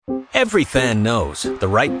Every fan knows the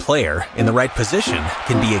right player in the right position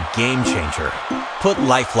can be a game changer. Put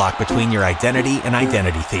LifeLock between your identity and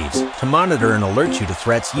identity thieves to monitor and alert you to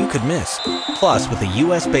threats you could miss. Plus, with a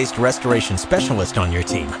U.S.-based restoration specialist on your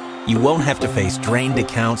team, you won't have to face drained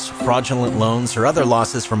accounts, fraudulent loans, or other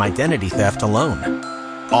losses from identity theft alone.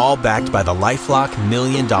 All backed by the LifeLock $1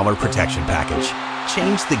 Million Protection Package.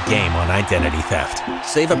 Change the game on identity theft.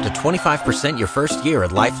 Save up to 25% your first year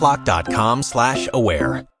at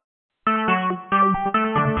LifeLock.com/aware.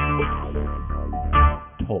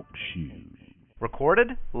 Talk shoes.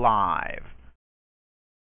 Recorded live.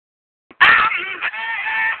 I'm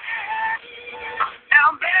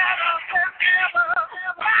better than ever.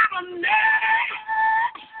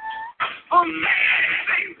 I'm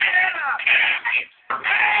amazing better.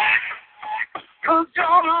 'Cause you're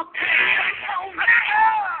a pain no matter.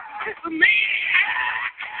 It's me.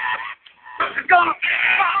 It's gonna be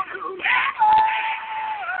fun to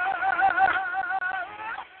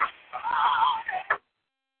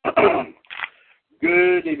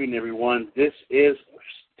Good evening, everyone. This is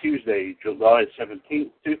Tuesday, July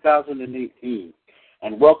 17th, 2018,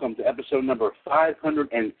 and welcome to episode number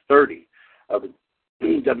 530 of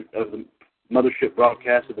the mothership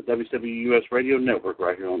broadcast of the WCWUS radio network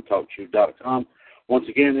right here on TalkShoe.com. Once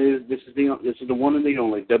again, this is the one and the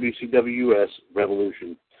only WCWUS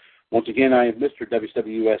Revolution. Once again, I am Mr.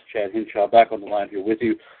 WCWUS Chad Henshaw back on the line here with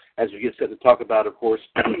you as we get set to talk about, of course,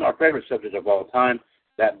 our favorite subject of all time,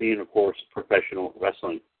 that being, of course, professional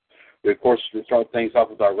wrestling. We, of course, will start things off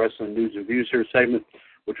with our wrestling news and views here segment,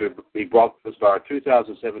 which will be brought to us by our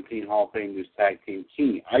 2017 Hall of Fame News Tag Team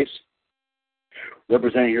King Ice.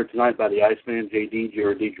 Represented here tonight by the Iceman, J.D.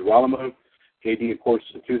 Jared DiGirolamo. J.D., of course,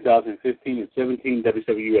 is a 2015 and 17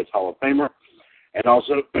 WWS Hall of Famer, and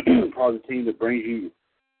also part of the team that brings you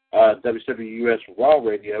WCWUS Raw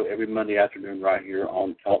Radio every Monday afternoon right here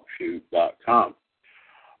on TalkShoe.com.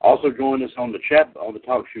 Also joining us on the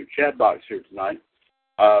TalkShoe chat box here tonight.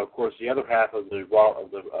 Of course, the other half of the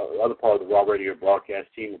other part of the Raw Radio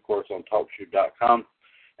broadcast team, of course, on TalkShoe.com,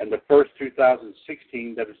 and the first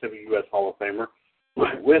 2016 WCWUS Hall of Famer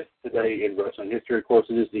with Today in Wrestling History. Of course,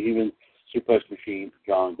 it is the Human Suplex Machine,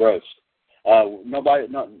 John Gross. No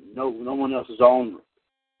one else is on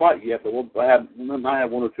quite yet, but we might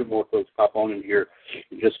have one or two more folks pop on in here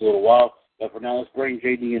in just a little while. But for now, let's bring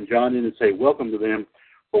JD and John in and say welcome to them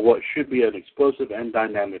for what should be an explosive and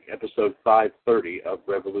dynamic episode 530 of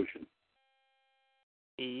Revolution.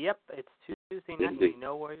 Yep, it's Tuesday night. You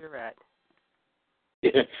know where you're at.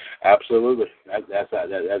 Yeah, absolutely. That's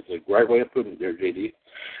a great way of putting it there, JD.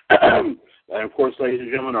 And of course, ladies and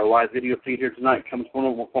gentlemen, our live video feed here tonight comes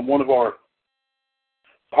from one of our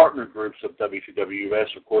partner groups of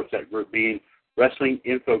WCWUS. Of course, that group being Wrestling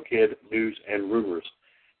Info Kid News and Rumors.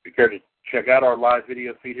 If you care to check out our live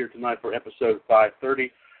video feed here tonight for episode 530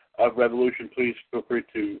 of Revolution, please feel free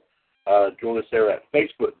to join us there at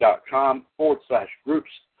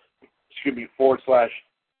facebook.com/groups,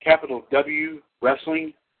 capital W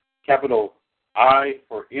Wrestling, capital I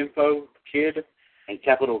for info, kid, and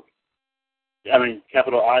capital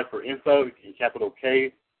I for info, and capital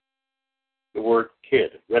K, the word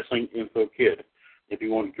kid, Wrestling Info Kid. If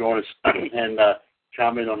you want to join us and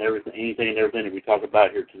chime in on anything and everything that we talk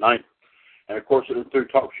about here tonight. And, of course, through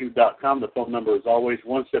TalkShoe.com, the phone number is always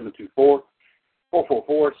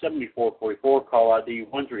 1-724-444-7444, call ID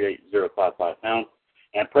 138055#,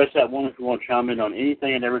 and press that one if you want to chime in on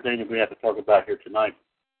anything and everything that we have to talk about here tonight,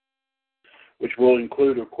 which will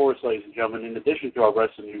include, of course, ladies and gentlemen, in addition to our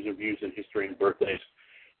wrestling news and views and history and birthdays,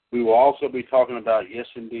 we will also be talking about, yes,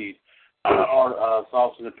 indeed, our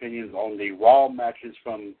thoughts and opinions on the Raw matches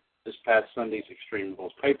from this past Sunday's Extreme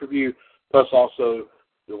Rules pay-per-view, plus also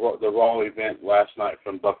the Raw event last night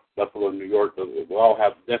from Buffalo, New York. We'll all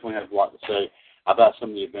definitely have a lot to say about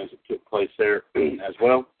some of the events that took place there as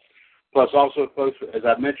well. Plus also, folks, as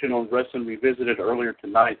I mentioned on Wrestling Revisited earlier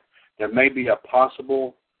tonight, there may be a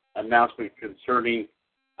possible announcement concerning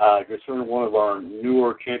one of our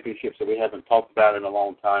newer championships that we haven't talked about in a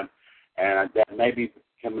long time, and that may be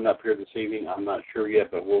coming up here this evening. I'm not sure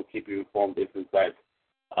yet, but we'll keep you informed if in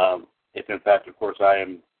fact, of course, I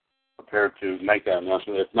am prepared to make that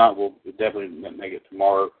announcement. If not, we'll definitely make it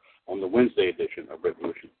tomorrow on the Wednesday edition of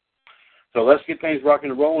Revolution. So let's get things rocking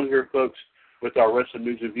and rolling here, folks, with our wrestling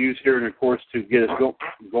news and views here. And, of course, to get us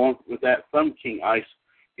going with that from King Ice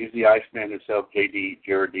is the Iceman himself, J.D.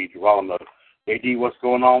 Jared DiGirolamo. J.D., what's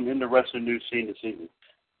going on in the wrestling news scene this evening?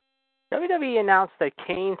 WWE announced that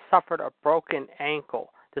Kane suffered a broken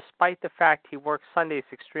ankle, despite the fact he worked Sunday's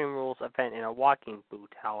Extreme Rules event in a walking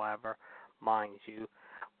boot, however, mind you.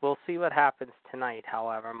 We'll see what happens tonight,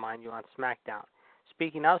 however, mind you, on SmackDown.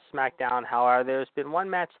 speaking of SmackDown, however, there's been one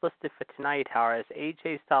match listed for tonight, however, as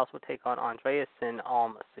AJ Styles will take on Andreasen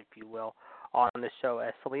Almas, if you will, on the show,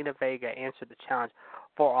 as Selena Vega answered the challenge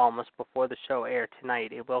for Almas before the show aired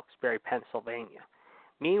tonight in Wilkes-Barre, Pennsylvania.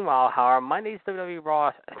 Meanwhile, however, Monday's WWE Raw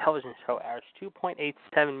television show averaged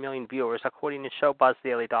 2.87 million viewers, according to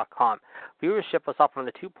ShowBuzzDaily.com. Viewership was up from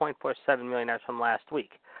the 2.47 million hours from last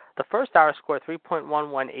week. The first hour scored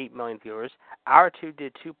 3.118 million viewers, hour 2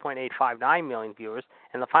 did 2.859 million viewers,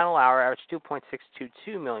 and the final hour averaged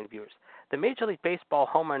 2.622 million viewers. The Major League Baseball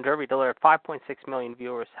Home Run Derby delivered 5.6 million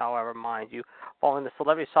viewers, however, mind you, following the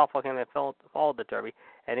celebrity softball game that followed the Derby,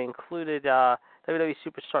 and included WWE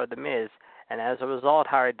superstar The Miz, and as a result,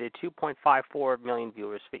 however, did 2.54 million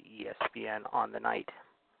viewers for ESPN on the night.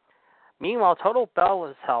 Meanwhile, Total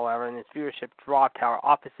Bellas, however, in its viewership dropped, however,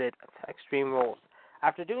 opposite Extreme Rules.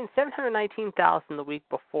 After doing 719,000 the week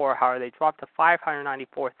before, however, they dropped to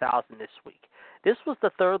 594,000 this week. This was the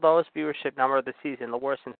third lowest viewership number of the season, the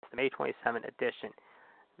worst since the May 27 edition,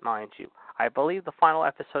 mind you. I believe the final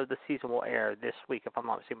episode of the season will air this week, if I'm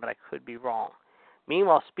not mistaken, but I could be wrong.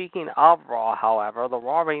 Meanwhile, speaking of Raw, however, the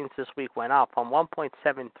Raw ratings this week went up from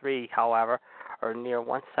 1.73, however, or near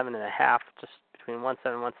 1.7.5, just between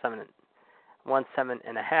 1.7 and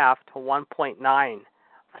 1.7.5 to 1.96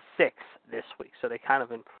 this week. So they kind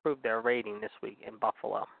of improved their rating this week in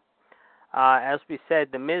Buffalo. As we said,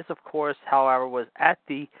 The Miz, of course, however, was at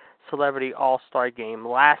the Celebrity All-Star Game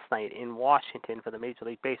last night in Washington for the Major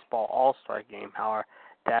League Baseball All-Star Game, however,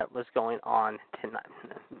 that is going on tonight,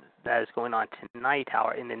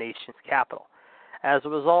 however, in the nation's capital. As a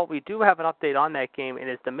result, we do have an update on that game. It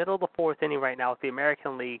is the middle of the fourth inning right now with the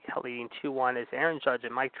American League leading 2-1 as Aaron Judge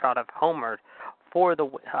and Mike Trout have homered for the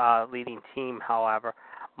leading team, however,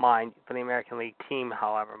 for the American League team,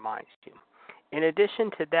 however, mind you. In addition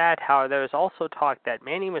to that, however, there is also talk that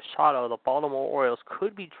Manny Machado of the Baltimore Orioles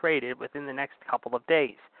could be traded within the next couple of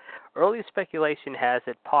days. Early speculation has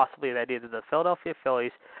it possibly that either the Philadelphia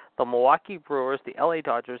Phillies, the Milwaukee Brewers, the LA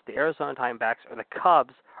Dodgers, the Arizona Diamondbacks, or the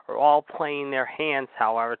Cubs are all playing their hands,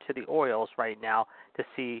 however, to the Orioles right now to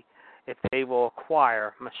see if they will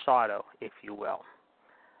acquire Machado, if you will.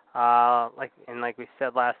 Like we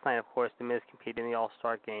said last night, of course, The Miz competed in the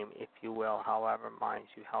All-Star Game, if you will, however, mind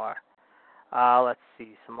you, however. Let's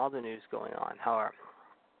see, some other news going on, however.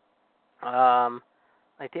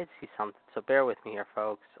 I did see something, so bear with me here,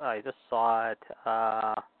 folks. I just saw it.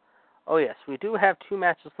 Oh, yes, we do have two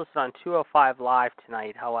matches listed on 205 Live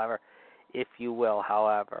tonight, however, if you will,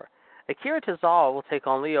 however. Akira Tozawa will take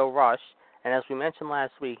on Leo Rush, and as we mentioned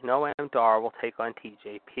last week, Noam Dar will take on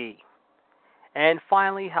TJP. And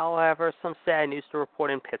finally, however, some sad news to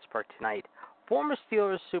report in Pittsburgh tonight. Former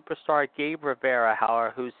Steelers superstar Gabe Rivera,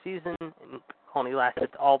 however, whose season only lasted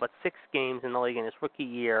all but 6 games in the league in his rookie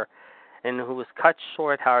year, and who was cut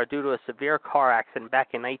short, however, due to a severe car accident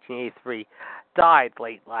back in 1983, died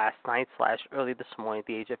late last night / early this morning at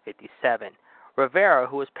the age of 57. Rivera,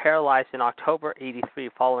 who was paralyzed in October 83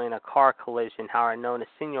 following a car collision, however, known as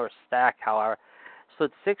Senior Stack, however,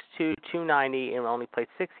 stood 6'2", 290, and only played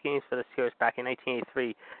 6 games for the Steelers back in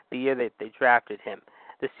 1983, the year that they drafted him.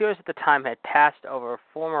 The Steelers at the time had passed over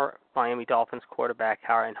former Miami Dolphins quarterback,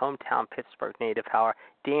 however, and hometown Pittsburgh native, however,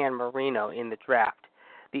 Dan Marino in the draft.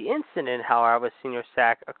 The incident, however, with Senior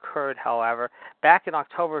Sack occurred, however, back in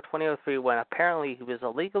October 2003 when apparently he was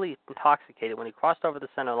illegally intoxicated when he crossed over the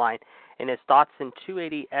center line in his Datsun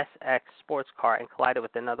 280SX sports car and collided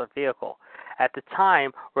with another vehicle. At the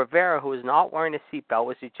time, Rivera, who was not wearing a seatbelt,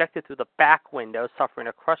 was ejected through the back window, suffering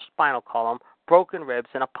a crushed spinal column, broken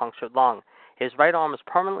ribs, and a punctured lung. His right arm was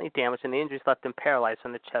permanently damaged, and the injuries left him paralyzed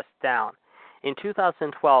from the chest down. In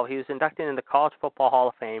 2012, he was inducted into the College Football Hall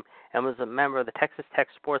of Fame and was a member of the Texas Tech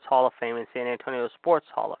Sports Hall of Fame and San Antonio Sports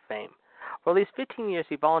Hall of Fame. For at least 15 years,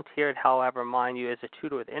 he volunteered, however, mind you, as a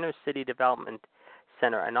tutor with Inner City Development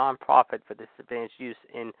Center, a nonprofit for disadvantaged youth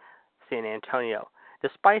in San Antonio.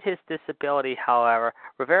 Despite his disability, however,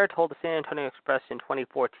 Rivera told the San Antonio Express in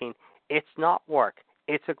 2014, "It's not work.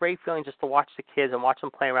 It's a great feeling just to watch the kids and watch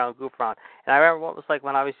them play around and goof around. And I remember what it was like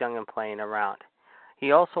when I was young and playing around."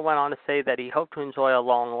 He also went on to say that he hoped to enjoy a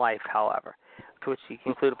long life, however, to which he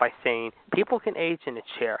concluded by saying, "People can age in a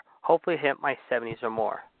chair, hopefully hit my 70s or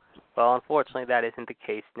more." Well, unfortunately, that isn't the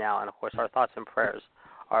case now, and of course our thoughts and prayers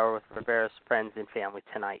are with Rivera's friends and family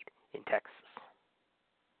tonight in Texas.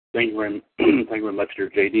 Thank you very much, dear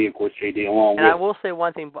JD. Of course, JD along and with... I will say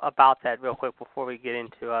one thing about that real quick before we get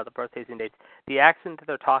into the birthdays and dates. The accident that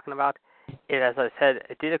they're talking about, as I said,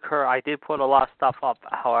 it did occur. I did put a lot of stuff up,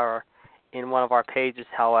 however, in one of our pages,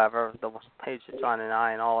 however, the page that John and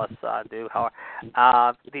I and all us do, however.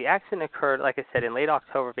 The accident occurred, like I said, in late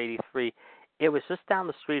October of 83. It was just down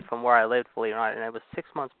the street from where I lived, believe it or not, and it was 6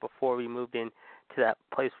 months before we moved in to that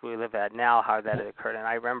place we live at now, how that had occurred. And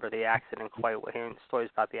I remember the accident quite well, hearing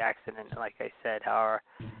stories about the accident. And like I said, however,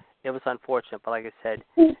 it was unfortunate. But like I said,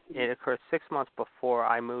 it occurred 6 months before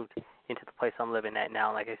I moved into the place I'm living at now.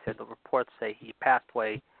 And like I said, the reports say he passed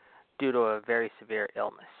away due to a very severe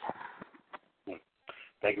illness.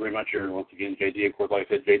 Thank you very much, Aaron. Once again, JD, of course, like I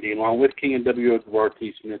said, JD, along with King and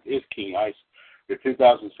WCWUS Smith, is King Ice, your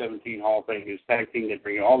 2017 Hall of Fame News Tag Team. They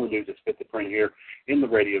bring you all the news that's fit the print here in the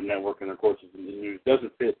radio network. And, of course, if the news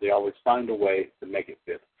doesn't fit, they always find a way to make it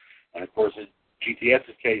fit. And, of course, in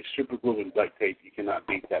GTS's case, super glue and duct tape, you cannot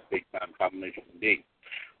beat that big-time combination indeed.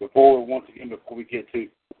 Before we get to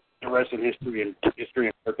the rest of history and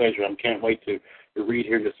birthdays, I can't wait to read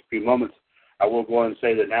here in just a few moments. I will go ahead and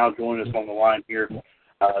say that now joining us on the line here,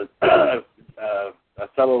 a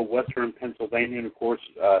fellow Western Pennsylvanian, of course,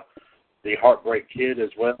 the Heartbreak Kid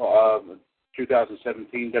as well,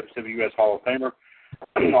 2017 WCWUS Hall of Famer,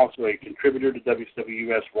 also a contributor to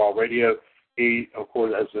WCWUS Raw Radio. He, of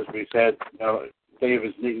course, as we said, think of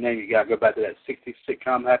his nickname, you got to go back to that 60s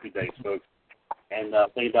sitcom Happy Days, folks. And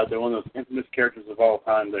think about one of those infamous characters of all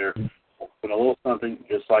time there. When a little something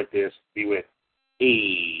just like this, be with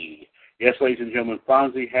E. Yes, ladies and gentlemen,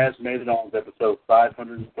 Fonzie has made it on to episode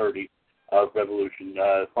 530 of Revolution.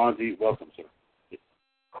 Fonzie, welcome, sir.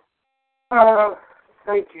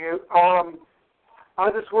 Thank you.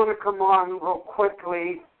 I just want to come on real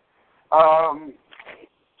quickly.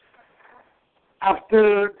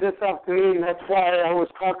 After this afternoon, that's why I was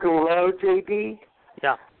talking low, JD.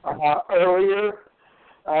 Yeah. Earlier.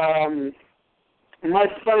 My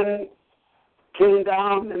son came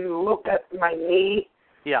down and looked at my knee.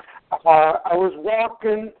 Yeah. I was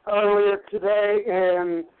walking earlier today,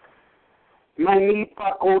 and my knee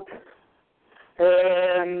buckled,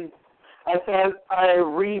 and I thought I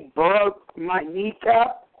re-broke my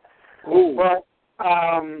kneecap. Ooh. But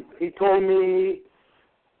he told me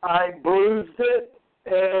I bruised it,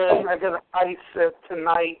 and I got to ice it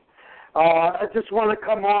tonight. I just want to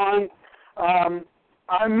come on.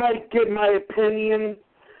 I might give my opinion,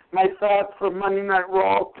 my thoughts for Monday Night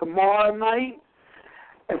Raw tomorrow night.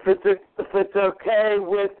 If it's okay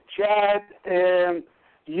with Chad and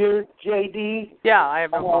you, JD. Yeah, I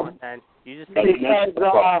have no problem with that. You just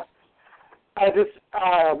because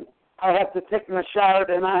I have to take my shower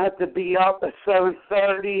and I have to be up at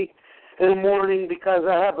 7:30 in the morning because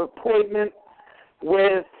I have an appointment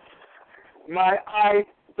with my eye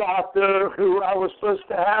doctor who I was supposed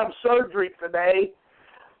to have surgery today.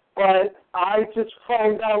 But I just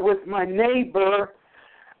found out with my neighbor,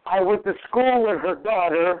 I went to school with her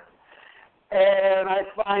daughter, and I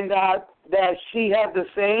find out that she had the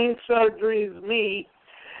same surgery as me,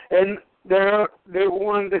 and they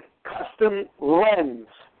wanted the custom lens.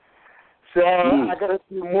 So I got to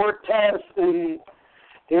do more tests, and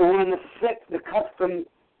they want to fit the custom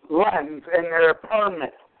lens, and they're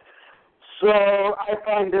permanent. So I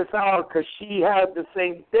find this out because she had the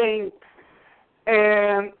same thing,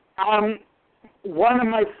 and one of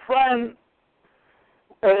my friends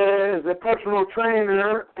is a personal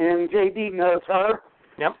trainer, and JD knows her.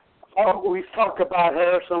 Yep. We talk about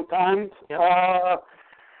her sometimes. Yep.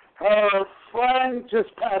 Her friend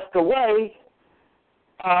just passed away,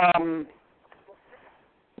 and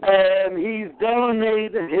he's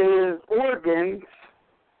donated his organs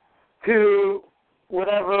to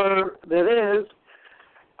whatever that is.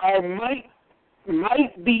 I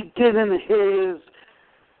might be getting his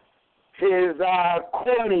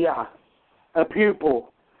cornea, a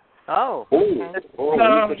pupil. Oh.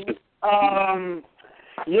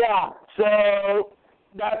 Yeah, so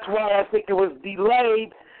that's why I think it was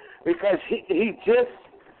delayed, because he just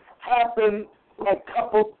happened like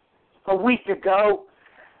a week ago.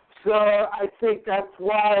 So I think that's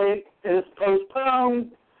why it's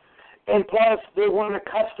postponed. And plus, they want a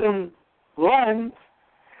custom lens,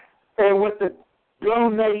 and with the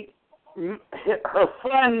donate her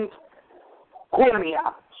friend's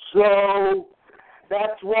cornea. So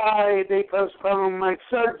that's why they postponed my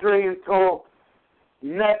surgery until the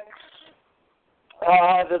next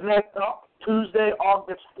Tuesday,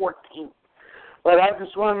 August 14th. But I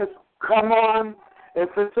just wanted to come on, if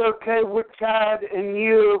it's okay with Chad and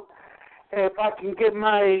you, if I can give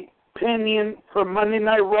my opinion for Monday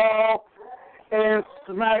Night Raw and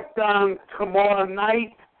SmackDown tomorrow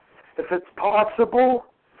night, if it's possible.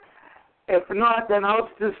 If not, then I'll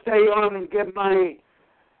just stay on and give my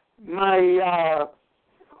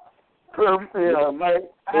actions for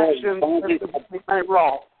Monday Night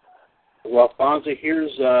Raw. Well, Fonzie,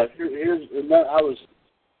 here's I was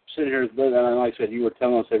sitting here, and like I said, you were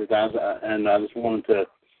telling us every time, and I just wanted to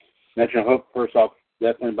hope first off,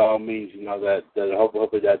 definitely by all means, that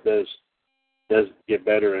hopefully that does get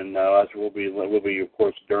better, and as we'll be of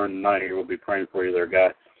course during the night here, we'll be praying for you there,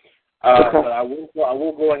 guy. But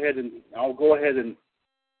I'll go ahead and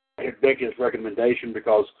take Becky's recommendation,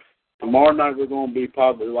 because tomorrow night we're going to be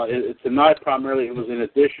tonight primarily. It was in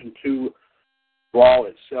addition to Raw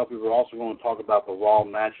itself. We were also going to talk about the Raw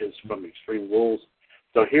matches from Extreme Rules.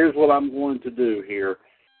 So here's what I'm going to do here.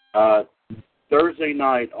 Thursday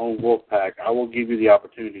night on Wolfpack, I will give you the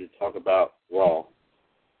opportunity to talk about Raw.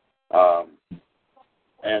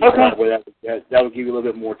 And that way that will give you a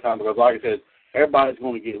little bit more time, because like I said, everybody's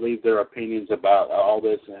going to leave their opinions about all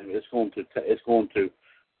this, and the show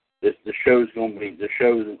is going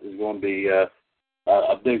to be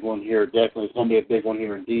a big one here. Definitely, it's going to be a big one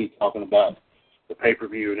here indeed, talking about the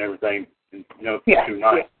pay-per-view and everything, for 2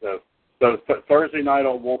 nights. So Thursday night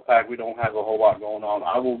on Wolfpack, we don't have a whole lot going on.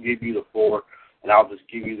 I will give you the floor, and I'll just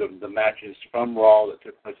give you the matches from Raw that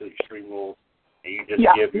took place at Extreme Rules, and you just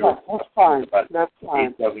give your that's fine. That's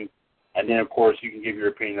fine. And then, of course, you can give your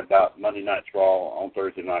opinion about Monday Night's Raw on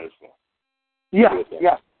Thursday night as well. Yeah.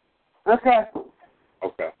 Okay.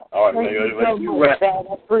 Okay. All right. Thank you so much, Chad.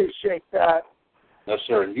 I appreciate that. Yes,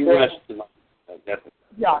 sir. And you rest tonight. Definitely.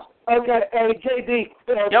 Yeah. Okay. Hey, JD,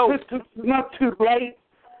 it's not too late.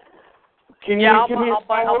 Can you give me a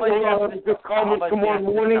call tomorrow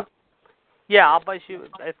morning? Yeah, I'll buzz you.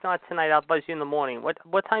 If not tonight, I'll buzz you in the morning.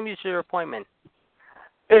 What time is your appointment?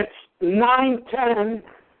 It's 9:10.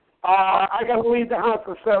 I got to leave the house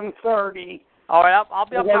at 7:30. All right, I'll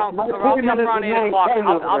be up around 8 o'clock.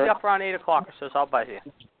 I'll be up around 8 o'clock or so I'll buzz you.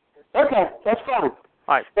 Okay, that's fine. All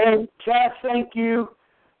right. And Chad, thank you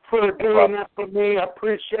for doing that for me. I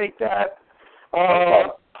appreciate that.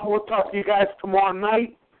 I will talk to you guys tomorrow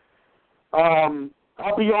night.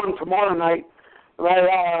 I'll be on tomorrow night.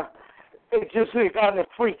 But we got a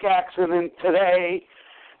freak accident today,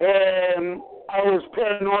 and I was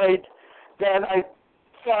paranoid that I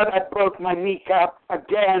thought I broke my kneecap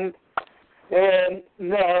again, and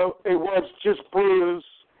no, it was just bruised.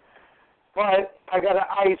 But I got to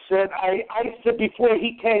ice it. I iced it before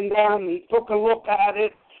he came down. He took a look at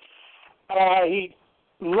it. He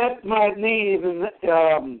left my knee,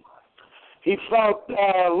 and he felt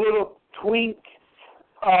a little twink,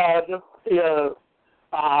 the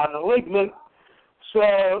ligament.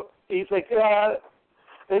 So he's like,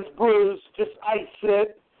 it's bruised. Just ice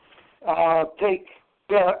it. Take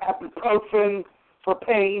ibuprofen for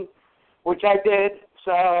pain, which I did.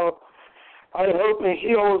 So I hope it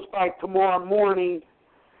heals by tomorrow morning.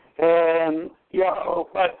 And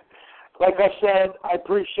but like I said, I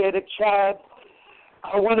appreciate it, Chad.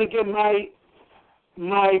 I want to give my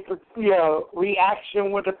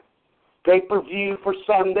reaction with the pay-per-view for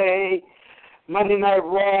Sunday, Monday Night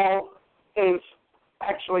Raw, and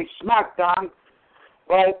actually SmackDown,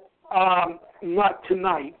 but not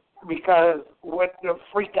tonight because with the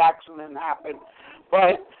freak accident happened.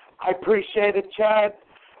 But I appreciate it, Chad,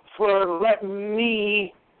 for letting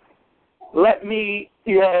me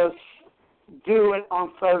do it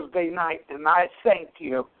on Thursday night, and I thank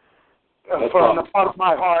you from the bottom of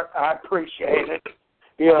my heart. I appreciate it.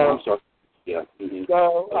 I'm sorry. Yeah. Mm-hmm.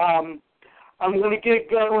 So I'm going to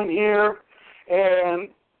get going here, and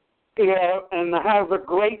have a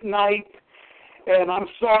great night. And I'm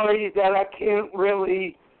sorry that I can't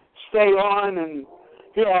really stay on, and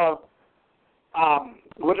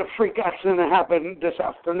with a freak accident that happened this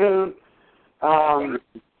afternoon. I'm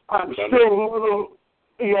still a little,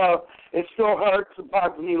 it still hurts. It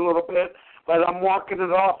bothers me a little bit, but I'm walking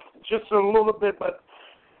it off just a little bit. But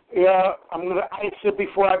I'm going to ice it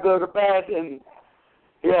before I go to bed. And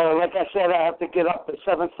like I said, I have to get up at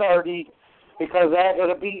 7:30 because I got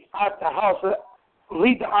to be at the house,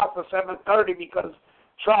 leave the house at 7:30 because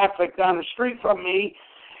traffic down the street from me,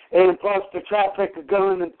 and plus the traffic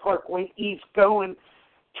going in Parkway East going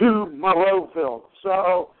to Monroeville.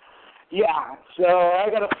 So I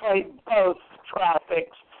got to fight both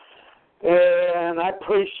traffics, and I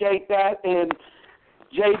appreciate that. And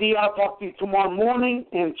JD, I'll talk to you tomorrow morning,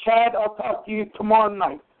 and Chad, I'll talk to you tomorrow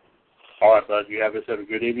night. All right, bud. You have a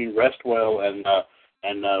good evening. Rest well, and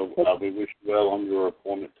we wish you well on your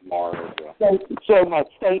appointment tomorrow as well. Thank you so much.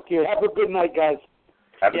 Thank you. Have a good night, guys.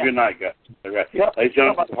 Have a good night, guys. All right. Yep. Ladies and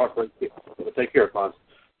gentlemen, the Heartbreak Kid. Take care, Fonzie.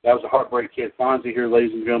 That was the Heartbreak Kid, Fonzie here,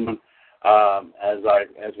 ladies and gentlemen. As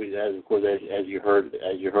you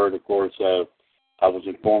heard, of course, I was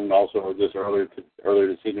informed also of this earlier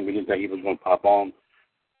this evening. We didn't think he was going to pop on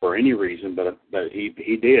for any reason, but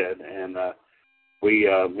he did, and we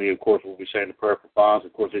of course will be saying a prayer for Fonz.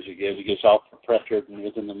 Of course, as he gets off the pressure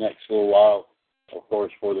within the next little while, of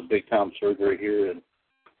course, for the big time surgery here, and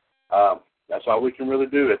That's all we can really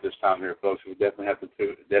do at this time here, folks. We definitely have to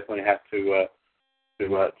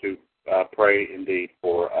pray indeed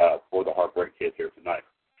for the Heartbreak Kids here tonight.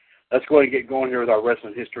 Let's go ahead and get going here with our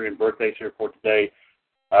wrestling history and birthdays here for today,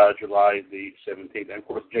 July the 17th. And of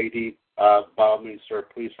course, JD, by all means, sir,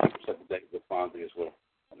 please keep us up to date with Fonzie as well.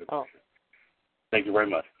 Oh. Thank you very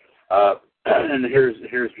much. And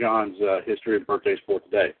here's John's history and birthdays for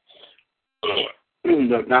today.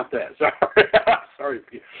 No, not that. Sorry.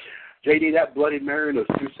 JD, that Bloody Mary and those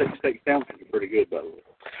 2 steak sandwiches are pretty good, by the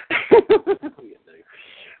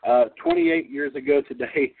way. 28 years ago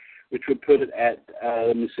today, which would put it at,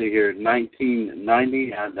 let me see here,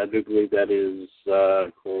 1990. I do believe that is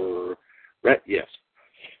correct. Yes.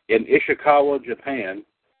 In Ishikawa, Japan,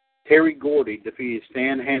 Terry Gordy defeated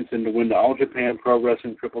Stan Hansen to win the All Japan Pro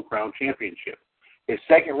Wrestling Triple Crown Championship. His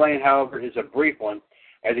second reign, however, is a brief one,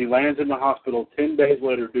 as he lands in the hospital 10 days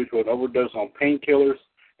later due to an overdose on painkillers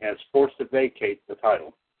and is forced to vacate the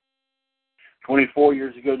title. 24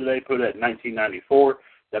 years ago today, put it at 1994,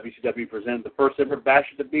 WCW presented the first ever Bash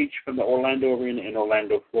at the Beach from the Orlando Arena in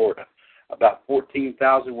Orlando, Florida. About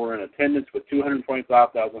 14,000 were in attendance, with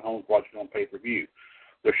 225,000 homes watching on pay-per-view.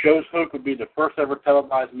 The show's hook would be the first ever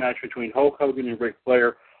televised match between Hulk Hogan and Ric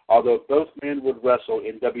Flair, although both men would wrestle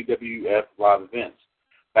in WWF live events.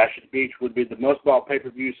 Bash at the Beach would be the most bought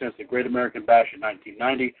pay-per-view since the Great American Bash in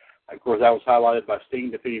 1990. Of course, that was highlighted by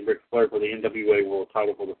Sting defeating Ric Flair for the NWA World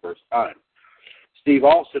title for the first time. Steve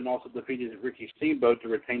Austin also defeated Ricky Steamboat to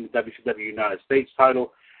retain the WCW United States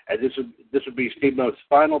title, as this would be Steamboat's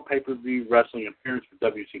final pay-per-view wrestling appearance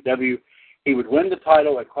for WCW. He would win the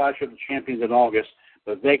title at Clash of the Champions in August,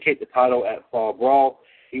 but vacate the title at Fall Brawl.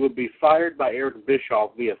 He would be fired by Eric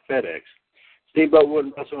Bischoff via FedEx. Steamboat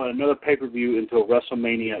wouldn't wrestle at another pay-per-view until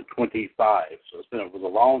WrestleMania 25. So it was a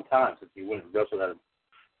long time since he went and wrestled at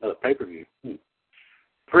another pay-per-view.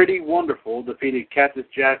 Pretty Wonderful defeated Cactus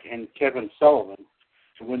Jack and Kevin Sullivan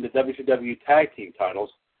to win the WCW Tag Team titles.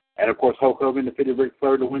 And, of course, Hulk Hogan defeated Ric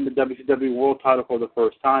Flair to win the WCW World title for the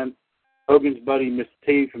first time. Hogan's buddy, Mr.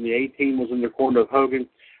 T from the A-Team, was in the corner of Hogan,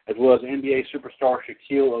 as well as NBA superstar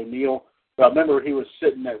Shaquille O'Neal. But I remember he was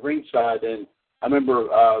sitting at ringside, and I remember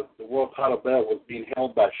the world title belt was being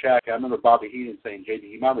held by Shaq. I remember Bobby Heenan saying, JD,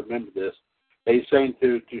 you might remember this. He's saying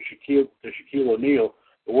to Shaquille O'Neal,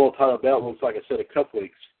 the world title belt looks like a set of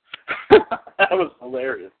cufflinks. That was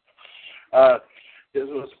hilarious. This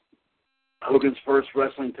was Hogan's first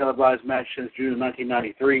wrestling televised match since June of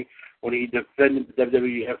 1993, when he defended the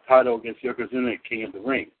WWF title against Yokozuna at King of the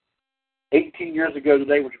Ring. 18 years ago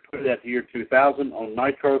today, which put it at the year 2000, on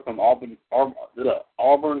Nitro from Auburn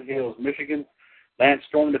Hills, Michigan, Lance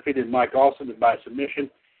Storm defeated Mike Austin by submission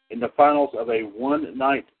in the finals of a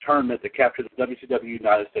one-night tournament to capture the WCW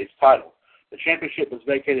United States title. The championship was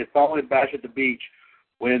vacated following Bash at the Beach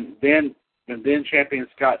when then champion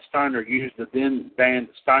Scott Steiner used the then banned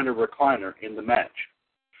Steiner recliner in the match.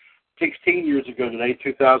 16 years ago today,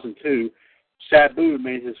 2002, Sabu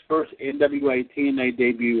made his first NWA TNA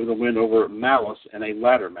debut with a win over Malice in a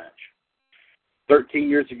ladder match. 13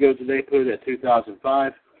 years ago today, put it at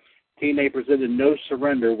 2005, TNA presented No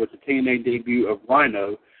Surrender with the TNA debut of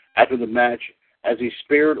Rhino after the match, as he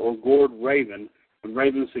spared or gored Raven when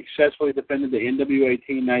Raven successfully defended the NWA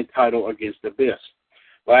TNA title against Abyss.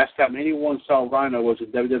 Last time anyone saw Rhino was in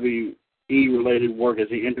WWE-related work, as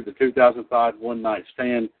he entered the 2005 one-night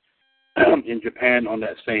stand in Japan on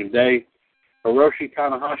that same day. Hiroshi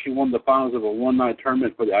Tanahashi won the finals of a one-night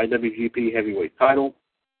tournament for the IWGP Heavyweight title.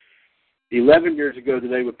 11 years ago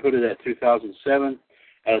today would put it at 2007.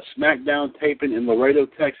 At a SmackDown taping in Laredo,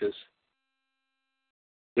 Texas,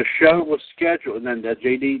 the show was scheduled, and then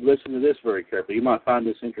JD, listen to this very carefully. You might find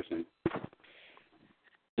this interesting.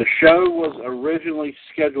 The show was originally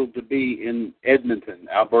scheduled to be in Edmonton,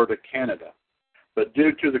 Alberta, Canada, but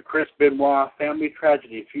due to the Chris Benoit family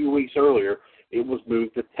tragedy a few weeks earlier, it was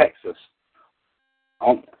moved to Texas.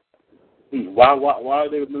 Why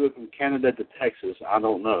they would move from Canada to Texas, I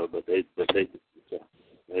don't know, but they so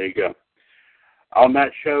there you go. On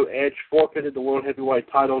that show, Edge forfeited the World Heavyweight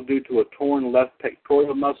title due to a torn left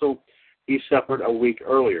pectoral muscle he suffered a week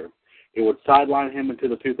earlier. It would sideline him into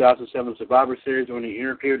the 2007 Survivor Series when he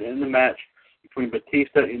interfered in the match between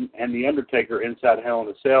Batista and The Undertaker inside Hell in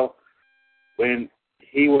a Cell, when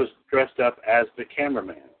he was dressed up as the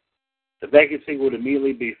cameraman. The vacancy would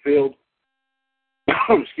immediately be filled.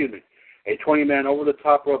 Excuse me. A 20-man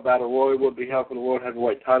over-the-top rope battle royal would be held for the World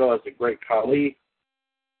Heavyweight title, as the Great Khali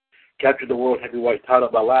captured the World Heavyweight title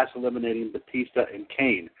by last eliminating Batista and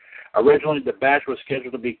Kane. Originally, the match was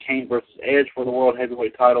scheduled to be Kane versus Edge for the World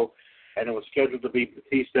Heavyweight title, and it was scheduled to be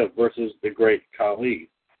Batista versus the Great Khali.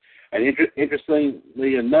 And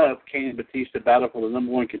interestingly enough, Kane and Batista battled for the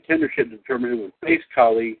number one contendership to determine who would face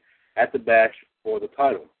Khali at the Bash for the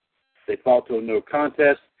title. They fought to a no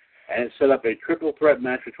contest, and it set up a triple threat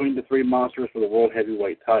match between the three monsters for the World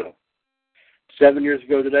Heavyweight title. 7 years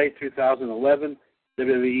ago today, 2011,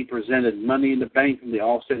 WWE presented Money in the Bank from the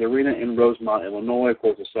Allstate Arena in Rosemont, Illinois, of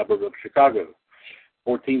course, a suburb of Chicago.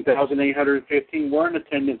 14,815 were in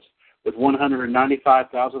attendance, with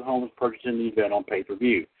 195,000 homes purchasing the event on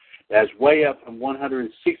pay-per-view. That's way up from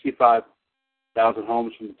 165,000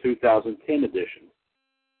 homes from the 2010 edition.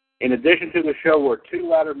 In addition to the show where two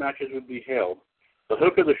ladder matches would be held, the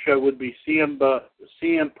hook of the show would be CM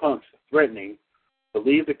Punk's threatening to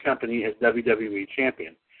leave the company as WWE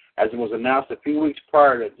champion, as it was announced a few weeks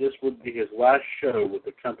prior that this would be his last show with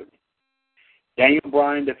the company. Daniel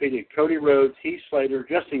Bryan defeated Cody Rhodes, Heath Slater,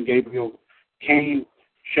 Justin Gabriel, Kane,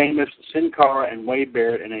 Sheamus, Sin Cara, and Wade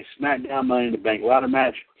Barrett in a SmackDown Money in the Bank ladder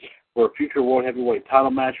match for a future World Heavyweight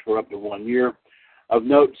title match for up to 1 year. Of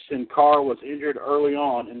note, Sin Cara was injured early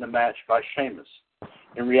on in the match by Sheamus.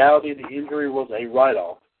 In reality, the injury was a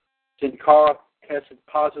write-off. Sin Cara tested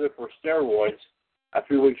positive for steroids a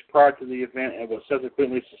few weeks prior to the event and was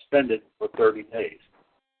subsequently suspended for 30 days.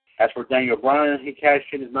 As for Daniel Bryan, he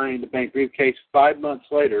cashed in his Money in the Bank briefcase 5 months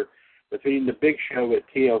later, defeating the Big Show at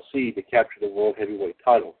TLC to capture the World Heavyweight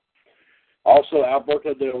title. Also,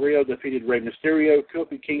 Alberto Del Rio defeated Rey Mysterio,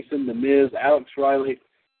 Kofi Kingston, The Miz, Alex Riley,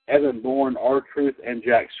 Evan Bourne, R-Truth, and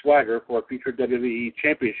Jack Swagger for a future WWE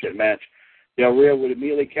Championship match. Del Rio would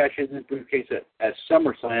immediately cash in his briefcase at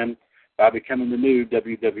SummerSlam by becoming the new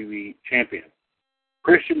WWE Champion.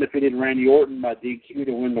 Christian defeated Randy Orton by DQ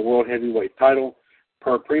to win the World Heavyweight title.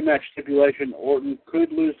 Per pre-match stipulation, Orton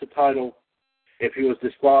could lose the title if he was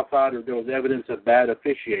disqualified or there was evidence of bad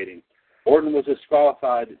officiating. Orton was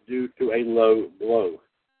disqualified due to a low blow.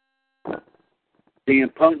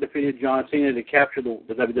 CM Punk defeated John Cena to capture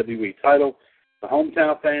the WWE title. The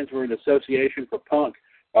hometown fans were in association for Punk,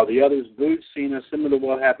 while the others booed Cena, similar to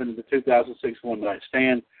what happened in the 2006 one-night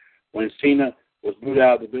stand when Cena was booed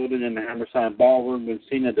out of the building in the Hammerstein Ballroom when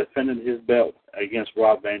Cena defended his belt against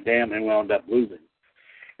Rob Van Dam and wound up losing.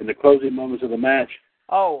 In the closing moments of the match,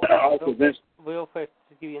 real quick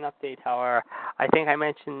to give you an update, however, I think I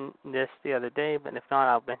mentioned this the other day, but if not,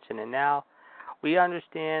 I'll mention it now. We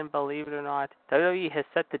understand, believe it or not, WWE has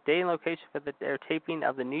set the day and location for their taping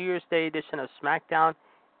of the New Year's Day edition of SmackDown.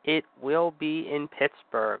 It will be in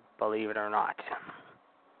Pittsburgh, believe it or not.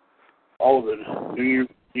 Oh, the New Year's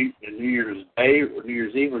Day or New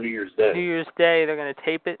Year's Eve or New Year's Day? New Year's Day. They're going to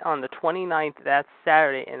tape it on the 29th. That's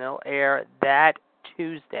Saturday, and it'll air that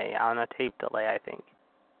Tuesday on a tape delay, I think.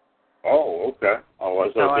 Oh, okay.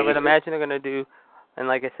 So I would imagine they're going to do, and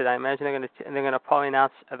like I said, I imagine they're going to probably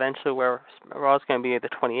announce eventually where Raw's going to be at the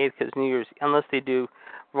 28th, because New Year's, unless they do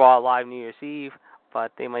Raw live New Year's Eve,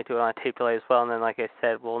 but they might do it on a tape delay as well. And then, like I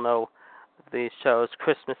said, we'll know these shows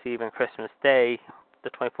Christmas Eve and Christmas Day, the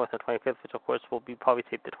 24th and 25th, which of course will be probably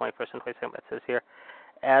taped the 21st and 22nd. It says here,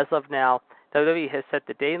 as of now, WWE has set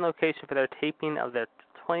the day and location for their taping of their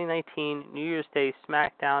 2019 New Year's Day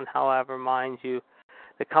SmackDown. However, mind you,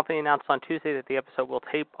 the company announced on Tuesday that the episode will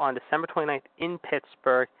tape on December 29th in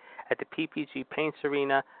Pittsburgh at the PPG Paints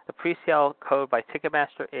Arena. The pre-sale code by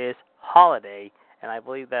Ticketmaster is HOLIDAY, and I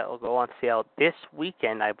believe that will go on sale this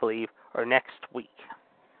weekend, I believe, or next week.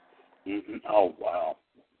 Mm-hmm. Oh, wow.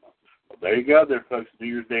 Well, there you go there, folks. New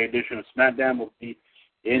Year's Day edition of SmackDown will be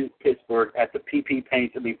in Pittsburgh at the PPG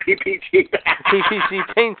Paints Arena.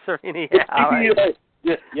 Yeah, all right.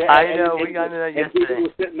 Yeah, I know. We got into that yesterday. People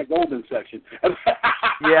were sitting in the golden section.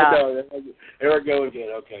 Yeah. I know. There we go again.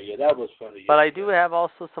 Okay, yeah, that was funny. But I do have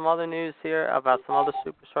also some other news here about some other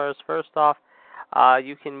superstars. First off,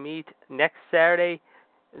 you can meet next Saturday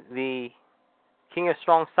the King of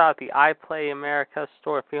Strong Style at the iPlay America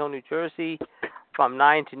store in Freehold, New Jersey from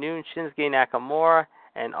 9 to noon, Shinsuke Nakamura.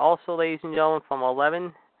 And also, ladies and gentlemen, from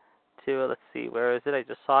 11 to, let's see, where is it? I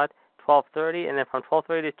just saw it, 12:30. And then from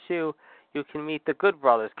 12:30 to 2, you can meet the Good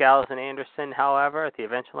Brothers, Gallows and Anderson, however, at the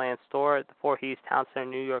Adventureland store at the Voorhees Town Center,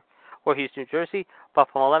 New Jersey. But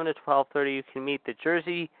from 11 to 12:30, you can meet the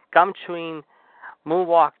Jersey Gum-Chewing,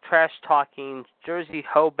 Moonwalk, Trash-Talking, Jersey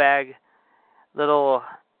Hoe-Bag, little,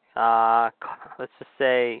 let's just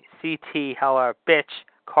say, CT, however, bitch,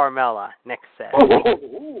 Carmella, next Saturday.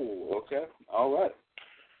 Oh, okay. All right.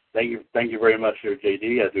 Thank you very much, there,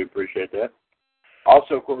 JD. I do appreciate that.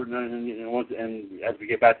 Also, of course, and as we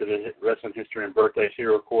get back to the wrestling history and birthdays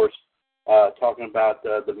here, of course, talking about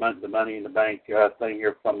the Money in the Bank thing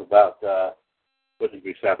here from about, what did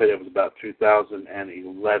we say? I think it was about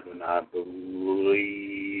 2011, I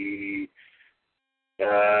believe.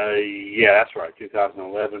 Yeah, that's right,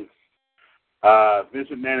 2011. Vince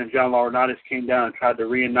McMahon and John Laurinaitis came down and tried to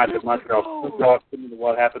reunite the Montreal Screwjob, similar to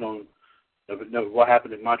what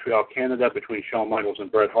happened in Montreal, Canada, between Shawn Michaels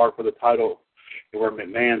and Bret Hart for the title, where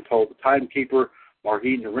McMahon told the timekeeper, Mark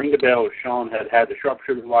Eaton, to ring the bell, as Shawn had the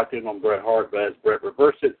sharpshooter locked in on Bret Hart, but as Bret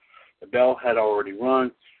reversed it, the bell had already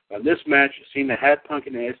rung. In this match, Cena had Punk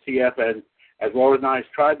in the STF, and as Laurinaitis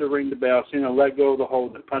tried to ring the bell, Cena let go of the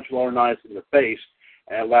hold and punched Laurinaitis in the face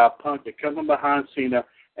and allowed Punk to come from behind Cena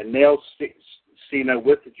and nail Cena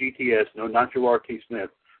with the GTS, no, not Gerard T.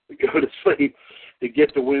 Smith, to go to sleep to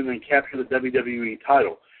get the win and capture the WWE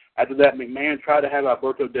title. After that, McMahon tried to have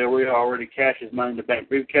Alberto Del Rio already cash his Money in the Bank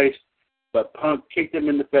briefcase, but Punk kicked him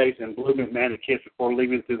in the face and blew McMahon a kiss before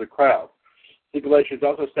leaving through the crowd. Stipulations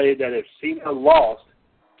also stated that if Cena lost,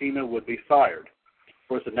 Cena would be fired. Of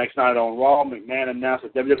course, the next night on Raw, McMahon announced a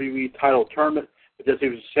WWE title tournament because he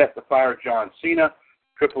was set to fire John Cena.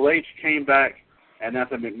 Triple H came back and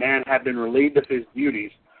announced that McMahon had been relieved of his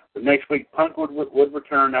duties. The next week, Punk would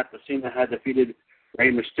return after Cena had defeated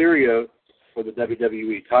Rey Mysterio for the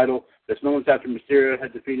WWE title. This moment after Mysterio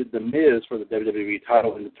had defeated The Miz for the WWE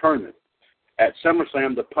title in the tournament. At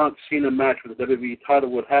SummerSlam, the Punk-Cena match for the WWE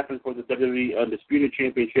title would happen for the WWE Undisputed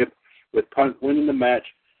Championship, with Punk winning the match.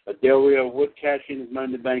 But Del Rio would cash in his Money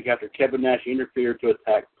in the Bank after Kevin Nash interfered to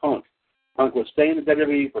attack Punk. Punk would stay in the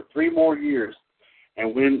WWE for 3 more years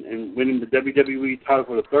and winning the WWE title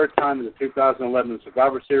for the 3rd time in the 2011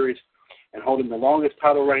 Survivor Series, and holding the longest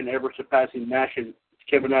title reign ever, surpassing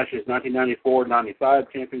Kevin Nash's 1994-95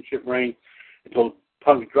 championship reign, until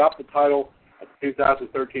Punk dropped the title at the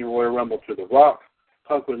 2013 Royal Rumble to The Rock.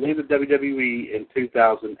 Punk would leave the WWE in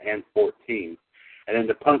 2014. And in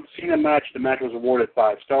the Punk-Cena match, the match was awarded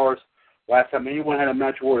 5 stars. Last time anyone had a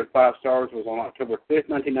match awarded 5 stars was on October 5th,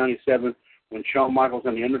 1997, when Shawn Michaels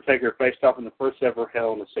and The Undertaker faced off in the first ever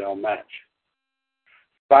Hell in a Cell match.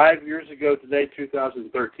 5 years ago today,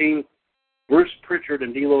 2013, Bruce Pritchard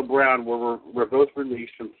and D'Lo Brown were both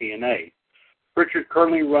released from TNA. Pritchard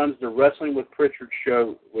currently runs the Wrestling with Pritchard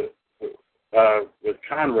show with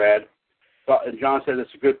Conrad, and John said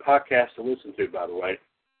it's a good podcast to listen to, by the way.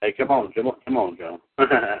 Hey, come on, John.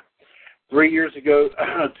 3 years ago,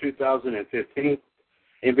 2015,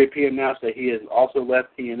 MVP announced that he has also left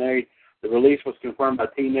TNA. The release was confirmed by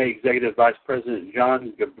TNA Executive Vice President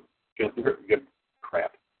John Burek.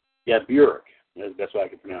 That's why I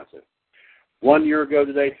can pronounce it. 1 year ago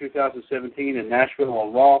today, 2017, in Nashville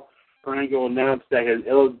on Raw, Kurt Angle announced that his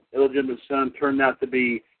illegitimate son turned out to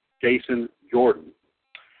be Jason Jordan.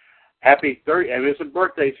 Happy 30, and there's some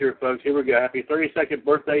birthdays here, folks. Here we go. Happy 32nd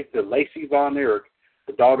birthday to Lacey Von Erich,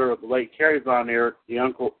 the daughter of the late Kerry Von Erich, the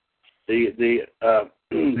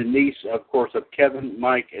niece, of course, of Kevin,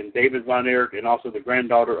 Mike, and David Von Erich, and also the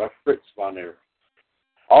granddaughter of Fritz Von Erich.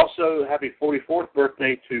 Also, happy 44th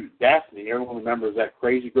birthday to Daphne. Everyone remembers that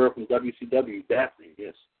crazy girl from WCW, Daphne,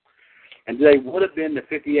 yes. And today would have been the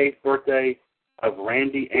 58th birthday of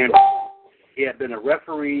Randy Anderson. He had been a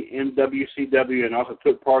referee in WCW and also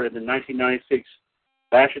took part in the 1996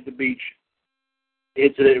 Bash at the Beach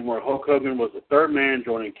incident where Hulk Hogan was the 3rd man,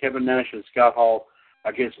 joining Kevin Nash and Scott Hall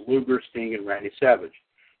against Luger, Sting, and Randy Savage.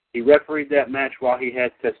 He refereed that match while he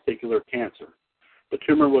had testicular cancer. The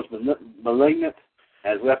tumor was malignant,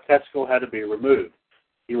 and his left testicle had to be removed.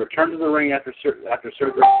 He returned to the ring after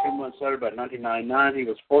surgery 2 months later. By 1999, he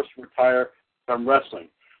was forced to retire from wrestling.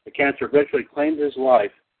 The cancer eventually claimed his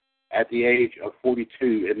life at the age of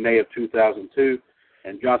 42 in May of 2002.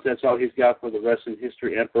 And John, that's all he's got for the wrestling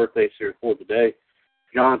history and birthdays here for today.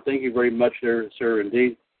 John, thank you very much there, sir,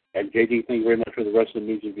 indeed. And JD, thank you very much for the rest of the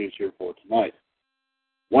music news here for tonight.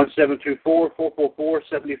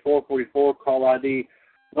 1-724-444-7444, call ID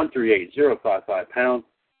 138055#.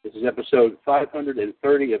 This is episode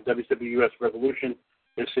 530 of WCWUS Revolution.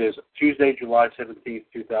 This is Tuesday, July 17th,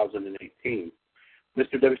 2018.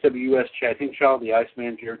 Mr. WCWUS Chad Hinshaw, the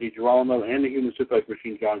Iceman Jared DiGirolamo, and the Human Suplex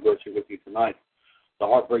Machine John Grossi with you tonight. The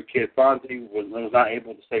Heartbreak Kid Fonzie was not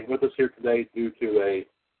able to stay with us here today due to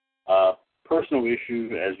a personal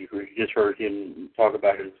issue, as you just heard him talk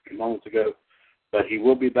about it a few moments ago. But he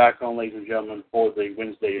will be back on, ladies and gentlemen, for the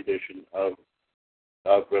Wednesday edition of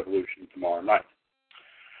Revolution tomorrow night.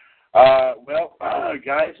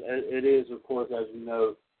 Guys, it is, of course, as you know,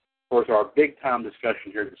 of course, our big-time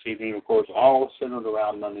discussion here this evening, of course, all centered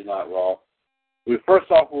around Monday Night Raw.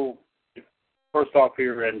 First off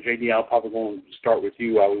here, and JD, I'll probably going to start with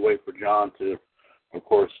you while we wait for John to, of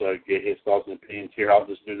course, get his thoughts and opinions here. I'll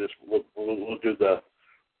just do this. We'll do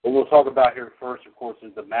what we'll talk about here first, of course,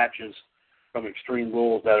 is the matches from Extreme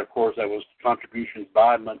Rules. That, of course, that was contributions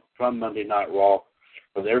from Monday Night Raw.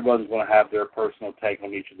 But everyone's going to have their personal take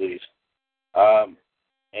on each of these.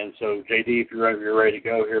 And so, JD, if you're ready to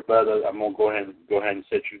go here, bud, I'm going to go ahead and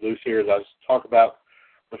set you loose here as I talk about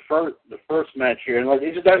the first match here. And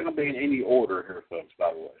these are not going to be in any order here, folks,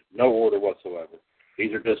 by the way. No order whatsoever.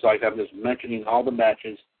 These are just like I'm just mentioning all the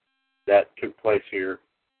matches that took place here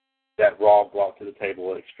that Raw brought to the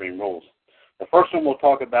table at Extreme Rules. The first one we'll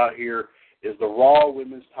talk about here is the Raw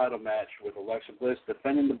Women's Title match with Alexa Bliss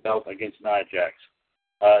defending the belt against Nia Jax.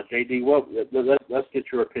 JD, let's get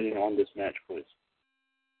your opinion on this match, please.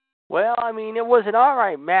 Well, I mean, it was an all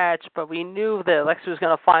right match, but we knew that Alexa was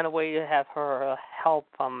going to find a way to have her help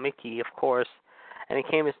Mickey, of course. And it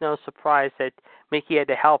came as no surprise that Mickey had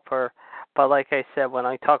to help her. But like I said, when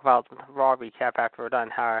I talk about the Raw recap after we're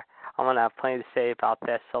done, I'm going to have plenty to say about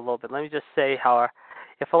this a little bit. Let me just say,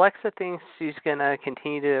 if Alexa thinks she's going to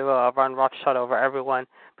continue to run roughshod over everyone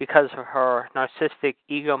because of her narcissistic,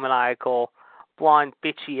 egomaniacal, blonde,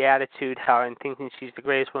 bitchy attitude, and thinking she's the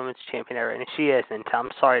greatest women's champion ever, and she isn't. I'm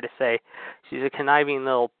sorry to say. She's a conniving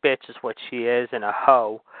little bitch is what she is, and a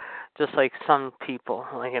hoe. Just like some people,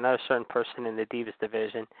 like another certain person in the Divas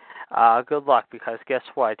division. Good luck, because guess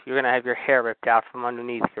what? You're going to have your hair ripped out from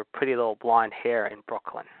underneath your pretty little blonde hair in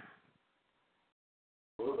Brooklyn.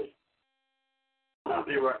 Absolutely. I'll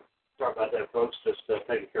be right. Sorry about that, folks. Just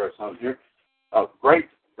taking care of something here. Great.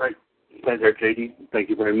 Thank you, JD. Thank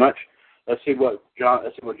you very much. Let's see what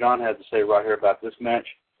John had to say right here about this match.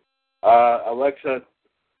 Alexa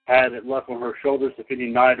had it left on her shoulders,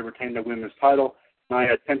 defeating Nia to retain the women's title.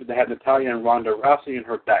 Nia attempted to have Natalya and Ronda Rousey in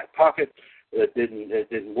her back pocket. It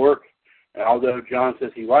didn't work. And although John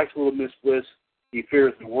says he likes Little Miss Bliss, he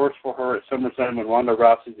fears the worst for her at SummerSlam when Ronda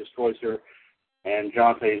Rousey destroys her. And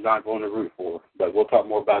John says he's not going to root for her. But we'll talk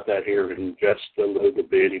more about that here in just a little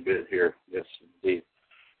bit here. Yes, indeed.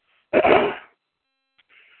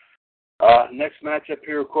 Next matchup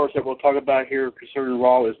here, of course, that we'll talk about here concerning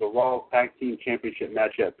Raw is the Raw Tag Team Championship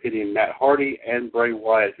matchup pitting Matt Hardy and Bray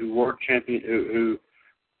Wyatt, who were champion, who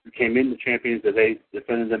came in the champions as they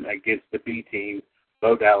defended them against the B Team,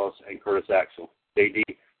 Bo Dallas and Curtis Axel. JD,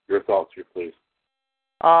 your thoughts here, please.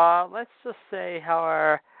 Let's just say,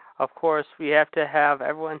 however, of course, we have to have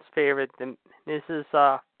everyone's favorite. This is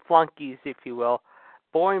flunkies, if you will.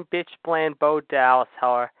 Boring, bitch, bland Bo Dallas,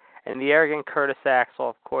 however, and the arrogant Curtis Axel,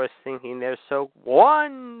 of course, thinking they're so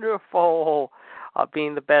wonderful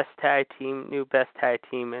being the new best tag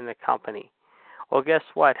team in the company. Well, guess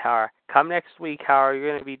what, Howard? Come next week, Howard, you're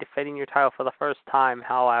going to be defending your title for the first time,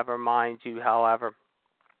 mind you,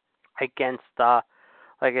 against,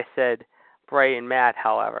 like I said, Bray and Matt,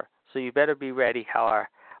 however. So you better be ready, Howard.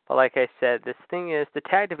 But like I said, this thing is, the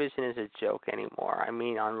tag division is a joke anymore. I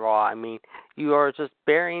mean, on Raw, you are just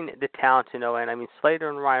burying the talent to no end. Slater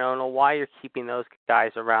and Rhino, I don't know why you're keeping those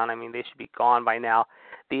guys around. They should be gone by now.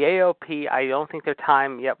 The AOP, I don't think their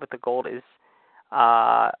time yet with the gold is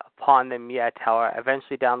upon them yet. However,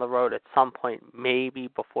 eventually down the road at some point, maybe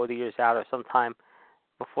before the year's out or sometime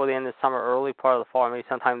before the end of the summer, early part of the fall, or maybe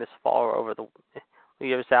sometime this fall or over the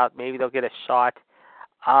year's out, maybe they'll get a shot.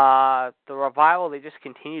 The Revival, they just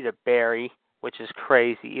continue to bury, which is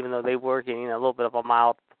crazy, even though they were getting a little bit of a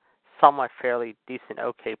mild, somewhat fairly decent,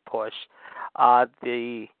 okay push.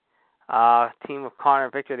 The team of Connor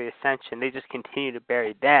and Victor, the Ascension, they just continue to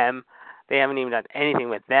bury them. They haven't even done anything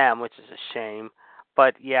with them, which is a shame.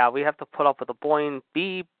 But yeah, we have to put up with a boring,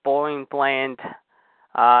 bland,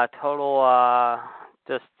 total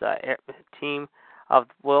team of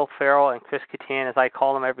Will Ferrell and Chris Kattan, as I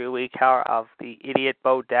call them every week, of the idiot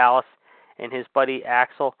Bo Dallas and his buddy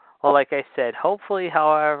Axel. Well, like I said, hopefully,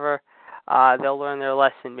 however, they'll learn their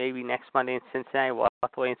lesson maybe next Monday in Cincinnati. We'll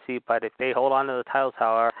have to wait and see. But if they hold on to the titles,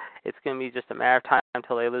 however, it's going to be just a matter of time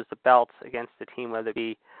until they lose the belts against the team, whether it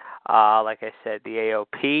be, like I said, the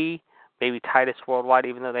AOP, maybe Titus Worldwide,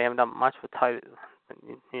 even though they haven't done much with Titus.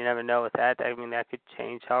 You never know with that. That could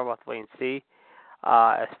change, however, we'll have to wait and see.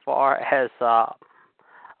 As far as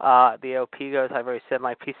the OP goes, I've already said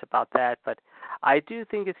my piece about that, but I do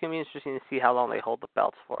think it's going to be interesting to see how long they hold the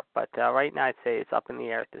belts for. But right now, I'd say it's up in the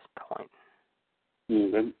air at this point.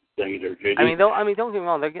 Don't get me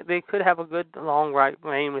wrong. They could have a good long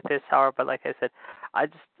reign with this, however. But like I said,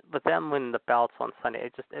 with them winning the belts on Sunday,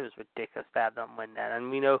 it was ridiculous to have them win that. And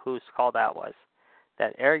we know whose call that was.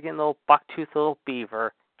 That arrogant little buck-toothed little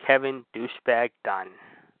beaver, Kevin Douchebag Dunn.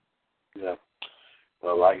 Yeah.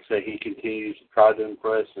 Well, like I say, he continues to try to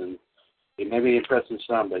impress, and he may be impressing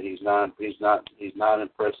some, but he's not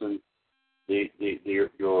impressing the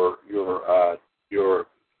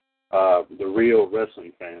real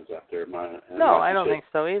wrestling fans out there. No, I don't think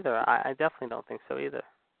so either. I definitely don't think so either.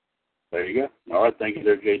 There you go. All right, thank you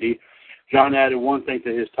there, JD. John added one thing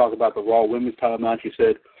to his talk about the Raw Women's title match. He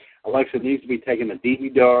said, Alexa needs to be taking a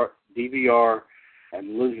DVR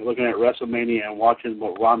and looking at WrestleMania and watching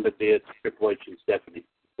what Ronda did to Triple H and Stephanie.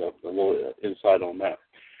 So a little insight on that.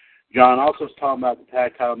 John also is talking about the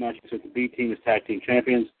tag title match. He said the B team is tag team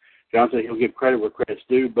champions. John said he'll give credit where credit's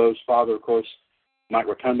due. Bo's father, of course, Mike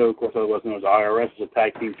Rotundo, of course, otherwise known as IRS, was a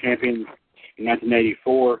tag team champion in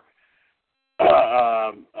 1984.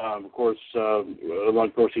 Of course,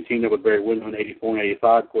 he teamed up with Barry Windham in 84 and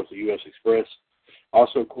 85, of course, the U.S. Express.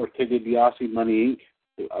 Also, of course, TPWTTTH, Money Inc.,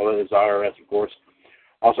 as IRS, of course.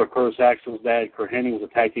 Also, Curtis Axel's dad, Kurt Hennig, was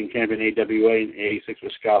a tag team champion in AWA in 86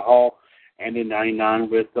 with Scott Hall, and in 99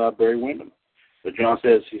 with Barry Windham. But John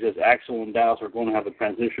says, Axel and Dallas are going to have a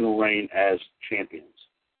transitional reign as champions.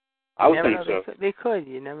 I would think so. They could.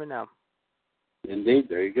 You never know. Indeed.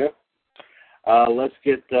 There you go. Let's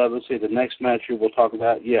see, the next match here we'll talk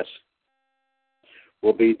about, yes,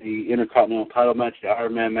 will be the Intercontinental title match, the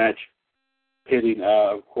Iron Man match, pitting,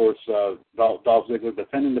 of course, Dolph Ziggler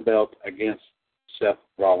defending the belt against Seth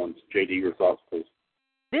Rollins. JD, your thoughts, please.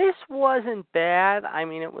 This wasn't bad. I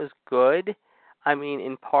mean, it was good. I mean,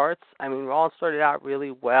 in parts. I mean, Rollins started out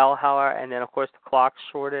really well, however, and then, of course, the clock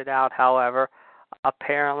shorted out, however,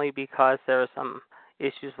 apparently because there were some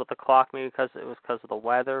issues with the clock, maybe because it was because of the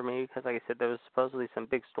weather, maybe because, like I said, there was supposedly some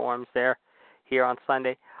big storms here on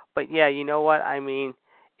Sunday. But, yeah, you know what? I mean,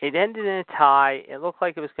 it ended in a tie. It looked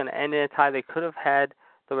like it was going to end in a tie. They could have had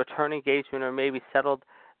the return engagement or maybe settled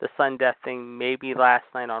the sudden death thing maybe last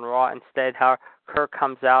night on Raw. Instead, how Kirk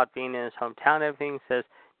comes out being in his hometown and everything, says,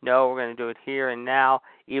 no, we're going to do it here and now,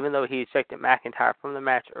 even though he ejected McIntyre from the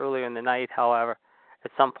match earlier in the night, however, at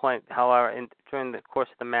some point, however, during the course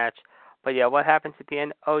of the match. But, yeah, what happens at the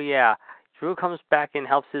end? Oh, yeah, Drew comes back and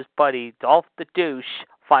helps his buddy, Dolph the Douche,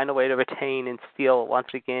 find a way to retain and steal, once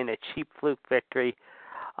again, a cheap fluke victory.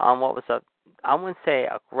 I wouldn't say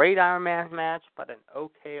a great Iron Man match, but an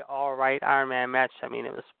okay, all right Iron Man match. I mean,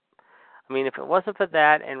 if it wasn't for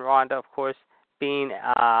that and Ronda, of course, being,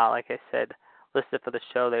 like I said, listed for the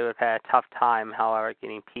show, they would have had a tough time, however,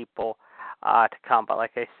 getting people to come. But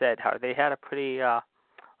like I said, they had a pretty,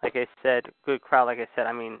 like I said, good crowd. Like I said,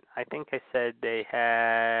 I mean, I think I said they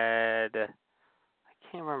had, I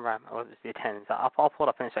can't remember what was the attendance. I'll pull it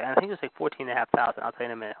up in a second. I think it was like 14,500. I'll tell you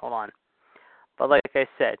in a minute. Hold on. But like I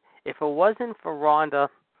said, if it wasn't for Ronda,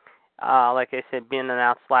 like I said, being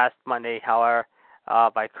announced last Monday, however,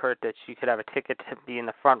 by Kurt, that she could have a ticket to be in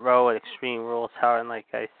the front row at Extreme Rules, however, and like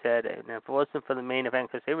I said, and if it wasn't for the main event,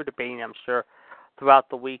 because they were debating, I'm sure, throughout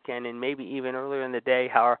the weekend and maybe even earlier in the day,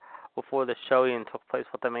 however, before the show even took place,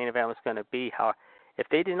 what the main event was going to be, however, if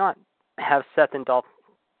they did not have Seth and Dolph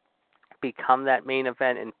become that main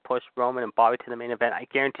event and push Roman and Bobby to the main event, I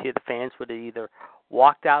guarantee you the fans would have either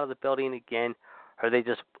walked out of the building again, or they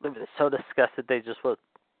just were so disgusted they just would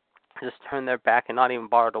just turn their back and not even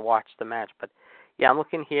bother to watch the match. But yeah, I'm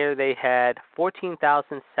looking here. They had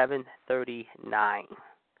 14,739.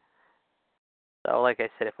 So, like I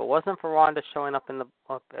said, if it wasn't for Ronda showing up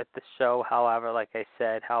at the show, however, like I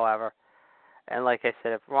said, however, and like I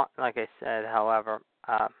said, if it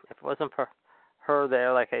wasn't for her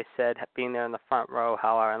there, like I said, being there in the front row,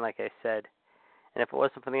 however, and like I said, and if it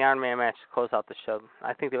wasn't for the Iron Man match to close out the show,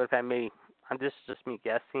 I think they would have had maybe, this is just me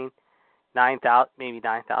guessing, 9,000, maybe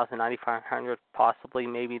 9,000, 9,500, possibly,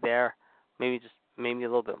 maybe there, maybe a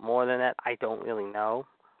little bit more than that. I don't really know,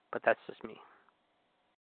 but that's just me.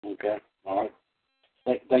 Okay, all right.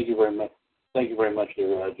 Thank you very much. Thank you very much,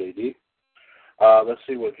 JD. Let's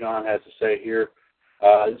see what John has to say here.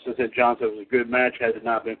 This is it. John said it was a good match. Had it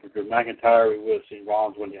not been for Drew McIntyre, we would have seen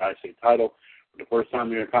Rollins win the IC title. For the first time,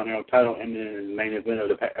 the Intercontinental title ended in the main event of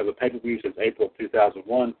the pay-per-view since April of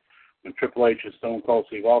 2001, when Triple H and Stone Cold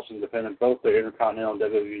Steve Austin defended both the Intercontinental and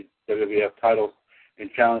WWF titles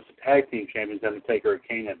and challenged the tag team champions Undertaker and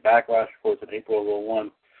Kane at Backlash, of course, in April of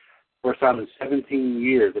 2001. First time in 17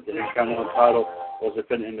 years that the Intercontinental title was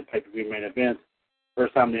defended in the pay-per-view main event.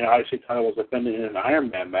 First time the IC title was defended in an Iron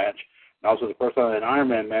Man match. And also the first time an Iron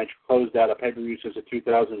Man match closed out a pay-per-view since the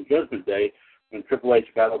 2000 Judgment Day when Triple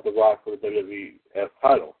H battled The Rock for the WWF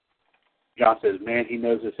title. John says, man, he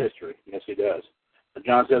knows his history. Yes, he does. But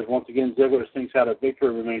John says, once again, Ziggler stinks out a victory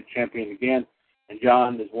and remains champion again. And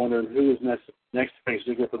John is wondering who is next to face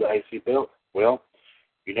Ziggler for the IC belt. Well,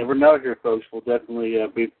 you never know here, folks. We'll definitely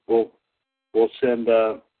we'll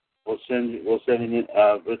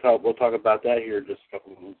talk about that here in just a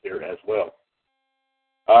couple of minutes here as well.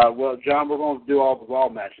 Well, John, we're going to do all the Raw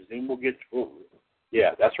matches, and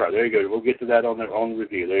yeah, that's right. There you go. We'll get to that on the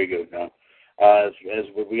review. There you go, John. As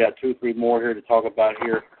we got 2 or 3 more here to talk about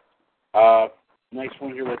here. Next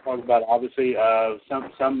one here we'll talk about. Obviously,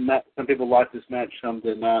 some people liked this match, some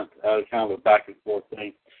did not. Kind of a back and forth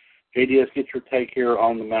thing. JD, let's get your take here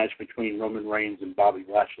on the match between Roman Reigns and Bobby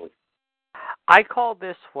Lashley. I called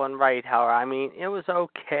this one right, however. I mean, it was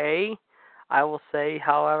okay, I will say.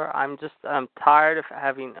 However, I'm tired of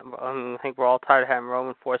having, I think we're all tired of having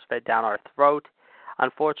Roman force-fed down our throat.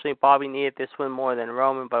 Unfortunately, Bobby needed this win more than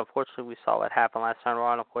Roman, but unfortunately we saw what happened last time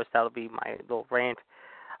around. Of course, that'll be my little rant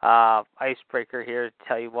icebreaker here to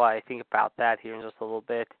tell you what I think about that here in just a little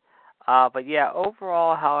bit. But yeah,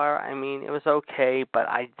 overall, however, I mean, it was okay, but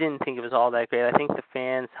I didn't think it was all that great. I think the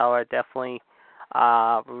fans, however, definitely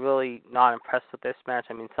were really not impressed with this match.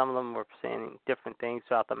 I mean, some of them were saying different things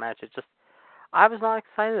throughout the match. It's just, I was not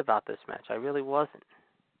excited about this match. I really wasn't.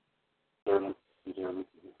 Certainly.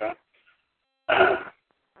 Okay.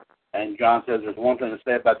 And John says there's one thing to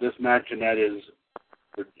say about this match, and that is,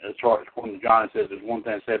 as far as according to John, says there's one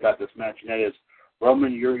thing to say about this match, and that is,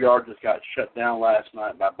 Roman, your yard just got shut down last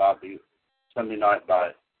night by Sunday night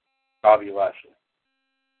by Bobby Lashley.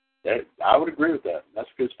 I would agree with that. That's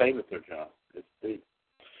a good statement there, John.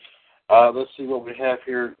 Let's see what we have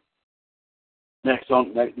here next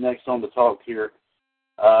on the talk here.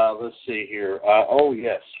 Let's see here.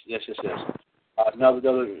 Yes.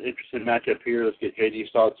 Another interesting matchup here. Let's get JD's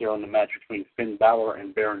thoughts here on the match between Finn Balor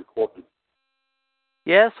and Baron Corbin.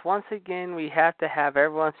 Yes, once again, we have to have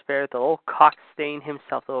everyone spare the little cock stain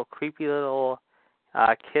himself, the little creepy little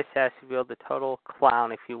kiss-ass, if you will, the total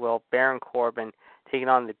clown, if you will, Baron Corbin, taking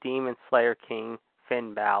on the Demon Slayer King,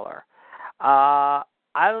 Finn Balor.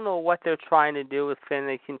 I don't know what they're trying to do with Finn.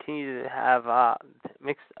 They continue to have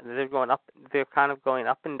mixed. They're kind of going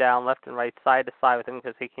up and down, left and right, side to side with him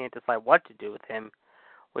because they can't decide what to do with him,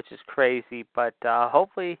 which is crazy. But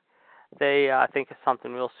hopefully they think of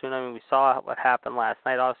something real soon. I mean, we saw what happened last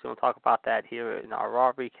night. Obviously, we'll talk about that here in our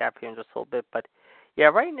Raw recap here in just a little bit. But yeah,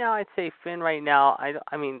 right now I'd say Finn. Right now,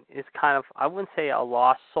 I mean, is kind of, I wouldn't say a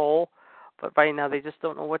lost soul. But right now, they just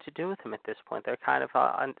don't know what to do with him at this point. They're kind of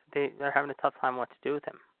they're having a tough time what to do with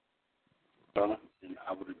him. And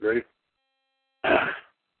I would agree.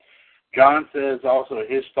 John says also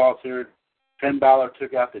his thoughts here. Finn Balor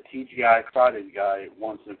took out the TGI Friday guy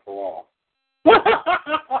once and for all.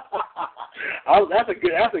 That's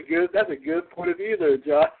a good point of view there,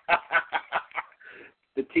 John.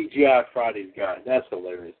 The TGI Fridays guy. That's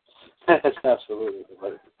hilarious. That's absolutely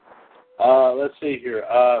hilarious. Let's see here.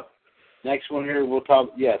 Next one here, we'll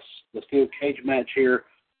talk, the steel cage match here,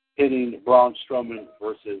 hitting Braun Strowman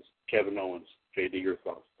versus Kevin Owens. JD, your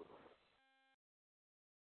thoughts?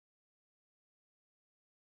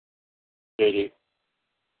 JD.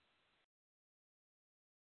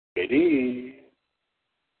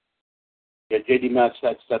 Yeah, JD Matt's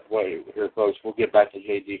stepped away here, folks. We'll get back to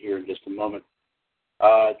JD here in just a moment.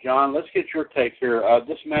 John, let's get your take here.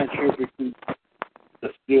 This match here between the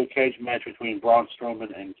steel cage match between Braun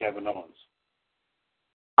Strowman and Kevin Owens.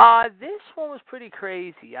 This one was pretty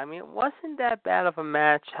crazy. I mean, it wasn't that bad of a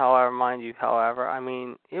match, mind you, I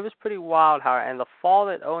mean, it was pretty wild, and the fall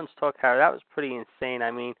that Owens took, that was pretty insane. I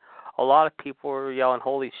mean, a lot of people were yelling,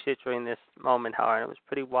 holy shit, during this moment, and it was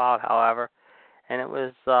pretty wild, and it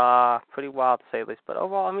was pretty wild to say the least. But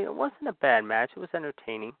overall, I mean, it wasn't a bad match. It was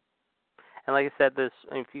entertaining. And like I said,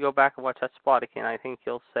 if you go back and watch that spot again, I think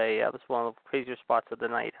you'll say that was one of the crazier spots of the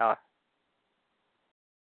night,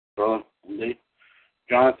 Well, indeed.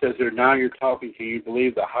 John says here, now you're talking. Can you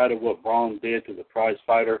believe the height of what Braun did to the prize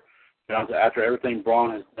fighter? John said, after everything Braun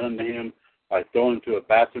has done to him, like throwing him to a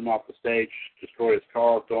bathroom off the stage, destroy his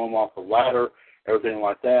car, throw him off the ladder, everything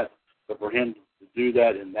like that. But for him to do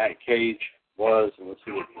that in that cage was, and let's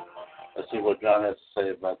see what John has to say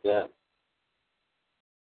about that.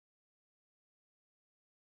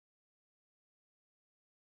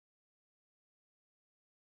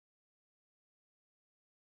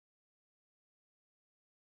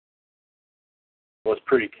 Was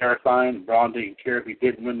pretty terrifying. Braun didn't care if he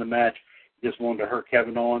didn't win the match. He just wanted to hurt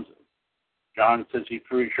Kevin Owens. John says he's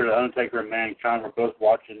pretty sure the Undertaker and Mankind were both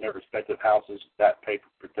watching their respective houses that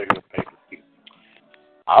particular pay-per-view.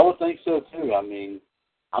 I would think so, too. I mean,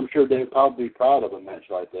 I'm sure they would probably be proud of a match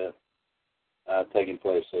like that taking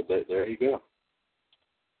place. So there you go.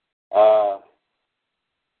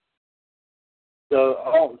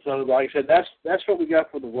 So like I said, that's what we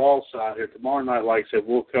got for the Raw side here. Tomorrow night, like I said,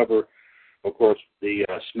 we'll cover, of course, the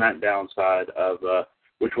SmackDown side of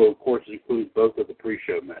which will, of course, include both of the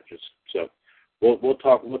pre-show matches. So we'll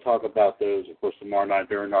talk about those, of course, tomorrow night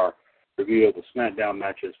during our review of the SmackDown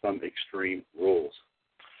matches from Extreme Rules.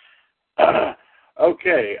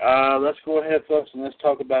 Okay, let's go ahead, folks, and let's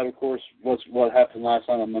talk about, of course, what happened last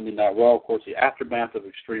night on Monday Night Raw. Of course, the aftermath of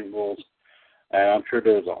Extreme Rules. And I'm sure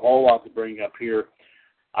there's a whole lot to bring up here.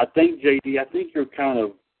 I think, JD, you're kind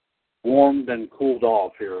of warmed and cooled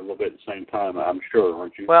off here a little bit at the same time, I'm sure,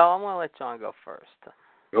 aren't you? Well, I'm going to let John go first.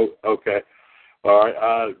 Oh, okay. All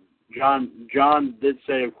right. John did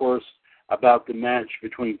say, of course, about the match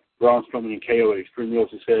between Braun Strowman and KO at Extreme Rules.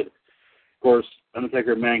 He said, of course,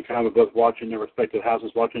 Undertaker and Mankind were both watching their respective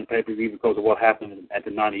houses, watching the pay-per-view because of what happened at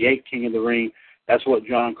the '98 King of the Ring. That's what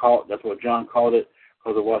John called it,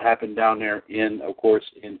 because of what happened down there in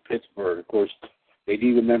Pittsburgh. Of course, they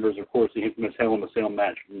do remember, of course, the infamous Hell in a Cell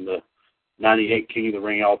match from the '98 King of the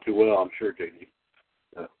Ring all too well, I'm sure, JD.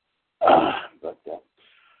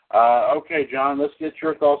 Okay, John, let's get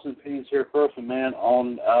your thoughts and opinions here first, man,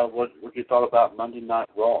 on what you thought about Monday Night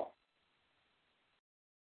Raw.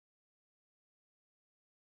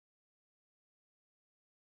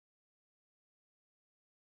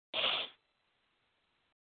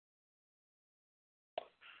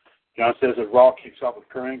 John says that Raw kicks off with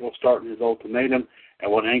Kurt Angle starting his ultimatum,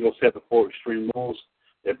 and what Angle said before Extreme Rules,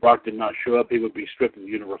 that Brock did not show up, he would be stripped of the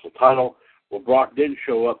Universal title. Well, Brock didn't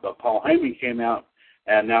show up, but Paul Heyman came out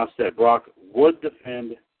and announced that Brock would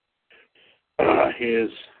defend his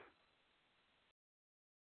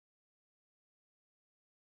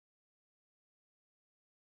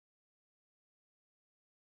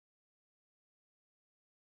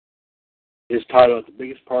title at the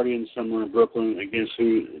biggest party in the summer in Brooklyn. Against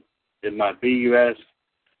who it might be, you ask.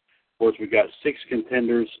 Of course, we got 6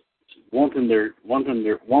 contenders wanting their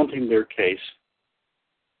case.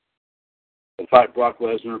 To fight Brock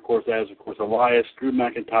Lesnar, of course, Elias, Drew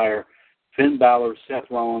McIntyre, Finn Balor, Seth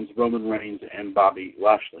Rollins, Roman Reigns, and Bobby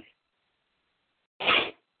Lashley.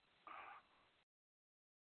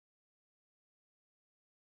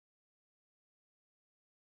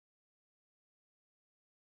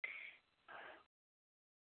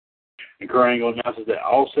 And Kurt Angle announces that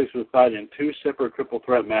all 6 will fight in 2 separate triple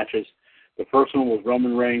threat matches. The first one was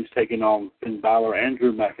Roman Reigns taking on Finn Balor and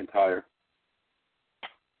Drew McIntyre.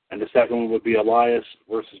 And the second one would be Elias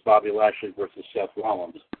versus Bobby Lashley versus Seth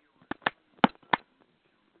Rollins.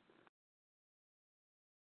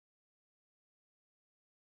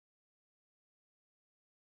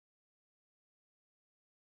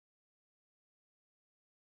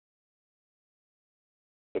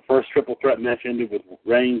 The first triple threat match ended with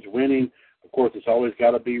Reigns winning. Of course, it's always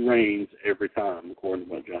got to be Reigns every time, according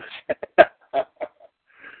to what John said.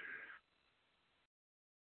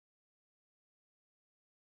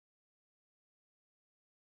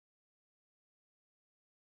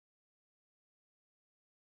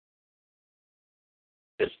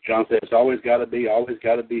 As John said, it's always got to be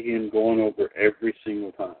him going over every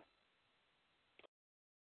single time.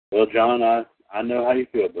 Well, John, I know how you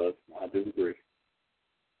feel, bud. I do agree.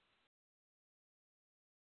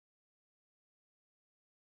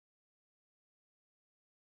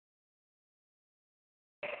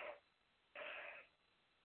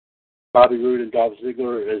 Bobby Roode and Dolph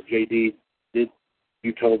Ziggler, as JD did,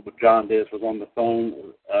 you told John this was on the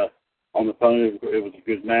phone. It was a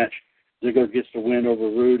good match. Ziggler gets the win over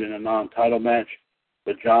Roode in a non-title match,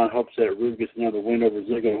 but John hopes that Roode gets another win over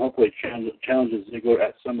Ziggler and hopefully challenges Ziggler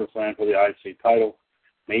at SummerSlam for the IC title.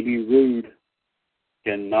 Maybe Roode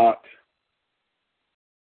can knock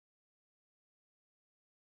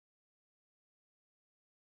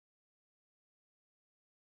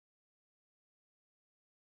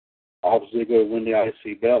off Ziggler and win the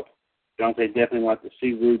IC belt. John said definitely like to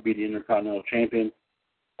see Roode be the Intercontinental Champion,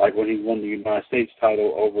 like when he won the United States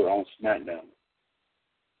title over on SmackDown.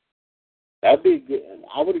 That'd be good.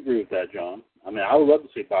 I would agree with that, John. I mean, I would love to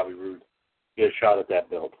see Bobby Roode get a shot at that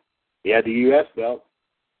belt. He had the U.S. belt.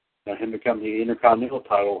 Now, him become the Intercontinental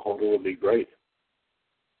title holder would be great.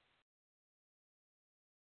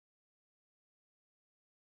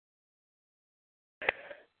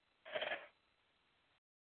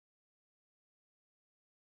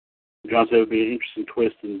 John said it would be an interesting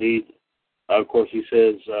twist indeed. Of course, he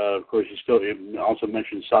says, he also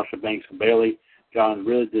mentioned Sasha Banks and Bayley. John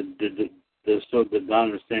really still did not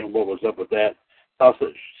understand what was up with that.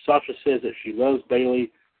 Sasha says that she loves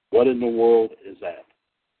Bayley. What in the world is that?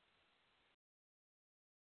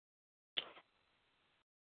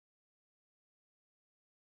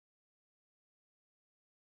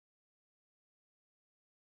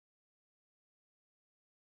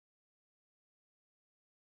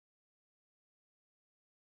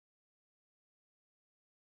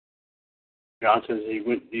 John says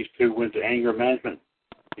these two went to anger management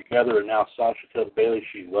together, and now Sasha tells Bayley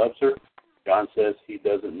she loves her. John says he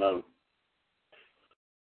doesn't know.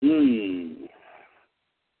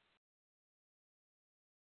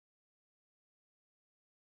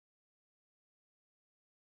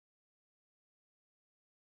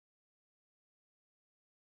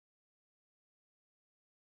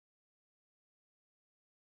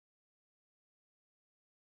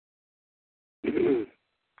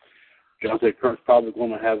 John said Kurt's probably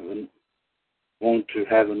going to have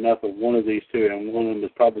enough of one of these two, and one of them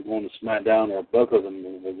is probably going to SmackDown, or both of them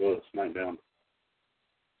will go to SmackDown.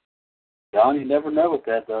 John, you never know with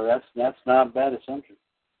that, though. That's not a bad assumption.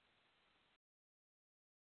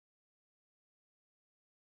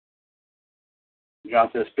 John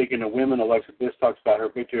says, speaking of women, Alexa Bliss talks about her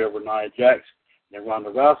victory over Nia Jax. And Ronda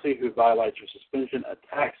Rousey, who violates her suspension,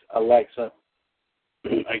 attacks Alexa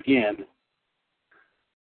again.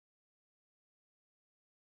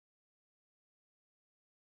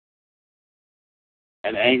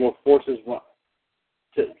 And Angle forces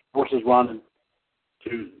Ronda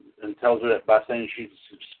to, and tells her that by saying she's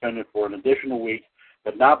suspended for an additional week,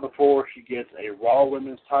 but not before she gets a Raw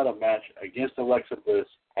Women's title match against Alexa Bliss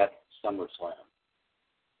at SummerSlam.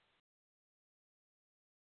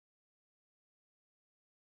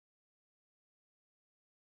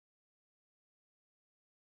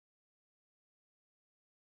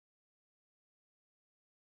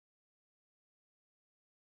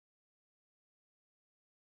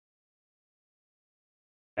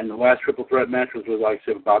 And the last triple threat match was with, like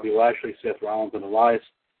I said, Bobby Lashley, Seth Rollins, and Elias.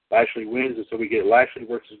 Lashley wins, and so we get Lashley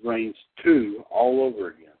versus Reigns 2 all over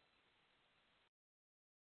again.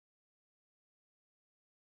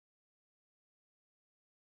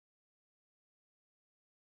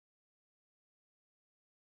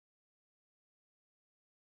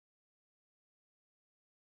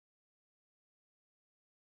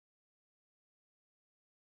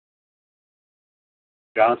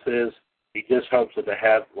 John says he just hopes that they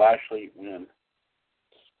have Lashley win.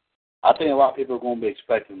 I think a lot of people are going to be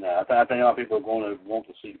expecting that. I think a lot of people are going to want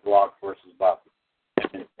to see Brock versus Bobby.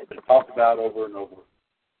 It's been talked about over and over.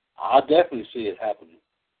 I definitely see it happening,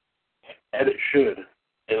 and it should.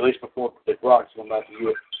 At least before if Brock is going back to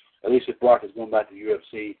UFC. At least if Brock is going back to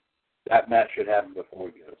UFC, that match should happen before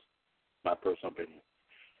he goes. My personal opinion.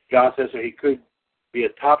 John says that he could be a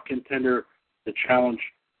top contender to challenge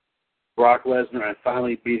Brock Lesnar and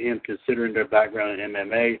finally beat him, considering their background in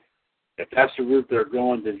MMA. If that's the route they're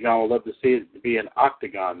going, then John would love to see it to be an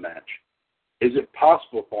octagon match. Is it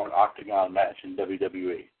possible for an octagon match in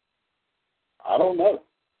WWE? I don't know.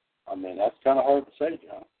 I mean, that's kind of hard to say,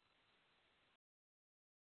 John.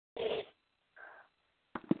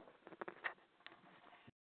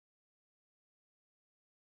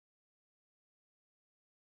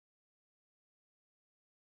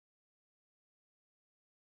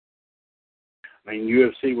 I mean,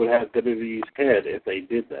 UFC would have WWE's head if they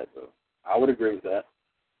did that, though. I would agree with that.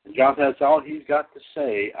 And John, that's all he's got to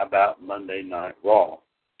say about Monday Night Raw.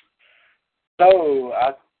 So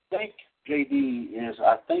I think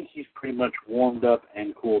I think he's pretty much warmed up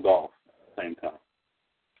and cooled off at the same time.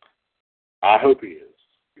 I hope he is,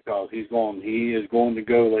 because he is going to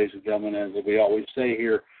go, ladies and gentlemen, as we always say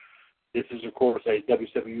here. This is, of course, a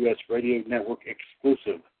WCWUS Radio Network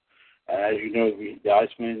exclusive. As you know, the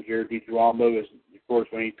Iceman, Jared DiGirolamo, is, of course,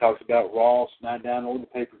 when he talks about Raw, SmackDown, or the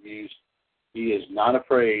pay-per-views, he is not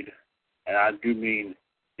afraid, and I do mean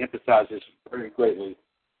emphasize this very greatly,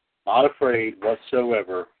 not afraid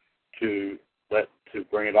whatsoever to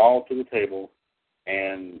bring it all to the table,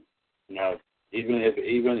 and you know, even if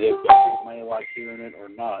people may like hearing it or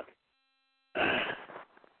not,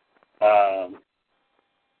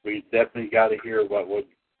 we definitely got to hear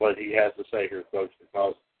what he has to say here, folks,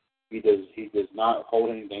 because he does not hold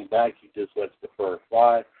anything back. He just lets the fur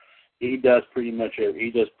fly. He does pretty much,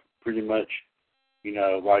 you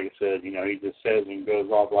know, like I said, you know, he just says and goes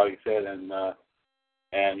off, like I said, and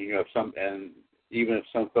you know, even if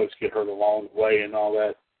some folks get hurt along the way and all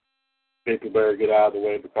that, people better get out of the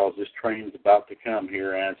way, because this train's about to come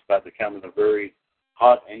here, and it's about to come in a very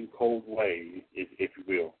hot and cold way, if you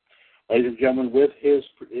will. Ladies and gentlemen, with his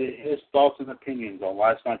thoughts and opinions on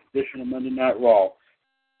last night's edition of Monday Night Raw,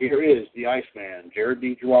 here is the Iceman, Jared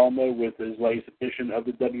DiGirolamo, with his latest edition of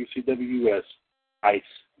the WCWUS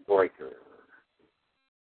Icebreaker.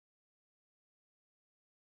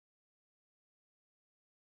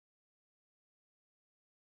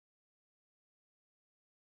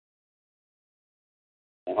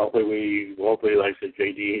 And hopefully, like I said,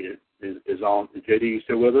 JD is on. JD, you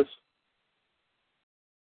still with us?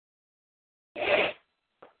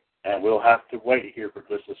 And we'll have to wait here for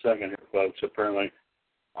just a second here, folks. Apparently,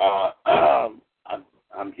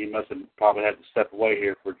 he must have probably had to step away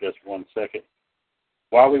here for just 1 second.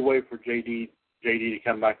 While we wait for JD to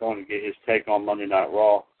come back on and get his take on Monday Night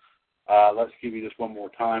Raw, let's give you this one more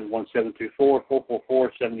time: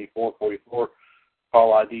 1-724-444-7444.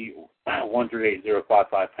 Call ID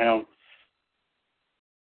 138-055#.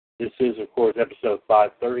 This is, of course, episode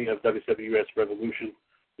 530 of WCWUS Revolution.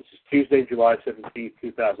 This is Tuesday, July 17th,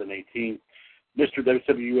 2018. Mr.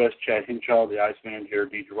 WCWUS Chad Hinshaw, the Iceman,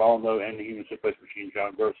 Jared D. Girolamo, and the Human Suplex Machine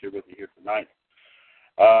John Gross here with you here tonight.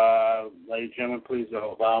 Ladies and gentlemen, please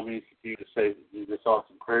allow me to continue to say these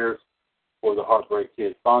awesome prayers for the Heartbreak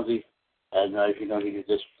Kid, Fonzie. And as you know, he was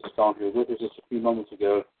just on here with us just a few moments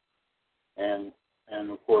ago, and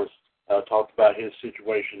of course talked about his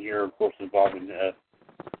situation here, of course involving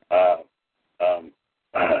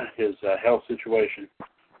his health situation.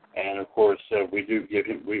 And of course, we do give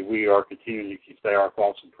him. We are continuing to say our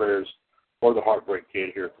thoughts and prayers for the Heartbreak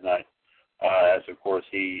Kid here tonight, as of course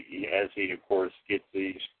he of course gets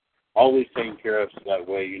all these taken care of, so that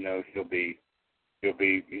way he'll be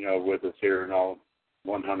with us here and all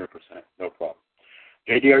 100%, no problem.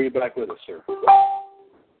 JD, are you back with us, sir?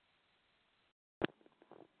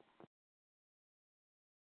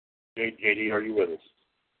 JD, are you with us?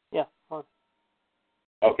 Yeah. Fine.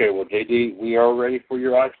 Okay, well, JD, we are ready for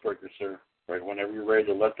your icebreaker, sir. Right whenever you're ready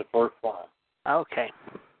to let the first fly. Okay.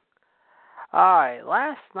 All right.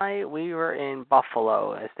 Last night we were in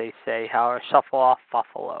Buffalo, as they say, shuffle off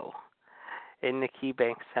Buffalo, in the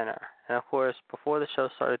KeyBank Center. And of course, before the show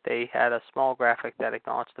started, they had a small graphic that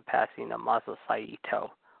acknowledged the passing of Masa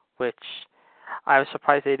Saito, which I was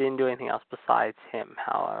surprised they didn't do anything else besides him.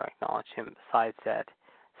 However, acknowledge him besides that.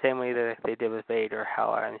 Same way that they did with Vader,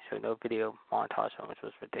 however, and they showed no video montage, which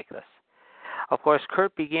was ridiculous. Of course,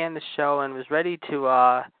 Kurt began the show and was ready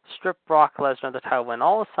to strip Brock Lesnar of the title when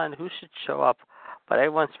all of a sudden, who should show up? But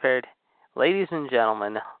everyone's spared. Ladies and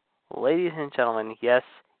gentlemen, yes,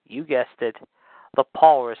 you guessed it, the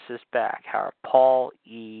Paulrus is back, Paul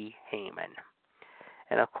E. Heyman.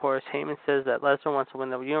 And of course, Heyman says that Lesnar wants to win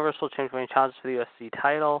the Universal Championship when he challenges for the UFC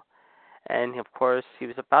title. And of course, he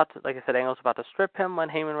was about to, like I said, Angle was about to strip him when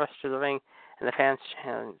Heyman rushed to the ring, and the fans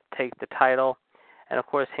take the title. And of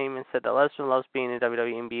course, Heyman said that Lesnar loves being in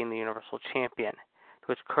WWE and being the Universal Champion, to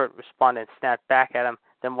which Kurt responded and snapped back at him,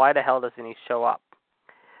 then why the hell doesn't he show up?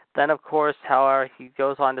 Then, of course, however, he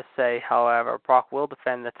goes on to say, however, Brock will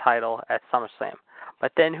defend the title at SummerSlam.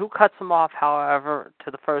 But then who cuts him off, however,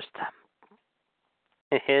 to the first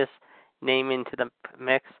his name into the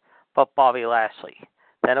mix but Bobby Lashley.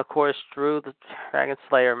 Then, of course, Drew the Dragon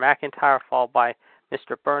Slayer McIntyre, followed by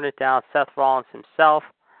Mr. Burn It Down, Seth Rollins himself,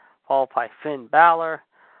 followed by Finn Balor,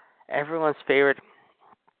 everyone's favorite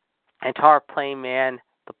guitar playing man,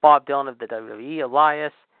 the Bob Dylan of the WWE,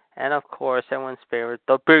 Elias, and, of course, everyone's favorite,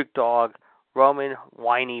 the big dog, Roman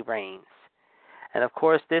Whiny Reigns. And, of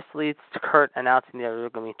course, this leads to Kurt announcing there are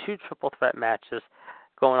going to be 2 triple threat matches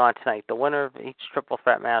going on tonight. The winner of each triple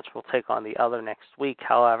threat match will take on the other next week,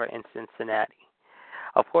 however, in Cincinnati.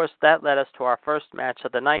 Of course, that led us to our first match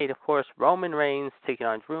of the night. Of course, Roman Reigns taking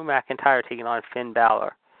on Drew McIntyre, taking on Finn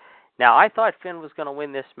Balor. Now, I thought Finn was going to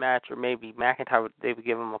win this match, or maybe McIntyre, they would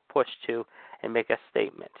give him a push to and make a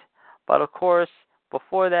statement. But, of course,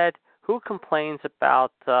 before that, who complains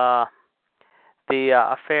about the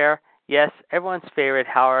affair? Yes, everyone's favorite,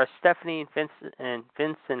 however, Stephanie and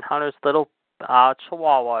Vincent Hunter's little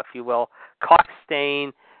chihuahua, if you will,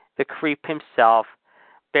 Cockstain, the creep himself,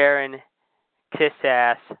 Baron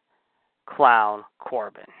Kiss-Ass Clown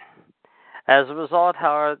Corbin. As a result,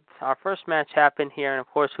 however, our first match happened here, and of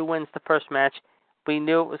course, who wins the first match? We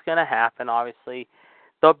knew it was going to happen, obviously.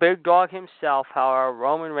 The big dog himself, however,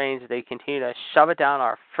 Roman Reigns, they continue to shove it down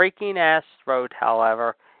our freaking ass throat,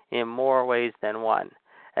 however, in more ways than one,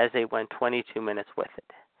 as they went 22 minutes with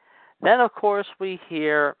it. Then, of course, we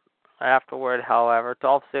hear afterward, however,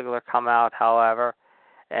 Dolph Ziggler come out, however,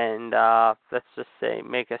 and let's just say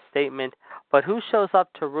make a statement. But who shows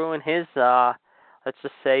up to ruin his, let's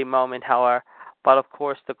just say, moment, however? But, of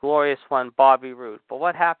course, the glorious one, Bobby Roode. But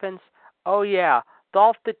what happens? Oh, yeah,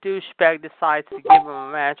 Dolph the douchebag decides to give him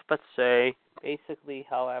a match, but say, basically,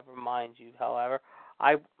 however, mind you, however,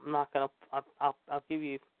 I'm not going to, I'll give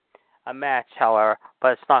you a match, however,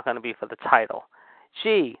 but it's not going to be for the title.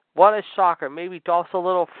 Gee, what a shocker. Maybe Dolph's a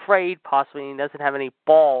little afraid, possibly, and he doesn't have any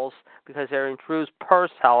balls because they're in Drew's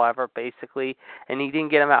purse, however, basically, and he didn't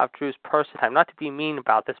get them out of Drew's purse in time. Not to be mean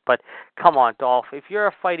about this, but come on, Dolph. If you're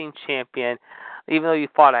a fighting champion, even though you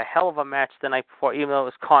fought a hell of a match the night before, even though it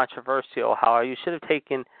was controversial, however, you should have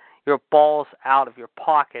taken your balls out of your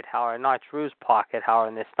pocket, however, not Drew's pocket, however,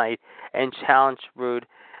 in this night, and challenged Roode,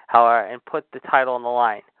 however, and put the title on the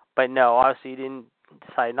line. But no, obviously you didn't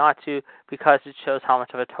decide not to, because it shows how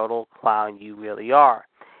much of a total clown you really are.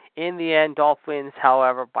 In the end, Dolph wins,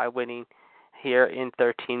 however, by winning here in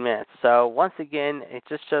 13 minutes. So once again, it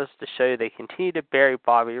just shows to show you they continue to bury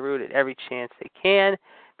Bobby Roode at every chance they can,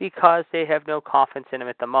 because they have no confidence in him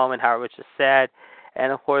at the moment, however, which is sad.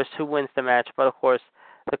 And of course, who wins the match? But of course,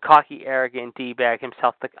 the cocky, arrogant D-bag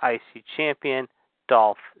himself, the IC champion,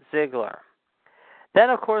 Dolph Ziggler. Then,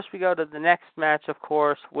 of course, we go to the next match, of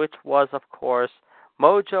course, which was, of course,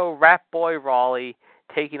 Mojo Rat Boy Rawley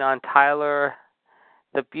taking on Tyler,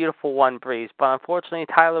 the beautiful one, Breeze. But unfortunately,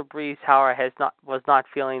 Tyler Breeze, however, was not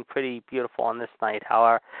feeling pretty beautiful on this night,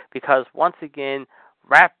 however, because once again,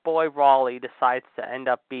 Rat Boy Rawley decides to end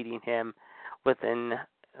up beating him within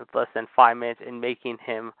less than 5 minutes and making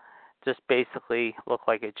him just basically look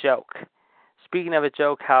like a joke. Speaking of a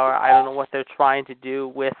joke, however, I don't know what they're trying to do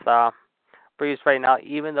with Breeze right now,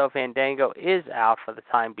 even though Fandango is out for the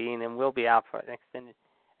time being and will be out for an extended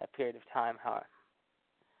period of time, however.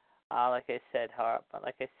 Like I said, I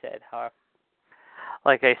was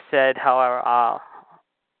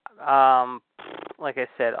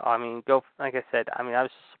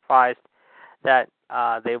just surprised that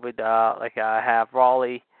they would have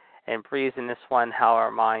Rawley and Breeze in this one,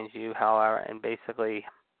 however, mind you, and basically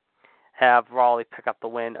have Rawley pick up the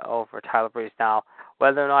win over Tyler Breeze. Now,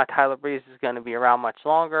 whether or not Tyler Breeze is going to be around much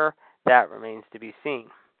longer, that remains to be seen.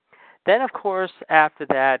 Then, of course, after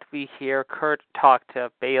that, we hear Kurt talk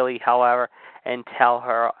to Bayley, however, and tell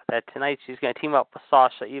her that tonight she's going to team up with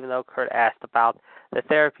Sasha, even though Kurt asked about the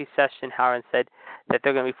therapy session, however, and said that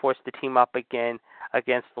they're going to be forced to team up again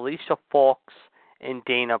against Alicia Fox and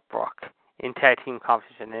Dana Brooke in tag team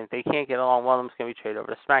competition. And if they can't get along, one of them's going to be traded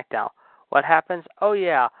over to SmackDown. What happens? Oh,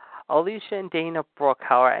 yeah. Alicia and Dana Brooke,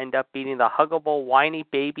 however, end up beating the huggable, whiny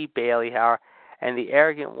baby Bayley, however, and the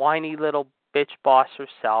arrogant, whiny little bitch boss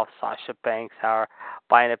herself, Sasha Banks, however,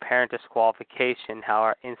 by an apparent disqualification,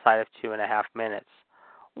 however, inside of 2.5 minutes.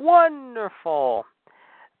 Wonderful!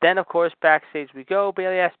 Then, of course, backstage we go.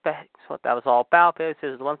 Bayley asks Banks what that was all about. Bayley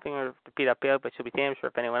says one thing to beat up Bayley, but she'll be damn sure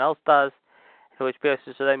if anyone else does. To which Bayley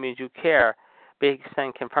says, so that means you care. Banks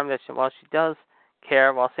then confirmed that she does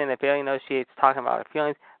care, while saying that Bayley knows she hates talking about her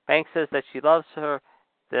feelings. Banks says that she loves her,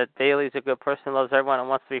 that Bayley's a good person, loves everyone, and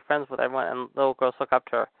wants to be friends with everyone, and little girls look up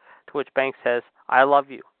to her. To which Banks says, I love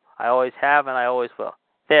you. I always have, and I always will.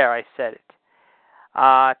 There, I said it.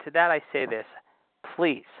 To that I say this.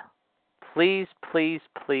 Please, please, please,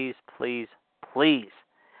 please, please, please.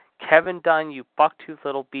 Kevin Dunn, you bucktooth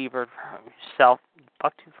little beaver yourself,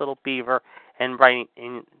 bucktooth little beaver, and writing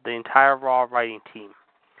in the entire Raw writing team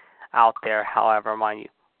out there, however, mind you.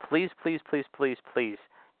 Please, please, please, please, please,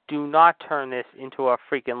 do not turn this into a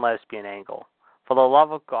freaking lesbian angle. For the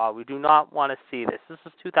love of God, we do not want to see this. This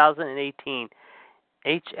is 2018.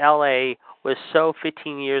 HLA was so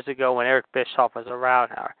 15 years ago when Eric Bischoff was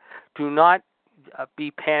around. Do not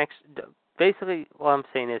be panicked. Basically, what I'm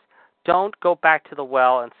saying is, don't go back to the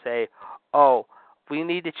well and say, oh, we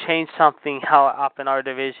need to change something up in our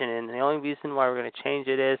division. And the only reason why we're going to change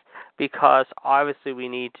it is because obviously we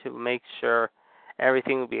need to make sure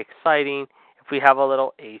everything will be exciting if we have a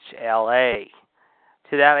little HLA.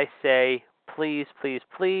 To that I say, please, please,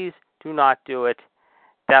 please do not do it.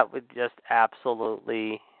 That would just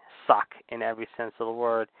absolutely suck in every sense of the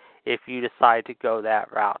word if you decide to go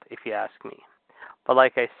that route, if you ask me. But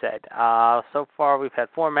like I said, so far we've had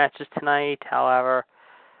 4 matches tonight, however,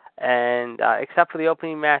 and except for the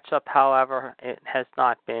opening matchup, however, it has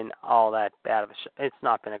not been all that bad of a show. It's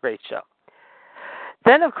not been a great show.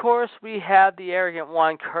 Then, of course, we have the arrogant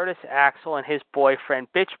one, Curtis Axel, and his boyfriend,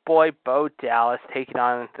 bitch boy Bo Dallas, taking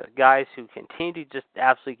on the guys who continue to just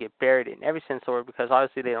absolutely get buried in every sense of the word, because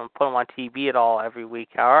obviously they don't put them on TV at all every week,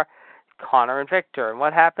 however, Connor and Victor. And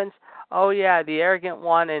what happens? Oh, yeah, the arrogant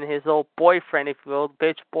one and his little boyfriend, if you will,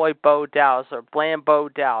 bitch boy Bo Dallas, or Bland Bo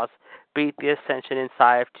Dallas, beat the Ascension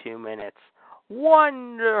inside of 2 minutes.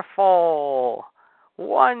 Wonderful!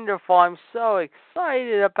 Wonderful! I'm so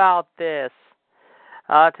excited about this.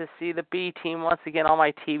 To see the B team once again on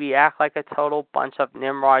my TV act like a total bunch of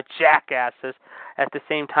Nimrod jackasses at the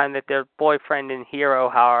same time that their boyfriend and hero,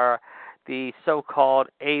 however, the so-called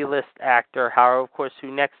A-list actor, however, of course,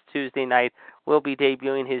 who next Tuesday night will be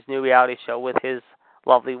debuting his new reality show with his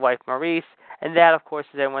lovely wife, Maurice. And that, of course,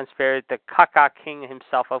 is everyone's favorite, the Caca King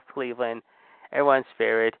himself of Cleveland, everyone's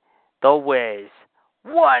favorite, The Wiz.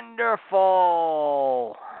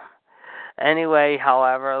 Wonderful! Anyway,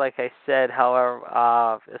 however, like I said,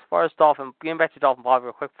 as far as getting back to Dolphin Bob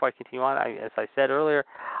real quick before I continue on, as I said earlier,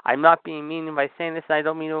 I'm not being mean by saying this, and I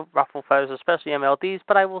don't mean to ruffle feathers, especially MLDs,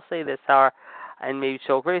 but I will say this, however, and maybe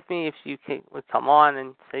she'll agree with me if you would come on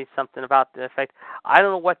and say something about the effect. I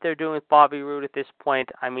don't know what they're doing with Bobby Roode at this point.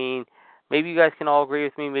 I mean, maybe you guys can all agree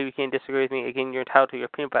with me, maybe you can disagree with me. Again, you're entitled to your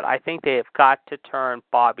opinion, but I think they have got to turn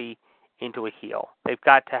Bobby into a heel. They've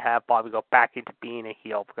got to have Bobby go back into being a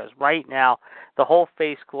heel, because right now the whole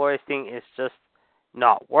face glorious thing is just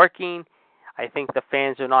not working. I think the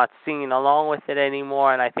fans are not singing along with it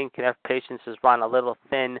anymore, and I think their patience has run a little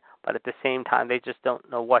thin, but at the same time, they just don't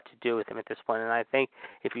know what to do with him at this point. And I think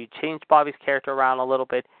if you change Bobby's character around a little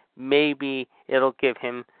bit, maybe it'll give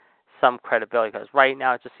him some credibility, because right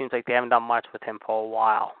now it just seems like they haven't done much with him for a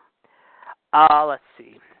while. Let's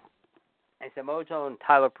see. I said Mojo and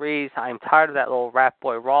Tyler Breeze. I'm tired of that little rat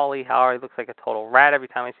boy Raleigh. However, he looks like a total rat every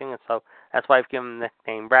time I see him, so that's why I've given him the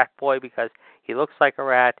nickname Rat Boy, because he looks like a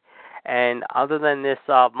rat. And other than this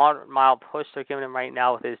mild push they're giving him right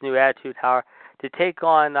now with his new attitude, however, to take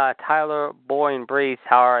on Tyler Boring Breeze,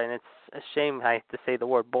 however, and it's a shame I have to say the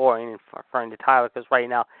word boring referring to Tyler, because right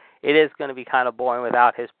now it is going to be kind of boring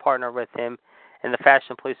without his partner with him, and the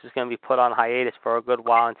Fashion Police is going to be put on hiatus for a good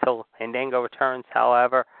while until Fandango returns,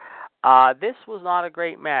 however. This was not a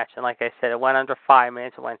great match, and like I said, it went under 5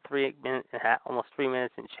 minutes. It went 3 minutes, almost 3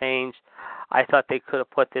 minutes and change. I thought they could have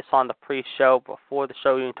put this on the pre-show before the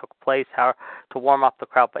show even took place, however, to warm up the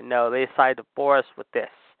crowd, but no, they decided to bore us with this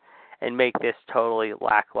and make this totally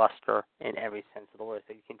lackluster in every sense of the word.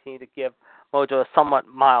 So you continue to give Mojo a somewhat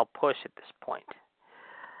mild push at this point.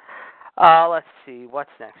 Let's see, what's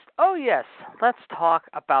next? Oh, yes, let's talk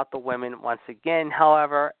about the women once again,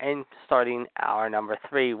 however, and starting our number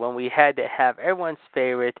 3, when we had to have everyone's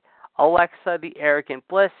favorite, Alexa the Arrogant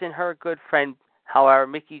Bliss, and her good friend, however,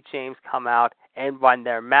 Mickie James, come out and run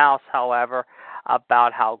their mouths, however,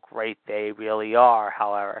 about how great they really are,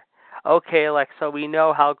 however. Okay, Alexa, we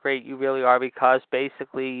know how great you really are, because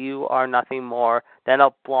basically you are nothing more than a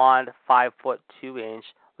blonde, 5'2"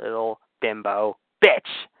 little bimbo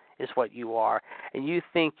bitch. Is what you are, and you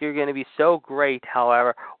think you're going to be so great,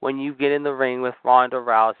 however, when you get in the ring with Ronda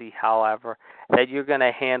Rousey, however, that you're going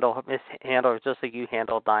to mishandle her just like you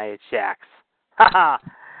handled Nia Jax. Ha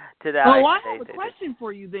to that. Well, I have a question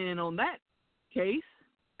for you then on that case.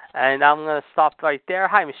 And I'm going to stop right there.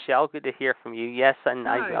 Hi, Michelle. Good to hear from you. Yes, and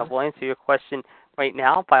I will answer your question right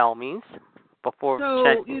now, by all means, before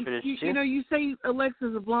Chet introduces you. You know, you say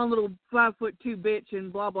Alexa's a blonde little 5'2" bitch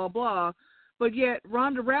and blah, blah, blah. But yet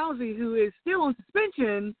Ronda Rousey, who is still on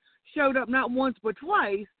suspension, showed up not once but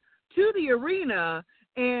twice to the arena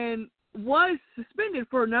and was suspended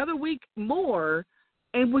for another week more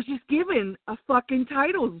and was just given a fucking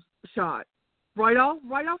title shot right off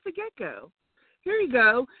the get-go. Here you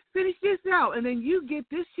go. Finish this out, and then you get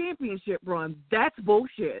this championship run. That's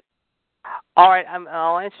bullshit. All right,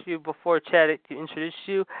 I'll answer you before Chad introduces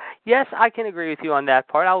you. Yes, I can agree with you on that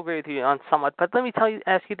part. I'll agree with you on somewhat. But let me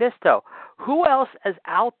ask you this, though. Who else is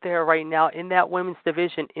out there right now in that women's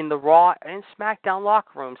division in the Raw and SmackDown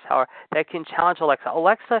locker rooms, however, that can challenge Alexa?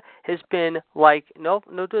 Alexa has been like, no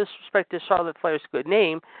disrespect to Charlotte Flair's good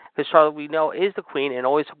name, because Charlotte, we know, is the queen and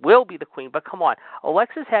always will be the queen. But come on,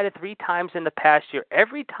 Alexa's had it 3 times in the past year.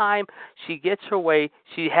 Every time she gets her way,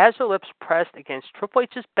 she has her lips pressed against Triple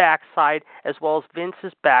H's backside as well as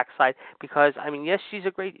Vince's backside, because, I mean, yes, she's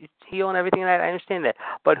a great heel and everything, and I understand that.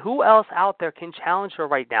 But who else out there can challenge her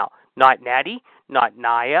right now? Not Natty, not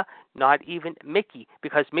Nia, not even Mickie,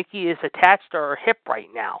 because Mickie is attached to her hip right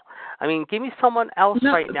now. I mean, give me someone else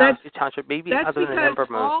right now to challenge her, maybe other than Ember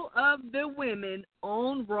Moon. All of the women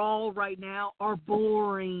on Raw right now are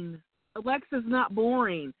boring. Alexa's not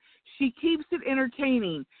boring. She keeps it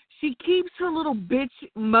entertaining. She keeps her little bitch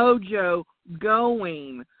mojo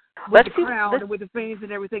going with the crowd and with the fans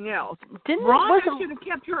and everything else. Ronda should have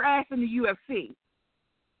kept her ass in the UFC.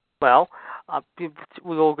 Well, we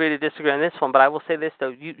will agree to disagree on this one, but I will say this,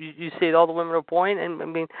 though. You say all the women are boring,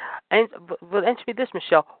 but answer me this,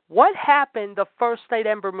 Michelle. What happened the first night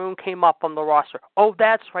Ember Moon came up on the roster? Oh,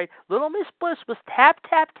 that's right. Little Miss Bliss was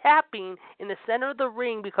tapping in the center of the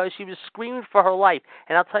ring because she was screaming for her life.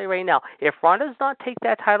 And I'll tell you right now, if Ronda does not take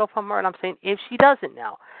that title from her, and I'm saying if she doesn't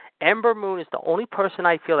now, Ember Moon is the only person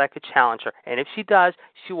I feel that could challenge her. And if she does,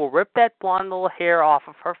 she will rip that blonde little hair off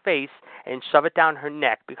of her face and shove it down her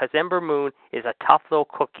neck, because Ember Moon is a tough little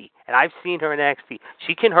cookie. And I've seen her in NXT.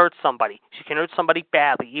 She can hurt somebody. She can hurt somebody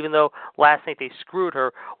badly, even though last night they screwed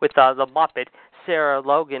her with the Muppet, Sarah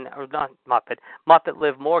Logan, or not Muppet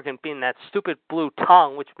Liv Morgan being that stupid blue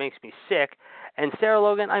tongue, which makes me sick. And Sarah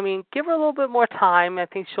Logan, I mean, give her a little bit more time. I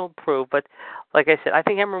think she'll improve. But like I said, I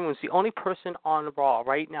think Ember Moon's the only person on Raw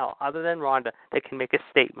right now, other than Ronda, that can make a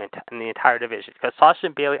statement in the entire division. Because Sasha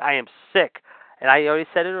and Bayley, I am sick. And I already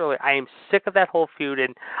said it earlier, I am sick of that whole feud.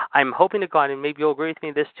 And I'm hoping to God, and maybe you'll agree with me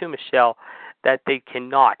in this too, Michelle, that they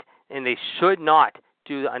cannot and they should not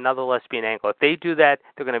do another lesbian angle. If they do that,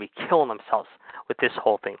 they're going to be killing themselves with this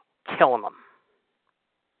whole thing. Killing them.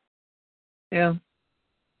 Yeah.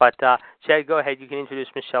 But, Chad, go ahead. You can introduce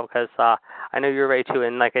Michelle because I know you're ready to.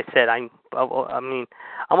 And like I said, I'm going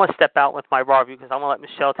to step out with my Raw review because I'm going to let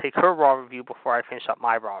Michelle take her Raw review before I finish up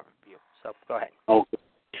my Raw review. So go ahead. Okay.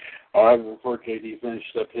 All right, before JD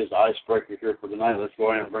finishes up his icebreaker here for the night, let's go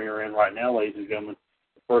ahead and bring her in right now, ladies and gentlemen.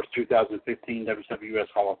 The first 2015 WCWUS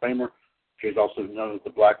Hall of Famer. She is also known as the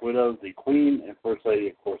Black Widow, the Queen, and First Lady,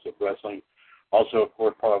 of course, of wrestling. Also, of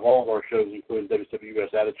course, part of all of our shows, including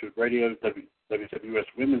WCWUS Attitude Radio, WCWUS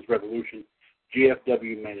Women's Revolution,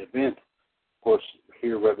 GFW Main Event, of course,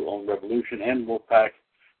 here on Revolution and Wolfpack.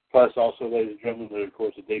 Plus, also, ladies and gentlemen, of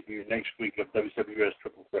course, the debut next week of WCWUS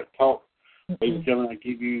Triple Threat Talk. Ladies and gentlemen, I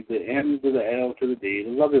give you the M to the L to the D. The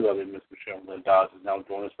lovely Miss Michelle Lynn Dodds is now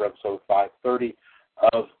joining us for episode 530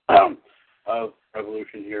 of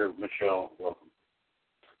Revolution here. Michelle, welcome.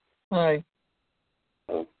 Hi.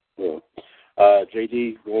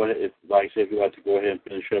 JD, go ahead. If you'd like to go ahead and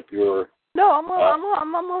finish up your. No, I'm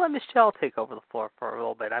gonna let Michelle take over the floor for a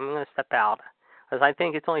little bit. I'm gonna step out because I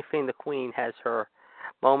think it's only fitting the Queen has her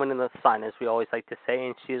moment in the sun, as we always like to say,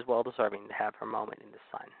 and she is well deserving to have her moment in the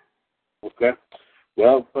sun. Okay.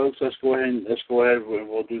 Well, folks, let's go ahead and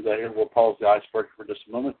we'll do that here. We'll pause the icebreaker for just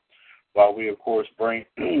a moment while we, of course, bring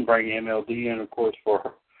MLD in, of course,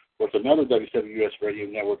 for another WCWUS Radio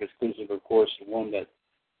Network exclusive, of course, the one that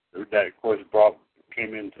of course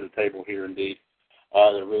came into the table here indeed.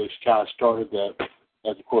 That really kind of started as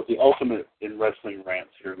of course the ultimate in wrestling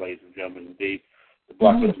rants here, ladies and gentlemen. Indeed, the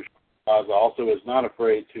Black Widow also is not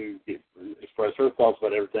afraid to express her thoughts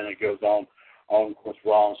about everything that goes on of course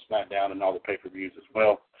Raw and SmackDown and all the pay-per-views as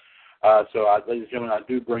well. Ladies and gentlemen, I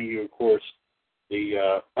do bring you, of course,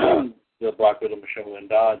 the Black Widow Michelle Lynn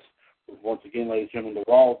Dodds. Once again, ladies and gentlemen, the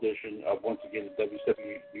Raw edition of once again the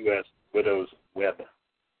WCWUS Widows Web.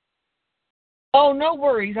 Oh, no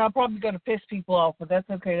worries. I'm probably going to piss people off, but that's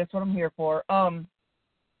okay. That's what I'm here for. I'm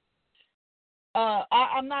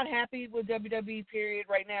not happy with WWE, period,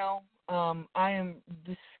 right now. I am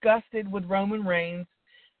disgusted with Roman Reigns.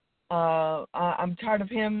 I'm tired of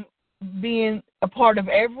him being a part of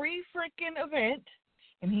every freaking event,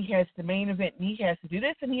 and he has the main event, and he has to do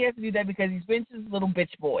this, and he has to do that because he's Vince's little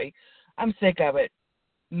bitch boy. I'm sick of it.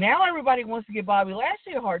 Now everybody wants to give Bobby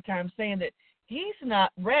Lashley a hard time saying that he's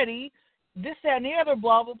not ready, this, that, and the other,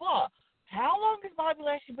 blah, blah, blah. How long has Bobby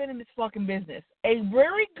Lashley been in this fucking business? A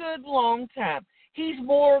very good long time. He's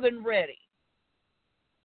more than ready.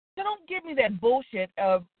 So don't give me that bullshit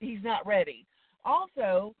of he's not ready.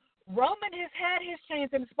 Also, Roman has had his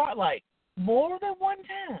chance in the spotlight more than one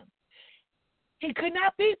time. He could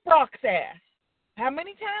not beat Brock's ass. How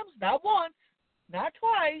many times? Not once. Not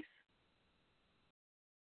twice.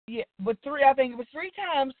 Yeah, but three. I think it was 3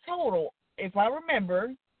 times total, if I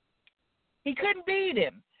remember. He couldn't beat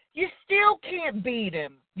him. You still can't beat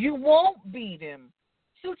him. You won't beat him.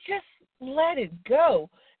 So just let it go.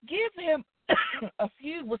 Give him a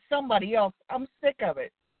feud with somebody else. I'm sick of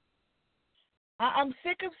it. I'm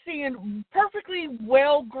sick of seeing perfectly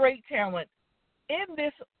great talent in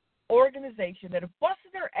this organization that have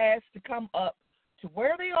busted their ass to come up to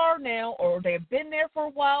where they are now, or they have been there for a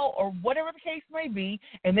while, or whatever the case may be,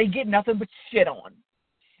 and they get nothing but shit on.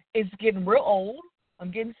 It's getting real old. I'm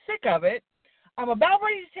getting sick of it. I'm about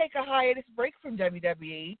ready to take a hiatus break from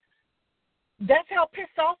WWE. That's how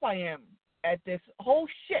pissed off I am at this whole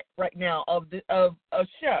shit right now of a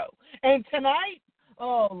show. And tonight,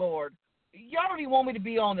 oh Lord, y'all don't even want me to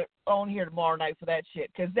be on here tomorrow night for that shit,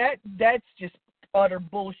 because that's just utter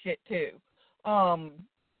bullshit too.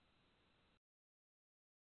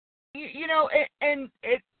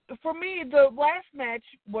 For me, the last match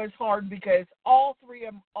was hard because all three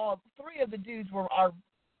of the dudes were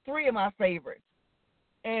 3 of my favorites.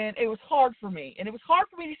 And it was hard for me. And it was hard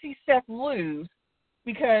for me to see Seth lose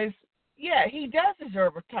because, yeah, he does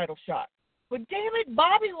deserve a title shot. But damn it,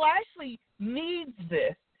 Bobby Lashley needs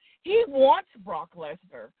this. He wants Brock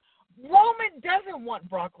Lesnar. Roman doesn't want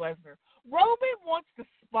Brock Lesnar. Roman wants the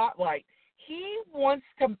spotlight. He wants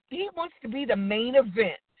to be the main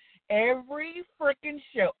event every freaking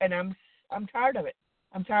show. And I'm tired of it.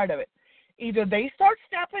 I'm tired of it. Either they start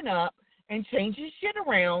stepping up and changing shit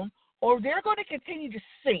around, or they're going to continue to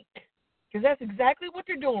sink, because that's exactly what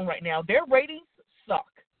they're doing right now. Their ratings suck.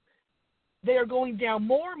 They are going down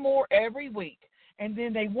more and more every week, and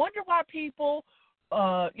then they wonder why people,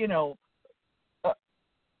 what's the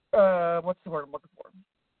word I'm looking for?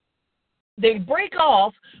 They break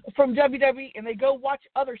off from WWE and they go watch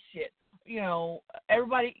other shit.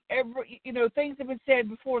 Things have been said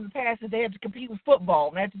before in the past that they have to compete with football,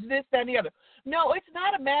 and that's this, that, and the other. No, it's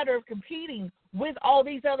not a matter of competing with all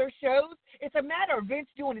these other shows. It's a matter of Vince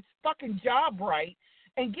doing his fucking job right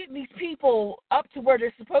and getting these people up to where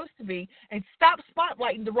they're supposed to be and stop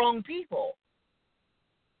spotlighting the wrong people.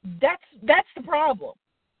 That's the problem.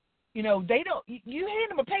 You know, they don't. You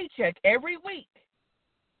hand them a paycheck every week.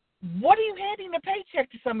 What are you handing a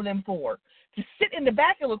paycheck to some of them for? To sit in the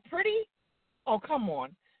back and look pretty? Oh, come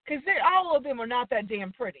on. Because all of them are not that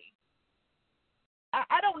damn pretty.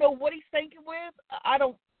 I don't know what he's thinking with.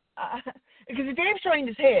 Because the damn sure in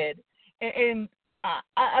his head. And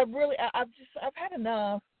I've had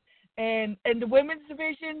enough. And the women's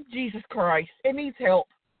division, Jesus Christ, it needs help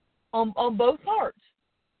on both parts.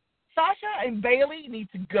 Sasha and Bailey need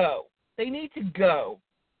to go. They need to go.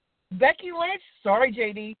 Becky Lynch, sorry,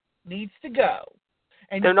 JD, needs to go.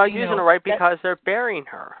 And they're not using her right because they're burying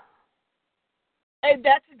her. And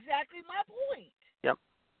that's exactly my point. Yep.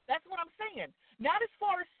 That's what I'm saying. Not as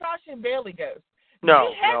far as Sasha and Bailey goes.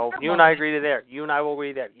 No. You and I agree there. You and I will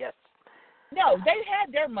agree there. Yes. No, they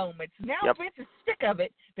had their moments. Now Vince is sick of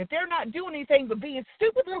it that they're not doing anything but being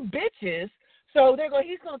stupid little bitches. So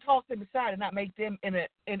he's going to talk them aside and not make them in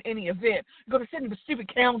any event. He's going to send them to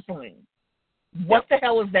stupid counseling. What the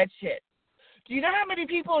hell is that shit? Do you know how many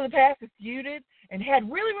people in the past have feuded and had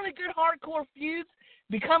really, really good hardcore feuds,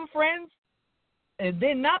 become friends, and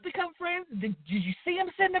then not become friends? Did you see them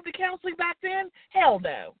send them to counseling back then? Hell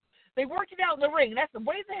no. They worked it out in the ring. That's the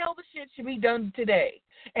way the hell the shit should be done today.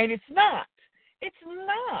 And it's not. It's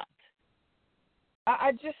not.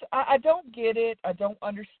 I don't get it. I don't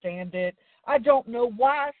understand it. I don't know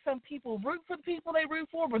why some people root for the people they root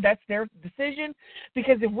for, but that's their decision.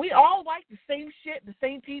 Because if we all like the same shit, the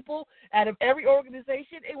same people out of every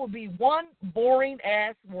organization, it would be one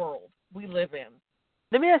boring-ass world we live in.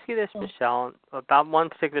 Let me ask you this, Michelle, about one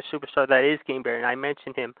particular superstar that is game buried, and I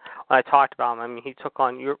mentioned him when I talked about him. I mean, he took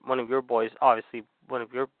on one of your boys, obviously one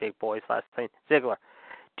of your big boys last night, Ziggler.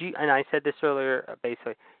 And I said this earlier,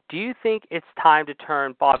 basically. Do you think it's time to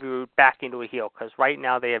turn Bobby Roode back into a heel? Because right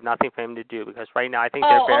now they have nothing for him to do. Because right now I think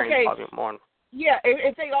they're burying Bobby more. Yeah,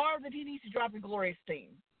 if they are, then he needs to drop the Glorious theme.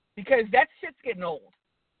 Because that shit's getting old.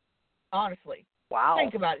 Honestly. Wow.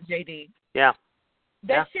 Think about it, JD. Yeah.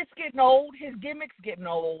 That shit's getting old. His gimmick's getting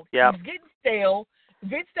old. Yeah. He's getting stale.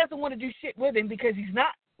 Vince doesn't want to do shit with him because he's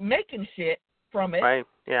not making shit from it. Right.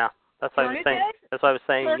 Yeah. That's what I was saying. That's what I was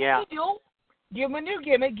saying. Yeah. Give him a new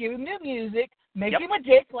gimmick. Give him new music. Make him a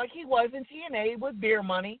dick like he was in TNA with beer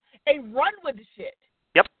money, and run with the shit.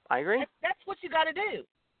 Yep, I agree. That's what you got to do.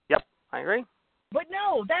 Yep, I agree. But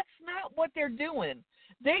no, that's not what they're doing.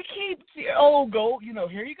 They keep, here you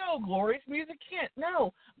go, glorious music.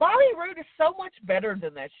 No, Bobby Roode is so much better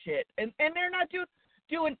than that shit, and they're not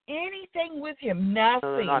doing anything with him.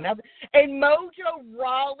 Nothing. Nothing. And Mojo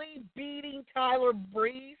Rawley beating Tyler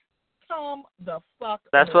Breeze. Come the fuck.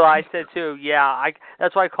 That's what I said too. Yeah,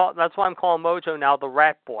 that's why I'm calling Mojo now the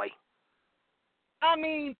Rat Boy. I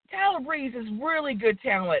mean, Tyler Breeze is really good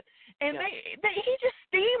talent, and he just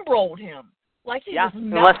steamrolled him like he was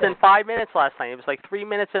nothing. In less than 5 minutes last night. It was like 3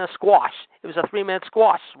 minutes in a squash. It was a 3-minute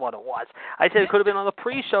squash, is what it was. I said it could have been on the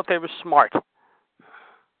pre-show if they were smart.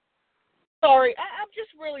 Sorry, I'm just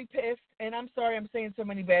really pissed, and I'm sorry I'm saying so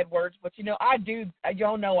many bad words, but I do.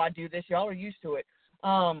 Y'all know I do this. Y'all are used to it.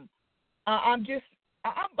 I'm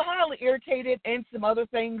highly irritated, and some other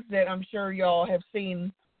things that I'm sure y'all have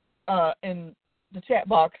seen in the chat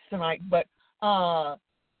box tonight. But my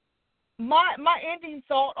ending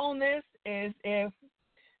thought on this is if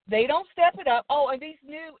they don't step it up. Oh, and these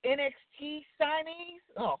new NXT signees.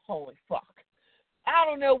 Oh, holy fuck! I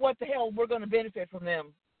don't know what the hell we're going to benefit from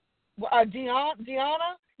them.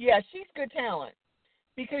 Deanna, yeah, she's good talent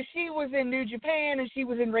because she was in New Japan and she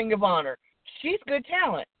was in Ring of Honor. She's good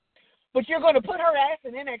talent. But you're going to put her ass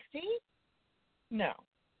in NXT? No.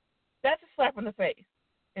 That's a slap in the face,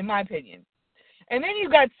 in my opinion. And then you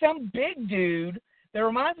got some big dude that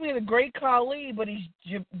reminds me of the Great Khali, but he's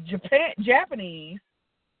Japanese.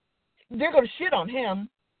 They're going to shit on him.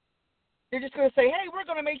 They're just going to say, hey, we're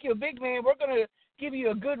going to make you a big man. We're going to give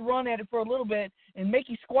you a good run at it for a little bit and make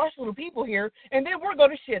you squash little people here, and then we're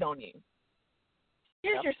going to shit on you.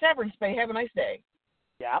 Here's your severance pay. Have a nice day.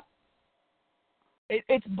 Yeah.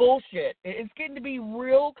 It's bullshit. It's getting to be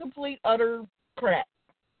real, complete, utter crap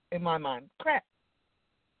in my mind. Crap.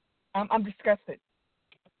 I'm disgusted.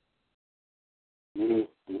 No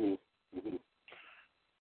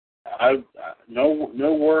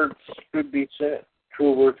words could be said.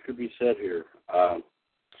 True words could be said here.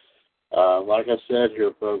 Like I said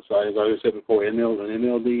here, folks, like I said before,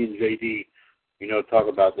 MLD and JD, talk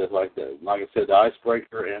about this like that. Like I said, the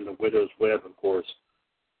Icebreaker and the Widow's Web, of course.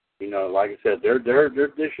 Like I said, they're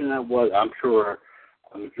dishing out what I'm sure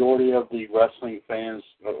a majority of the wrestling fans,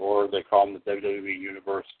 or they call them the WWE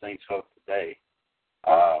Universe, thinks of today.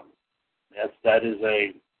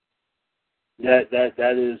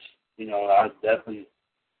 That is, I definitely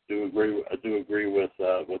do agree. I do agree with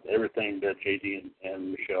everything that JD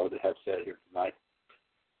and Michelle have said here tonight.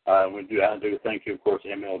 I do thank you, of course,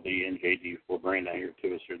 MLD and JD for bringing that here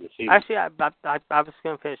to us here this evening. Actually, I was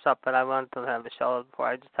going to finish up, but I wanted to have Michelle before.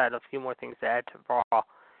 I just had a few more things to add to Raw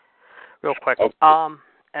real quick. Okay.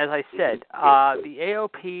 As I said, the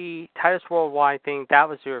AOP Titus Worldwide thing, that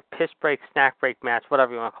was your piss break, snack break match,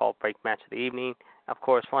 whatever you want to call it, break match of the evening. Of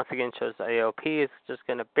course, once again, shows AOP is just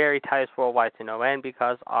going to bury Titus Worldwide to no end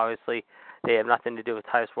because, obviously, they have nothing to do with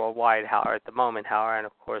Titus Worldwide at the moment, however, and,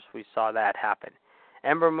 of course, we saw that happen.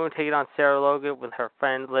 Ember Moon taking on Sarah Logan with her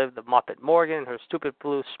friend Liv the Muppet Morgan and her stupid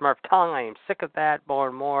blue Smurf tongue. I am sick of that more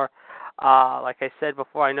and more. Like I said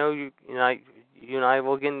before, I know you and I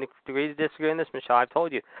will get agree to disagree on this, Michelle. I've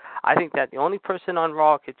told you. I think that the only person on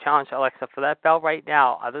Raw could challenge Alexa for that belt right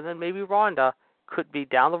now, other than maybe Ronda, could be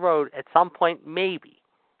down the road at some point, maybe.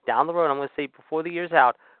 Down the road, I'm going to say before the year's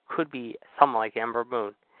out, could be someone like Ember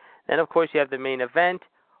Moon. Then, of course, you have the main event,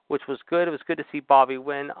 which was good. It was good to see Bobby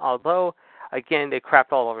win, although, again, they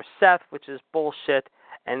crapped all over Seth, which is bullshit.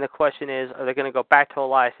 And the question is, are they going to go back to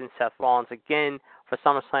Elias and Seth Rollins again for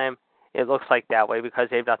SummerSlam? It looks like that way because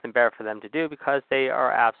they have nothing better for them to do because they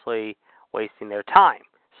are absolutely wasting their time.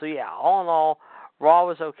 So, yeah, all in all, Raw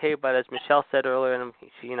was okay, but as Michelle said earlier, and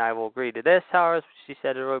she and I will agree to this, however, she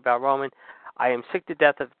said earlier about Roman, I am sick to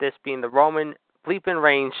death of this being the Roman bleeping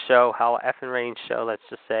Reigns show, how effing Reigns show, let's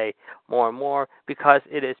just say, more and more, because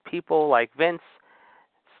it is people like Vince,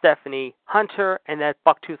 Stephanie, Hunter, and that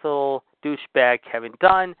bucktooth little douchebag Kevin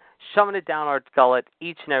Dunn shoving it down our gullet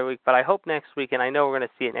each and every week. But I hope next week, and I know we're going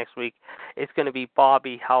to see it next week, it's going to be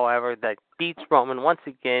Bobby, however, that beats Roman once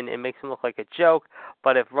again and makes him look like a joke.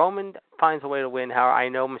 But if Roman finds a way to win, however, I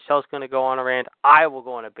know Michelle's going to go on a rant. I will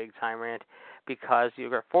go on a big-time rant because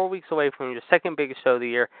you're 4 weeks away from your second biggest show of the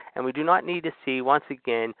year, and we do not need to see, once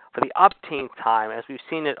again, for the upteenth time, as we've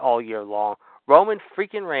seen it all year long, Roman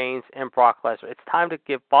freaking Reigns and Brock Lesnar. It's time to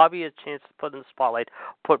give Bobby a chance to put in the spotlight.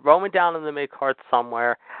 Put Roman down in the mid-card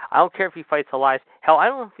somewhere. I don't care if he fights Elias. Hell, I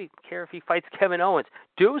don't care if he fights Kevin Owens.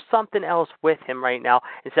 Do something else with him right now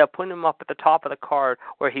instead of putting him up at the top of the card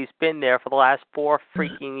where he's been there for the last 4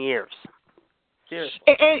 freaking years. Seriously.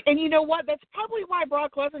 And you know what? That's probably why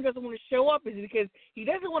Brock Lesnar doesn't want to show up, is because he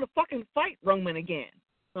doesn't want to fucking fight Roman again.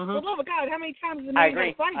 For the love of God, how many times is the man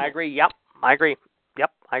going to fight him? I agree. Yep, I agree.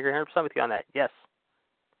 Yep, I agree 100% with you on that. Yes.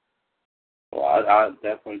 Well, I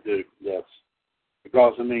definitely do. Yes,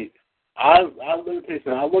 because I mean, I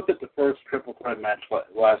looked at the first triple threat match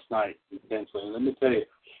last night intensely, and let me tell you,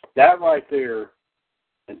 that right there,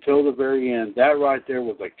 until the very end, that right there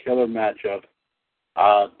was a killer matchup.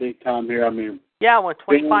 Big time here. I mean, yeah, it went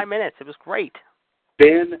 25 minutes. It was great.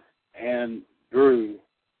 Ben and Drew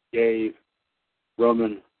gave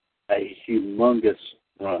Roman a humongous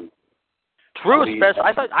run. Drew,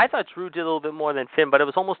 especially, I thought Drew did a little bit more than Finn, but it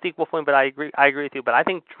was almost equal for him. But I agree with you. But I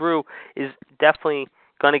think Drew is definitely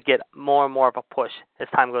going to get more and more of a push as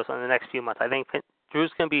time goes on in the next few months. I think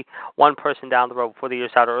Drew's going to be one person down the road before the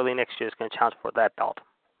year's out, or early next year is going to challenge for that belt.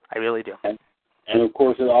 I really do. And of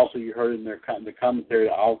course, it also you heard in the commentary,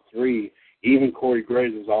 all three, even Corey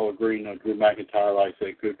Graves was all agreeing. Drew McIntyre, like I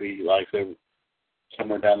said, could be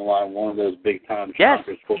somewhere down the line one of those big time. Yes,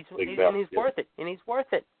 he's worth it, and he's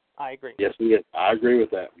worth it. I agree. Yes, he is. I agree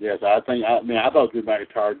with that. Yes, I thought Drew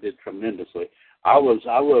McIntyre did tremendously. I would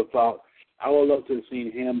have loved to have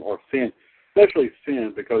seen him or Finn, especially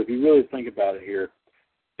Finn, because if you really think about it here,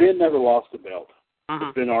 Finn never lost the belt.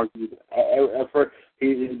 It's been argued.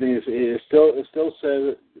 It's still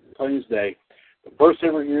said plain as day. The first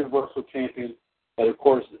ever Universal Champion, but of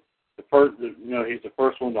course, he's the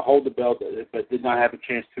first one to hold the belt, but did not have a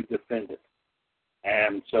chance to defend it.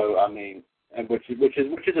 And so, I mean. And which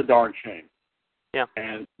is a darn shame. Yeah.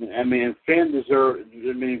 And I mean, Finn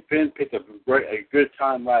picked a good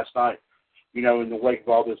time last night. In the wake of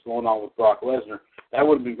all this going on with Brock Lesnar, that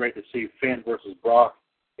would have been great to see Finn versus Brock.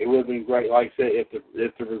 It would have been great, like I said, if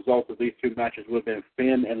the result of these two matches would have been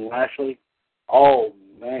Finn and Lashley. Oh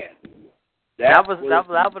man, that would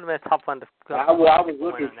have been a tough one to. I was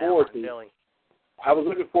looking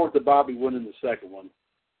forward to Bobby winning the second one.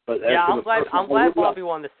 But yeah, I'm glad Bobby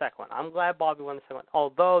won the second one.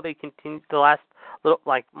 Although they continued the last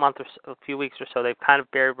month or so, a few weeks or so, they've kind of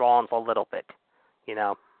buried Rollins a little bit,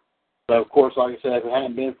 So of course, like I said, if it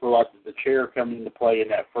hadn't been for the chair coming into play in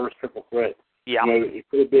that first triple threat, it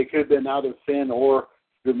could have been either Finn or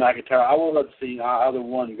Drew McIntyre. I would love to see either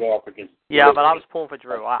one go up against. Yeah, but I was pulling for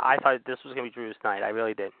Drew. I thought this was going to be Drew's night. I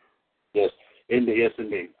really did. Yes,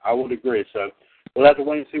 indeed. I would agree. So. we'll have to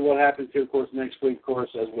wait and see what happens here, of course, next week, of course,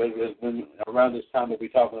 as when around this time we'll be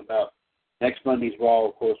talking about next Monday's Raw,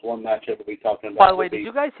 of course, one matchup we'll be talking about. By the way, did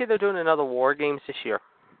you guys hear they're doing another War Games this year?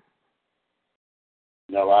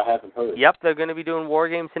 No, I haven't heard. Yep, they're going to be doing War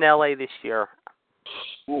Games in L.A. this year.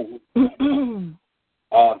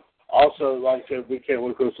 Also, like I said,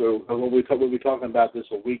 we'll be talking about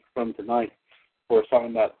this a week from tonight. Of course,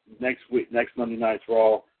 talking about next Monday night's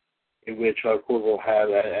Raw, in which, of course, we'll have,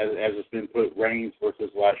 as it's been put, Reigns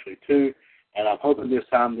versus Lashley 2. And I'm hoping this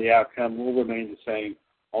time the outcome will remain the same,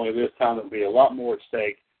 only this time there'll be a lot more at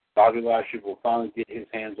stake. Bobby Lashley will finally get his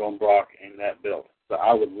hands on Brock and that belt. So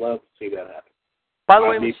I would love to see that happen. By the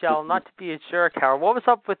way, Michelle, not to be a jerk, Howard, what was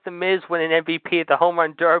up with The Miz winning MVP at the Home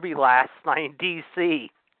Run Derby last night in D.C.?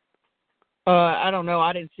 I don't know.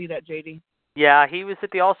 I didn't see that, JD. Yeah, he was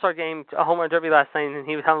at the All-Star Game, Home Run Derby last night, and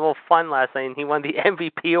he was having a little fun last night, and he won the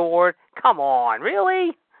MVP award. Come on,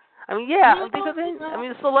 really? I mean, yeah, No,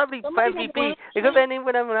 the celebrity MVP. It could have been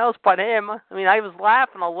anyone else but him. I mean, I was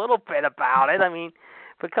laughing a little bit about it. I mean,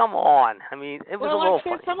 but come on. I mean, it was a little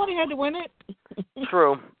funny. Somebody had to win it.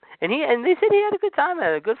 True. And they said he had a good time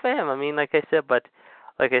at it. Good for him. I mean, like I said,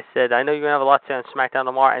 I know you're going to have a lot to say on SmackDown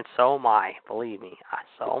tomorrow, and so am I. Believe me.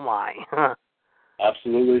 So am I.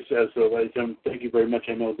 Absolutely. So, ladies and gentlemen, thank you very much,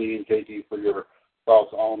 MLD and JD, for your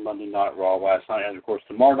thoughts on Monday Night Raw last night. And, of course,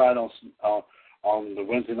 tomorrow night on the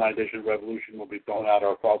Wednesday night edition of Revolution, we'll be throwing out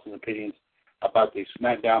our thoughts and opinions about the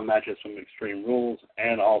SmackDown matches from Extreme Rules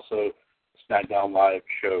and also the SmackDown Live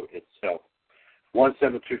show itself.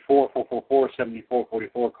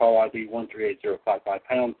 1-724-444-7444, call ID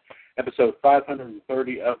 138055#, episode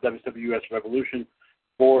 530 of WCWUS Revolution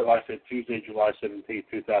for, like I said, Tuesday, July 17,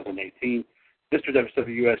 2018. Mr.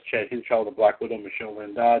 WCWUS, Chad Hinshaw, the Black Widow, Michelle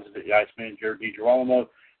Lynn Dodds, the Iceman, Jared DiGirolamo,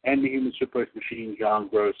 and the Human Suplex Machine, John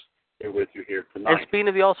Gross, here with you here tonight. And speaking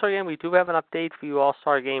of the All-Star Game, we do have an update for you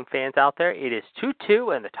All-Star Game fans out there. It is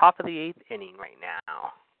 2-2 in the top of the 8th inning right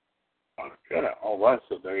now. Okay, all right,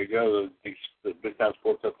 so there you go, the Big Time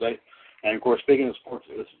Sports Update. And, of course, speaking of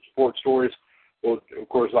sports stories, well, of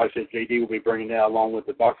course, like I said, JD will be bringing that along with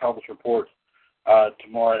the box office report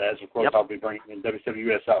tomorrow, as, of course, I'll be bringing in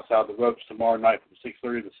WCWUS Outside the Ropes tomorrow night from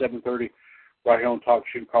 6:30 to 7:30, right here on Talk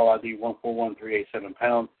Shoe, call ID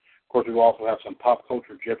 141387#. Of course, we will also have some pop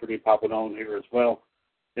culture Jeopardy popping on here as well.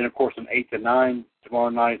 Then, of course, from 8 to 9 tomorrow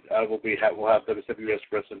night, we'll have WCWUS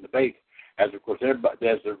Wrestling Debate. As, of course, everybody,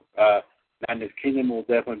 as the Madness Kingdom will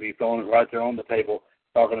definitely be throwing it right there on the table,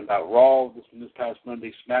 talking about Raw this past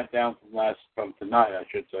Monday, SmackDown from tonight, I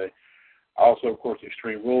should say. Also, of course,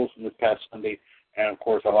 Extreme Rules from this past Sunday, and, of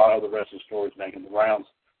course, a lot of other wrestling stories making the rounds.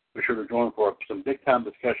 Be sure to join for some big-time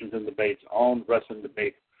discussions and debates on Wrestling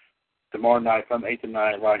Debate tomorrow night from 8 to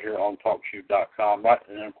 9 right here on TalkShoe.com. Right,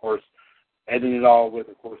 and, of course, ending it all with,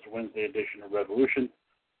 of course, the Wednesday edition of Revolution,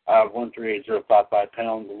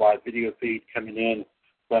 138055#, the live video feed coming in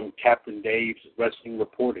from Captain Dave's Wrestling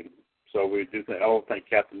Reporting. So we do thank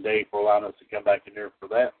Captain Dave for allowing us to come back in here for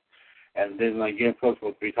that. And then, again, folks,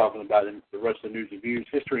 we'll be talking about the rest of the news and views,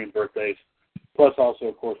 history, and birthdays. Plus, also,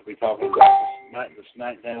 of course, we'll be talking about the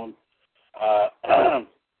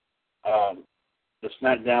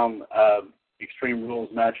SmackDown, Extreme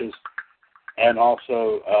Rules matches, and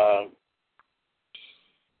also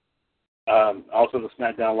the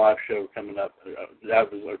SmackDown Live show coming up.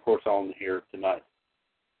 That was, of course, on here tonight.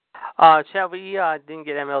 Chad, we didn't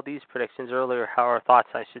get MLD's predictions earlier, our thoughts,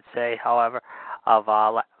 I should say, however, of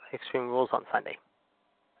Extreme Rules on Sunday.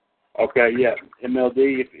 Okay, yeah.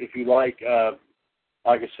 MLD, if you like I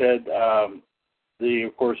said, of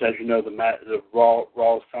course, as you know, the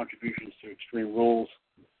Raw's contributions to Extreme Rules,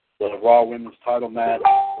 the Raw Women's title match,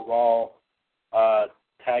 the Raw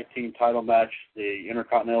Tag Team title match, the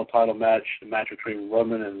Intercontinental title match, the match between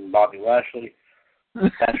Roman and Bobby Lashley,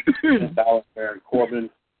 the match between Balor and Baron Corbin,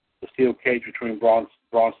 the steel cage between Braun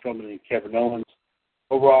Strowman and Kevin Owens.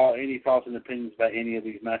 Overall, any thoughts and opinions about any of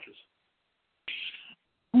these matches?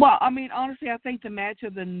 Well, I mean, honestly, I think the match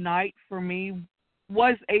of the night for me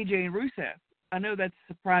was AJ and Rusev. I know that's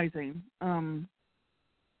surprising. Coming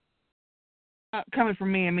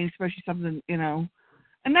from me, I mean, especially something, and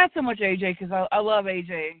not so much AJ because I love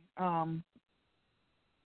AJ.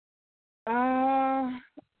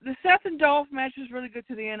 The Seth and Dolph match was really good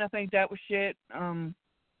to the end. I think that was shit.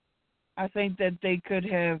 I think that they could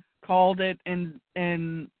have called it and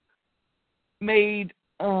made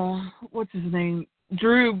what's his name,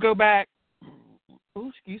 Drew, go back. Oh,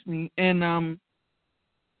 excuse me, and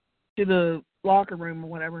to the locker room or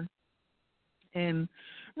whatever, and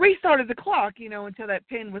restarted the clock, until that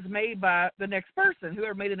pin was made by the next person.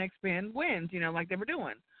 Whoever made the next pin wins, like they were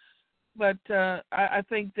doing. but I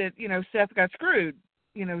think that, Seth got screwed.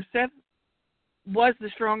 Seth was the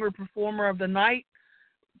stronger performer of the night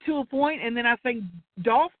to a point, and then I think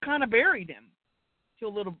Dolph kind of buried him to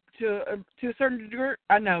a certain degree.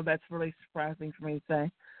 I know that's really surprising for me to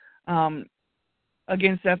say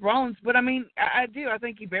against Seth Rollins, but I mean, I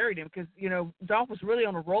think he buried him because Dolph was really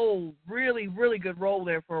on a roll, really, really good roll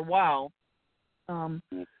there for a while.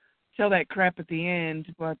 Till that crap at the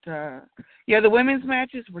end, but the women's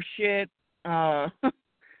matches were shit. Tag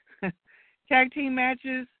team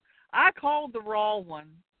matches, I called the Raw one.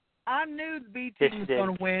 I knew the B team was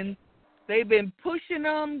going to win. They've been pushing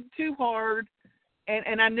them too hard,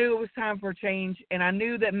 and I knew it was time for a change. And I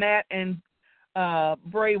knew that Matt and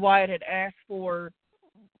Bray Wyatt had asked for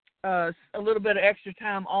a little bit of extra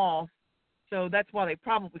time off, so that's why they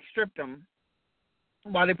probably stripped them.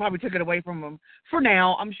 Why they probably took it away from them for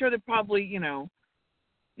now. I'm sure they're probably, now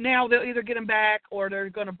they'll either get them back or they're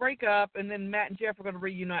going to break up, and then Matt and Jeff are going to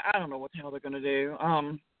reunite. I don't know what the hell they're going to do.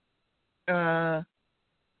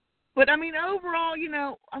 But I mean, overall,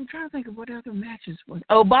 I'm trying to think of what other matches was.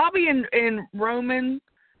 Oh, Bobby and Roman.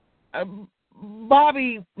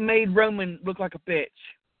 Bobby made Roman look like a bitch.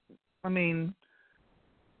 I mean,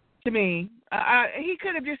 to me, he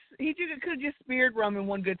could have just speared Roman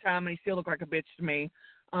one good time and he still looked like a bitch to me.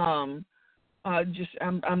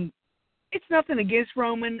 It's nothing against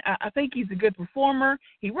Roman. I think he's a good performer.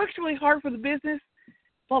 He works really hard for the business.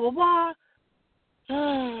 Blah blah blah.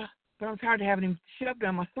 But I'm tired of having him shoved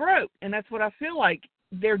down my throat, and that's what I feel like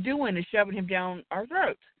they're doing is shoving him down our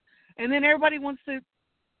throats. And then everybody wants to.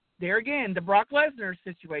 There again, the Brock Lesnar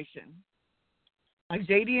situation. Like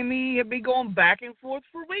JD and me have been going back and forth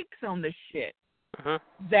for weeks on this shit. Uh-huh.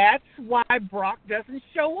 That's why Brock doesn't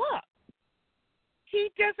show up. He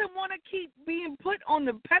doesn't want to keep being put on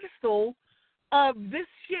the pedestal of this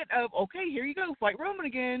shit of, okay, here you go, fight Roman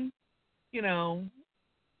again.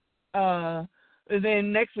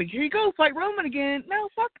 Then next week, here you go, fight Roman again. No,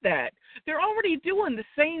 fuck that. They're already doing the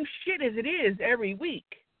same shit as it is every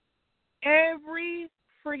week. Every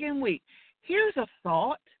friggin' week. Here's a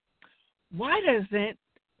thought. Why doesn't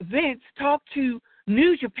Vince talk to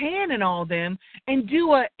New Japan and all them and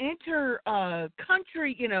do a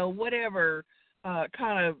inter-country, whatever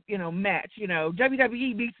kind of, match,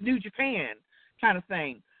 WWE beats New Japan kind of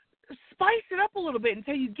thing. Spice it up a little bit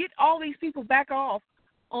until you get all these people back from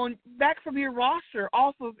your roster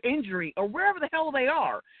off of injury or wherever the hell they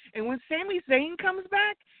are. And when Sami Zayn comes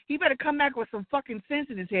back, he better come back with some fucking sense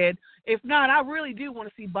in his head. If not, I really do want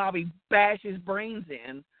to see Bobby bash his brains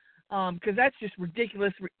in. Because that's just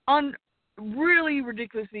ridiculous, really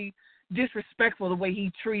ridiculously disrespectful the way he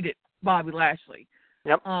treated Bobby Lashley.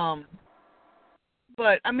 Yep.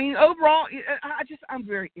 But I mean, overall, I'm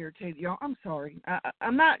very irritated, y'all. I'm sorry.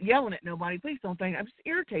 I'm not yelling at nobody. Please don't think I'm just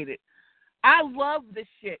irritated. I love this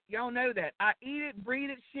shit. Y'all know that. I eat it, breathe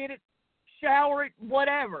it, shit it, shower it,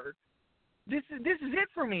 whatever. This is it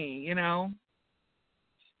for me.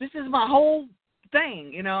 This is my whole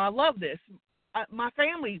thing. I love this. My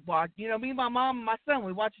family watch, me and my mom and my son,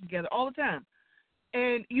 we watch it together all the time.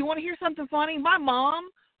 And you want to hear something funny? My mom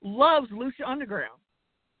loves Lucha Underground.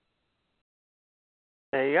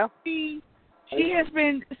 There you go. She has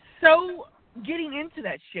been so getting into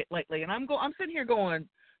that shit lately, and I'm sitting here going,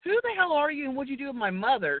 who the hell are you and what'd you do with my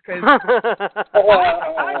mother? Because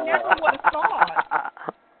I never would have thought.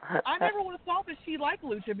 I never would have thought that she liked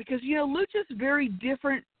Lucha because, Lucha's very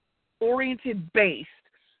different oriented based.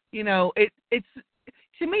 It's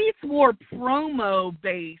to me, it's more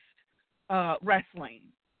promo-based wrestling.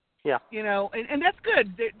 Yeah. And that's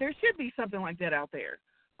good. There should be something like that out there.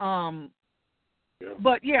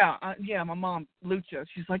 But my mom, Lucha,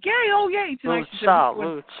 she's like, yay, oh yay tonight.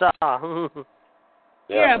 Lucha.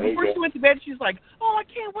 Yeah, before she went to bed, she's like, oh, I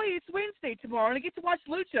can't wait. It's Wednesday tomorrow, and I get to watch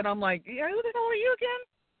Lucha. And I'm like, yeah, who the hell are you again?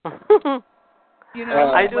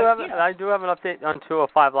 I do have an update on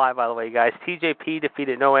 205 Live, by the way, guys. TJP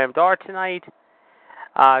defeated Noam Dar tonight.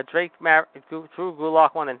 Drake Drew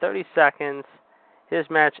Gulak won in 30 seconds. His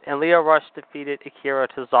match, and Leo Rush defeated Akira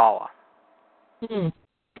Tozawa.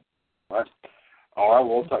 What? All right,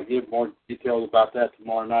 we'll give more details about that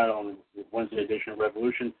tomorrow night on the Wednesday edition of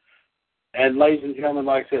Revolution. And ladies and gentlemen,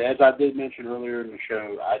 like I said, as I did mention earlier in the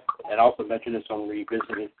show, and also mentioned this on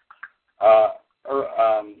Revisited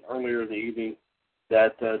earlier in the evening,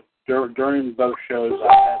 that during both shows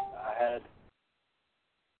I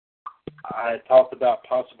had talked about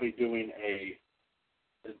possibly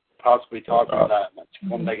talking about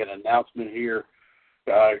one make an announcement here,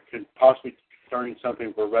 could possibly concerning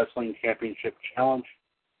something for Wrestling Championship Challenge.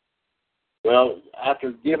 Well,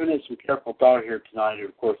 after giving it some careful thought here tonight,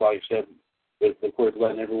 of course, like I said, with, of course,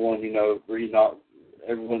 letting everyone,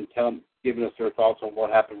 everyone giving us their thoughts on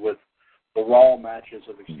what happened with the Raw matches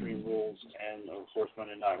of Extreme Rules and, of course,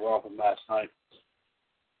 Monday Night Raw from last night.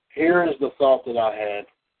 Here is the thought that I had.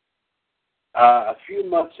 A few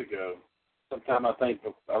months ago, sometime I think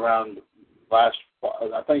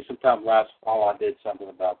sometime last fall I did something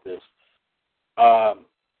about this. I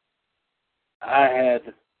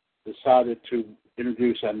had decided to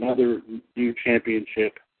introduce another new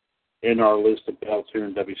championship in our list of belts here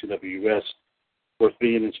in WCWUS. Of course,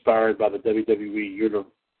 being inspired by the WWE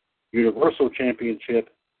Universal Championship,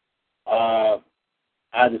 I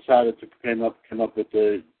decided to come up with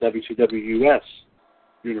the WCWUS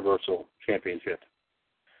Universal Championship.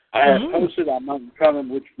 I had posted, I'm not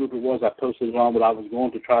remember which group it was I posted it on, but I was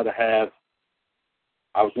going to try to have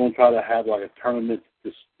like a tournament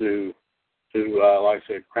to like I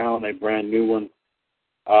said, crown a brand new one.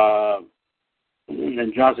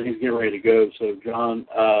 And John said he's getting ready to go. So John,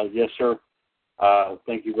 yes sir.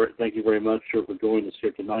 Thank you very much, sir, for joining us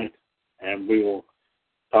here tonight, and we will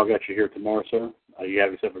talk at you here tomorrow, sir. You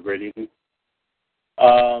have yourself a great evening.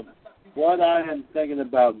 What I am thinking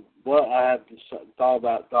about, what I have thought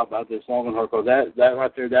about this long and hard, because that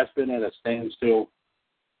right there, that's been at a standstill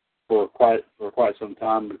for quite some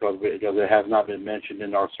time because it has not been mentioned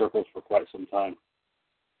in our circles for quite some time.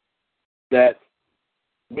 That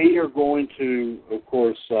we are going to, of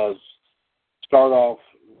course, start off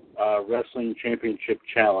Wrestling Championship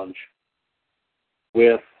Challenge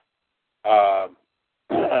with at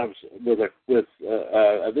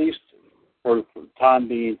least for the time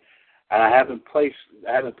being. And I haven't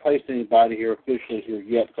placed anybody here officially here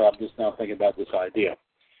yet, so I'm just now thinking about this idea.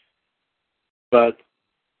 But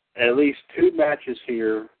at least 2 matches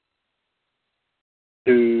here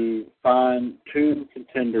to find 2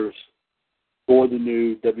 contenders for the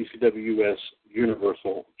new WCWUS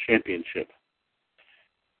Universal Championship.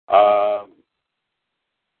 Of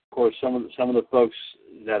course, some of the folks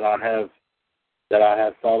that I have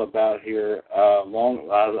thought about here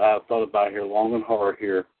I've thought about here long and hard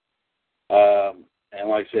here. And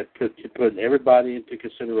like I said, putting everybody into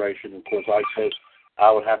consideration. Of course, like I said, I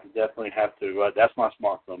would definitely have to. That's my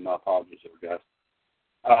smartphone. My apologies, guys.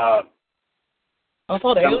 I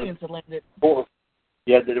thought aliens had landed.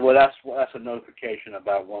 Yeah, well, that's a notification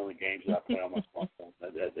about one of the games that I play on my smartphone.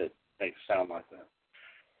 That makes it sound like that.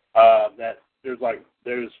 That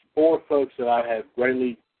there's 4 folks that I have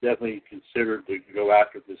greatly definitely considered to go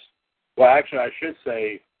after this. Well, actually, I should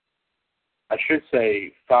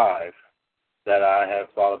say 5 that I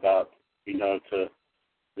have thought about, to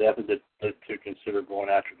consider going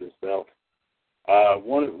after this belt.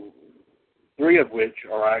 3 of which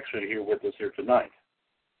are actually here with us here tonight.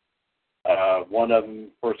 One of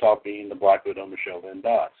them, first off, being the Black Widow, Michelle Van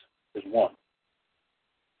Dodds, is one.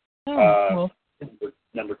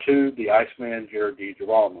 Number 2, the Iceman, Jared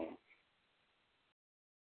DiGirolamo.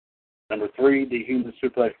 Number 3, the Human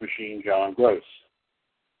Suplex Machine, John Gross.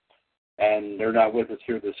 And they're not with us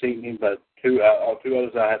here this evening, but 2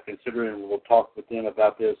 others I have considered, and we'll talk with them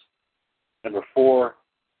about this. Number 4,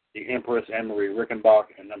 the Empress Anne-Marie Rickenbach,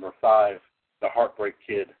 and number 5, the Heartbreak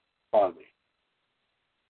Kid, Fonzie.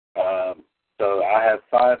 So I have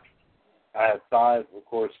 5, of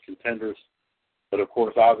course, contenders, but of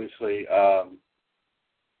course, obviously,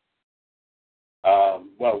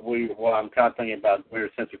 what I'm kind of thinking about here,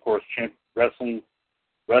 since of course, Wrestling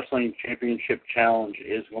Championship Challenge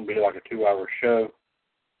is going to be like a 2-hour show.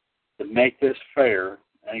 To make this fair,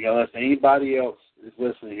 and unless anybody else is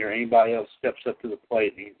listening here, anybody else steps up to the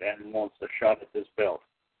plate and wants a shot at this belt,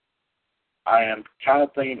 I am kind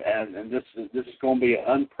of thinking, and this is going to be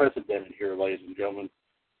unprecedented here, ladies and gentlemen.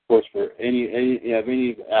 Of course, for any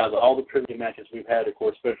out of all the trivia matches we've had, of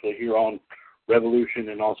course, especially here on Revolution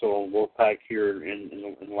and also on Wolfpack here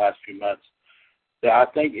in the last few months, that I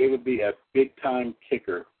think it would be a big time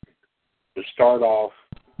kicker to start off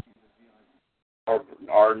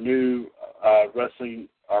our new wrestling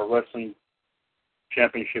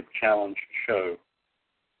championship challenge show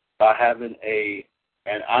by having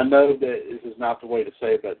and I know that this is not the way to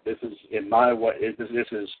say it, but this is in my way. This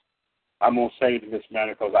is I'm going to say it in this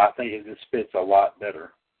manner because I think this fits a lot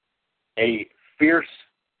better. A fierce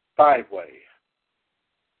 5-way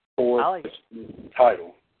for this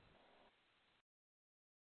title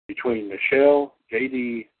between Michelle,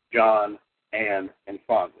 JD, John, Ann, and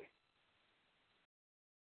Fonzie.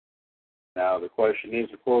 Now the question is,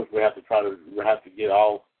 of course, we have to get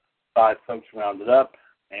all 5 folks rounded up,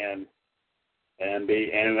 and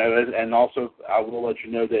also I will let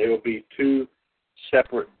you know that it will be 2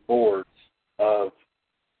 separate boards of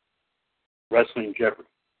Wrestling Jeopardy.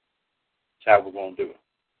 That's how we're going to do it.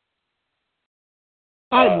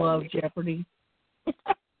 I love Jeopardy.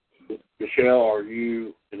 Michelle, are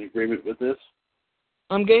you in agreement with this?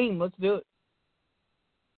 I'm game. Let's do it.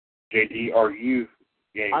 JD, are you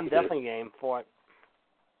game? I'm definitely game for it.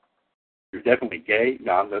 You're definitely gay?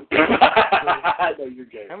 No, I'm not. I know you're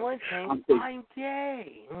gay. I'm saying I'm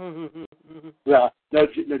gay. Well, no,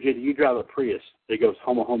 JD, you drive a Prius that goes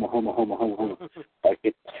homo.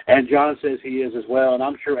 And John says he is as well, and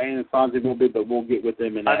I'm sure Ann and Fonzie will be, but we'll get with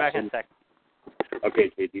them in that. I'm back in a second.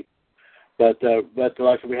 Okay, JD. But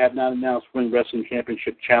like I said, we have not announced when Wrestling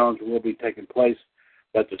Championship Challenge will be taking place.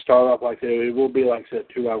 But to start off, like I said, it will be like I said,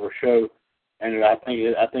 a 2-hour show. And I think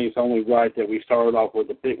it's only right that we started off with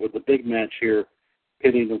the big match here,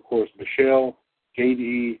 pitting, of course, Michelle,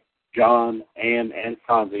 JD, John, and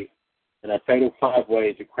Fonzie in a fatal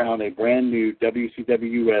 5-way to crown a brand new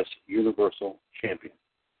WCWUS Universal Champion.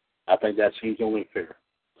 I think that seems only fair.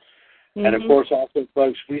 Mm-hmm. And of course, also,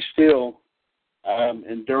 folks, we still,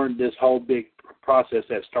 and during this whole big process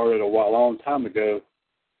that started a long time ago,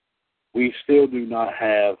 we still do not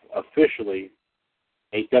have officially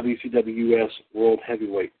a WCWUS World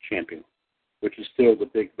Heavyweight Champion, which is still the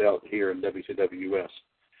big belt here in WCWUS.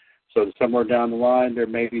 So somewhere down the line, there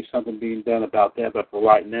may be something being done about that, but for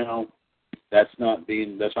right now, that's not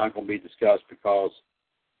going to be discussed because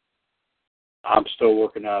I'm still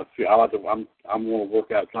working out a few. I'm going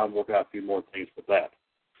to try to work out a few more things with that.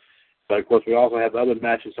 But of course, we also have other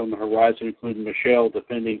matches on the horizon, including Michelle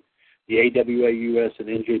defending the AWA-US and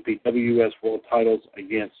NJPW-US World titles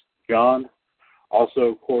against John. Also,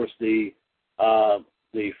 of course, the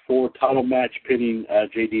 4-title match pitting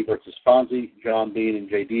JD versus Fonzie, John being in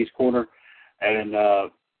JD's corner, and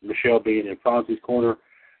Michelle being in Fonzie's corner.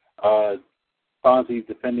 Fonzie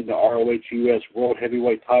defending the ROH-US World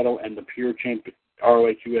Heavyweight title and the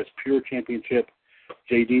ROH-US Pure Championship.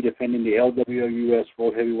 JD defending the LWO-US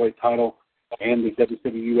World Heavyweight title and the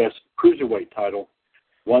WCWUS Cruiserweight title.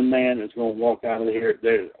 One man is going to walk out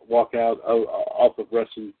off of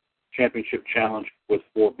Wrestling Championship Challenge with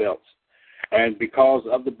 4 belts. And because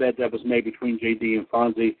of the bet that was made between JD and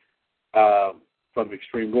Fonzie from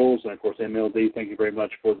Extreme Rules, and of course MLD, thank you very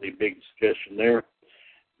much for the big suggestion there,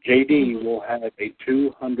 JD will have a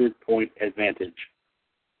 200-point advantage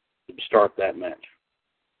to start that match.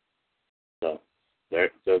 So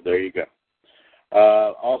there you go.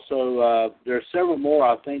 Also, there are several more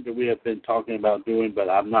I think that we have been talking about doing, but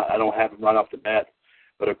I don't have them right off the bat.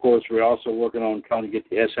 But of course, we're also working on trying to get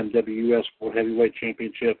the SMWUS World Heavyweight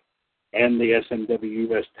Championship and the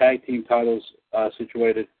SMWUS Tag Team titles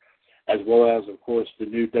situated, as well as, of course, the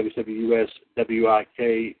new WCWUS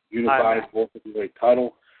WIK Unified World Heavyweight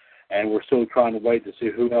title. And we're still trying to wait to see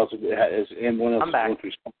who else is in. One else wants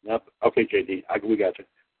to sign up. Okay, JD, we got you.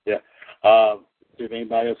 Yeah. If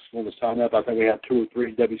anybody else wants to sign up, I think we have 2 or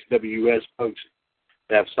 3 WCWUS folks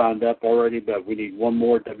that have signed up already, but we need one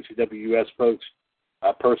more WCWUS folks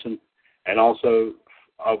person, and also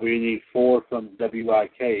we need 4 from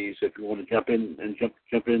WIKs if you want to jump in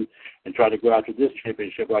and try to go after this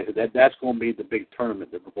championship. Like I said, that's going to be the big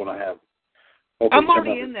tournament that we're going to have. I'm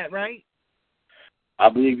already in that, right? I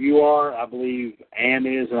believe you are. I believe Ann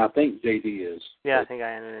is, and I think JD is. Yeah, I think I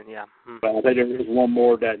am in. Yeah. But I think there is one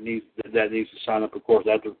more that needs to sign up. Of course,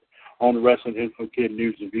 on the Wrestling Info Kid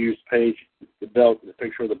News and Views page, the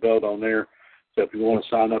picture of the belt on there. So if you want to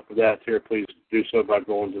sign up for that here, please do so by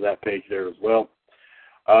going to that page there as well.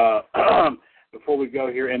 Before we go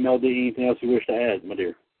here, MLD, anything else you wish to add, my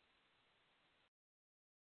dear?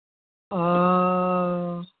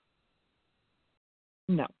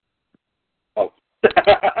 No. Oh.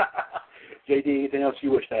 JD, anything else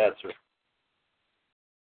you wish to add, sir?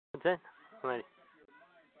 That's it. Ready.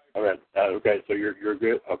 All right. Okay, so you're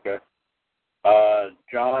good? Okay.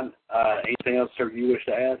 John, anything else, sir, you wish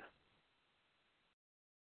to add?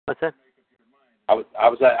 What's that? I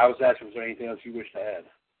was asking, was there anything else you wish to add?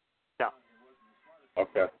 No.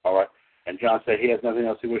 Okay, all right. And John said he has nothing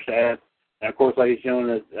else he wishes to add. And of course, ladies and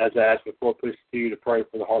gentlemen, as I asked before, please continue to pray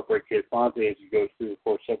for the Heartbreak Kid Fonzie as he goes through, of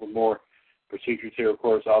course, several more procedures here. Of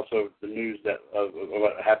course, also the news of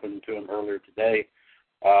what happened to him earlier today.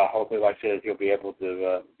 Hopefully, like I said, he'll be able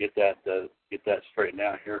to get that straightened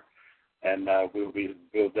out here, and we'll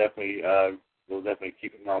definitely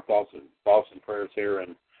keep him in our thoughts and prayers here,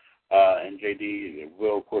 and JD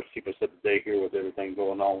will, of course, keep us up to date here with everything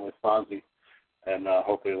going on with Fonzie. And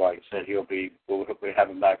hopefully, like I said, we'll hopefully have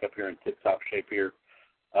him back up here in tip-top shape here.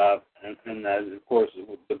 And of course,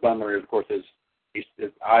 the bummer, of course, is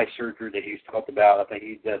his eye surgery that he's talked about. I think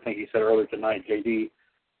he said earlier tonight, JD,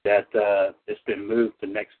 that it's been moved to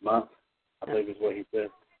next month, I believe is what he said.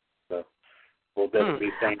 So we'll definitely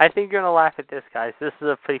be saying. I think you're going to laugh at this, guys. This is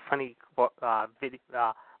a pretty funny video,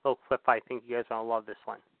 little clip. I think you guys are going to love this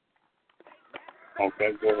one.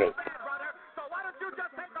 Okay, go ahead. So why don't you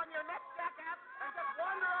just take on your next jackass and just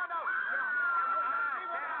wander on out?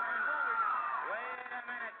 Wait a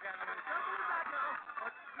minute, gentlemen.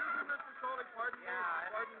 Excuse me, Mr. Soley. Pardon me.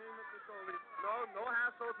 Pardon me, Mr. Soley. No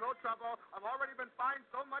hassles, no trouble. I've already been fined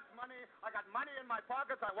so much money. I got money in my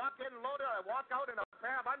pockets. I walk in loaded. I walk out in a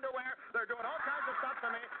pair of underwear. They're doing all kinds of stuff to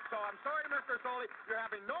me. So I'm sorry, Mr. Soley. You're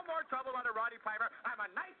having no more trouble under Roddy Piper. I'm a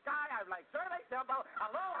nice guy. I'm like Shirley Temple.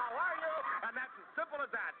 Hello, how are you? And that's as simple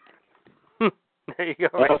as that. There you go,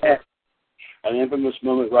 right there. An infamous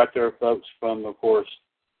moment right there, folks, from, of course,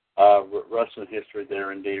 wrestling history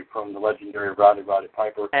there, indeed, from the legendary Roddy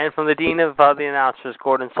Piper. And from the dean of the announcers,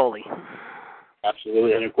 Gordon Soley.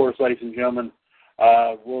 Absolutely. And, of course, ladies and gentlemen,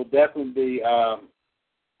 we'll definitely be,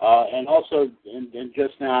 and also, and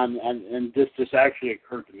just now, and this actually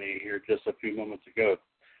occurred to me here just a few moments ago.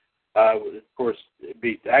 Of course, it'd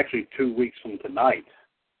be actually 2 weeks from tonight,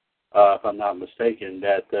 if I'm not mistaken,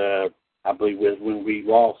 that I believe was when we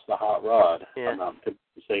lost the Hot Rod. Yeah. If I'm not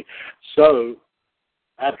mistaken. So,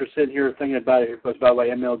 after sitting here thinking about it, because by the way,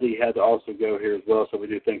 MLD had to also go here as well, so we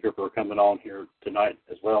do thank her for coming on here tonight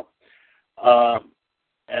as well.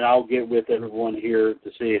 And I'll get with everyone here to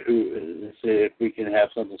see if we can have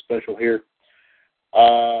something special here.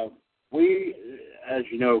 We, as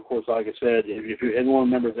you know, of course, like I said, if anyone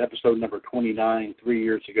remembers episode number 29, 3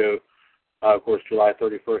 years ago, of course, July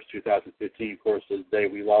 31st, 2015, of course, is the day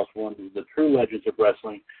we lost one of the true legends of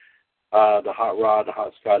wrestling, the Hot Rod, the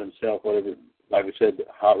Hot Scott himself, whatever, like we said,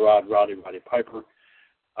 Hot Rod, Roddy Piper.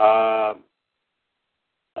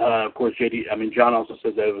 Of course, John also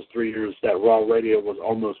said that it was 3 years that Raw Radio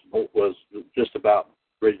was just about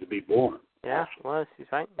ready to be born. Yeah, it was. He's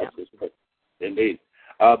right. Yeah. Right. Indeed.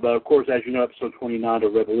 But, of course, as you know, episode 29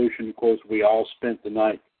 of Revolution, of course, we all spent the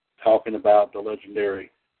night talking about the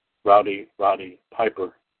legendary Roddy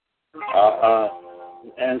Piper.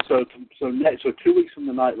 And so 2 weeks from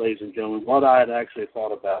tonight, ladies and gentlemen, what I had actually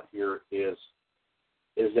thought about here is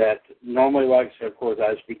that normally, like I said, of course,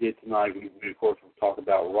 as we did tonight, we of course will talk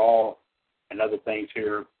about Raw and other things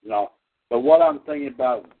here, But what I'm thinking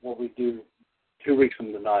about what we do 2 weeks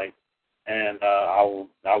from tonight, and I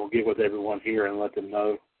will get with everyone here and let them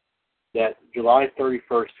know that July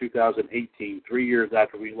 31st, 2018, 3 years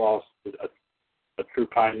after we lost a true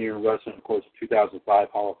pioneer in wrestling, of course, the 2005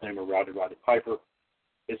 Hall of Famer Roddy Piper,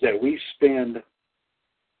 is that we spend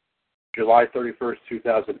July 31st,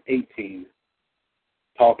 2018,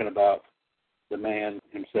 talking about the man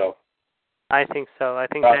himself. I think so. I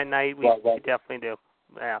think that night we definitely do.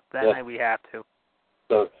 Yeah, that night we have to.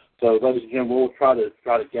 So ladies and gentlemen, we'll try to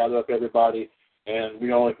gather up everybody, and we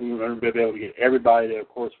won't be able to get everybody that, of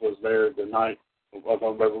course, was there the night of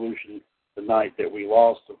Revolution, the night that we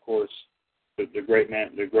lost, of course, the great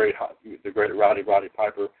man, the great Roddy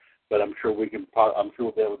Piper. But I'm sure we'll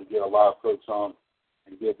be able to get a lot of folks on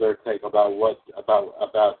and give their take about the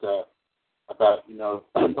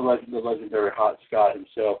legendary Hot Scott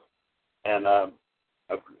himself, and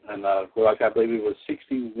like I believe he was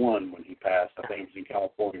 61 when he passed. I think it was in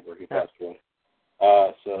California where he passed away.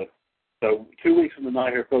 So 2 weeks from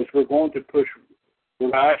tonight here, folks, we're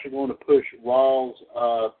actually going to push Raw's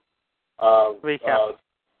recap.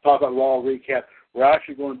 Talk about Raw recap. We're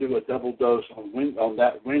actually going to do a double dose on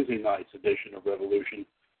that Wednesday night's edition of Revolution,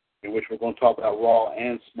 in which we're going to talk about Raw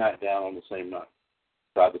and SmackDown on the same night.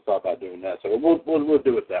 So I just thought about doing that. So we'll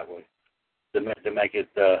do it that way to make it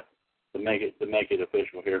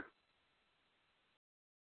official here.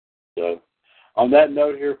 So on that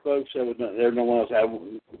note here, folks, there's no one else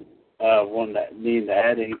needing to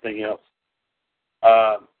add anything else.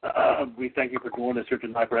 We thank you for joining us here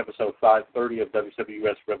tonight for episode 530 of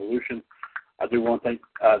WCWUS Revolution. I do want to thank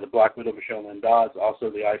the Black Widow, Michelle Lynn Dodds, also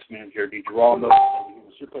the Iceman, Jared D. Giraldo, and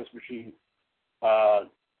the Suplex Machine,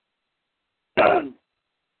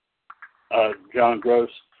 John Gross.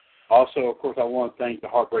 Also, of course, I want to thank the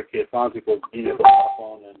Heartbreak Kid Fonzie for being able to hop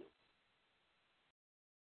on and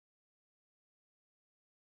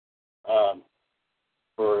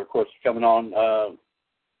for, of course, coming on.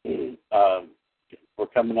 For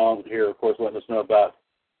coming on here, of course, letting us know about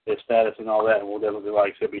his status and all that, and we'll definitely,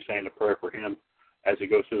 like I said, be saying a prayer for him as he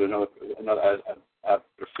goes through another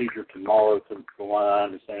procedure tomorrow, from what I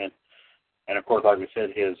understand. And of course, like we said,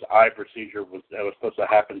 his eye procedure was supposed to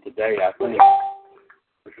happen today, I think,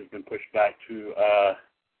 which has been pushed back to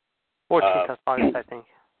 14th of August, I think.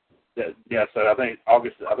 Yeah, so I think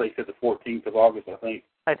August. I think he said the 14th of August. I think.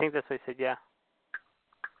 I think that's what he said. Yeah.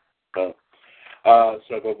 So, Of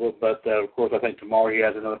course, I think tomorrow he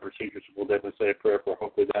has another procedure, so we'll definitely say a prayer for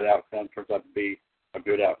hopefully that outcome turns out to be a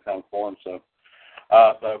good outcome for him. So,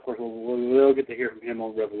 but of course, we'll get to hear from him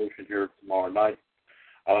on Revolution here tomorrow night.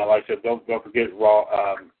 Like I said, don't forget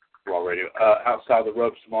Raw Radio Outside the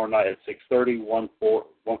Ropes tomorrow night at 6:30.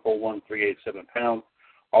 141,387 pounds.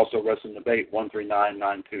 Also Wrestling Debate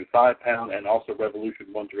 139,925 pound, and also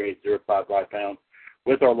Revolution 138,05 right pound.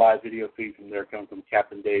 With our live video feed from there coming from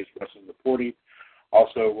Captain Dave's Wrestling Reporting.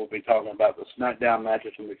 Also, we'll be talking about the SmackDown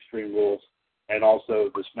matches from Extreme Rules, and also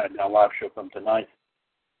the SmackDown live show from tonight.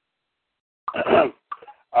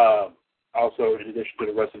 Also, in addition to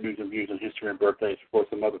the wrestling news and views and history and birthdays, of course,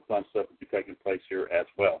 some other fun stuff will be taking place here as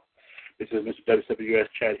well. This is Mr. WCWUS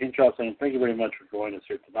Chad Hinshaw saying thank you very much for joining us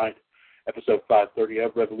here tonight. Episode 530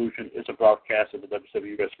 of Revolution is a broadcast of the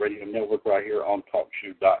WCWUS Radio Network right here on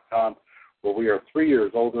TalkShoe.com, where we are 3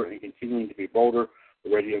 years older and continuing to be bolder. The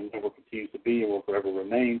radio network continues to be and will forever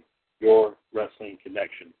remain your wrestling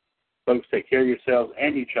connection. Folks, take care of yourselves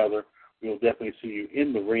and each other. We will definitely see you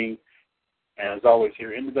in the ring. And as always,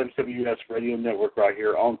 here in the WCWUS Radio Network right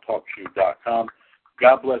here on TalkShoe.com.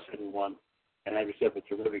 God bless everyone, and have yourself a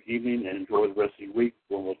terrific evening, and enjoy the rest of your week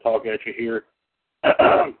when we'll talk at you here.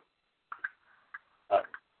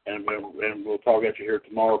 And we'll talk at you here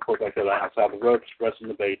tomorrow, of course, like I said, Outside the Ropes, Wrestling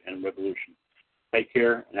Debate, and Revolution. Take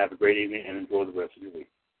care, and have a great evening, and enjoy the rest of your week.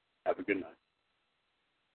 Have a good night.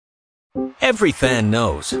 Every fan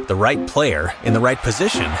knows the right player in the right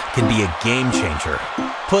position can be a game changer.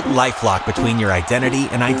 Put LifeLock between your identity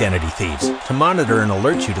and identity thieves to monitor and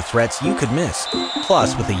alert you to threats you could miss.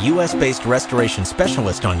 Plus, with a U.S.-based restoration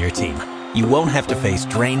specialist on your team, you won't have to face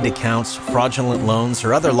drained accounts, fraudulent loans,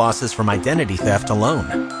 or other losses from identity theft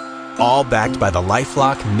alone. All backed by the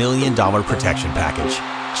LifeLock $1 Million Protection Package.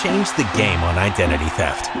 Change the game on identity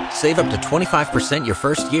theft. Save up to 25% your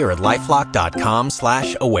first year at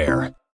LifeLock.com/aware.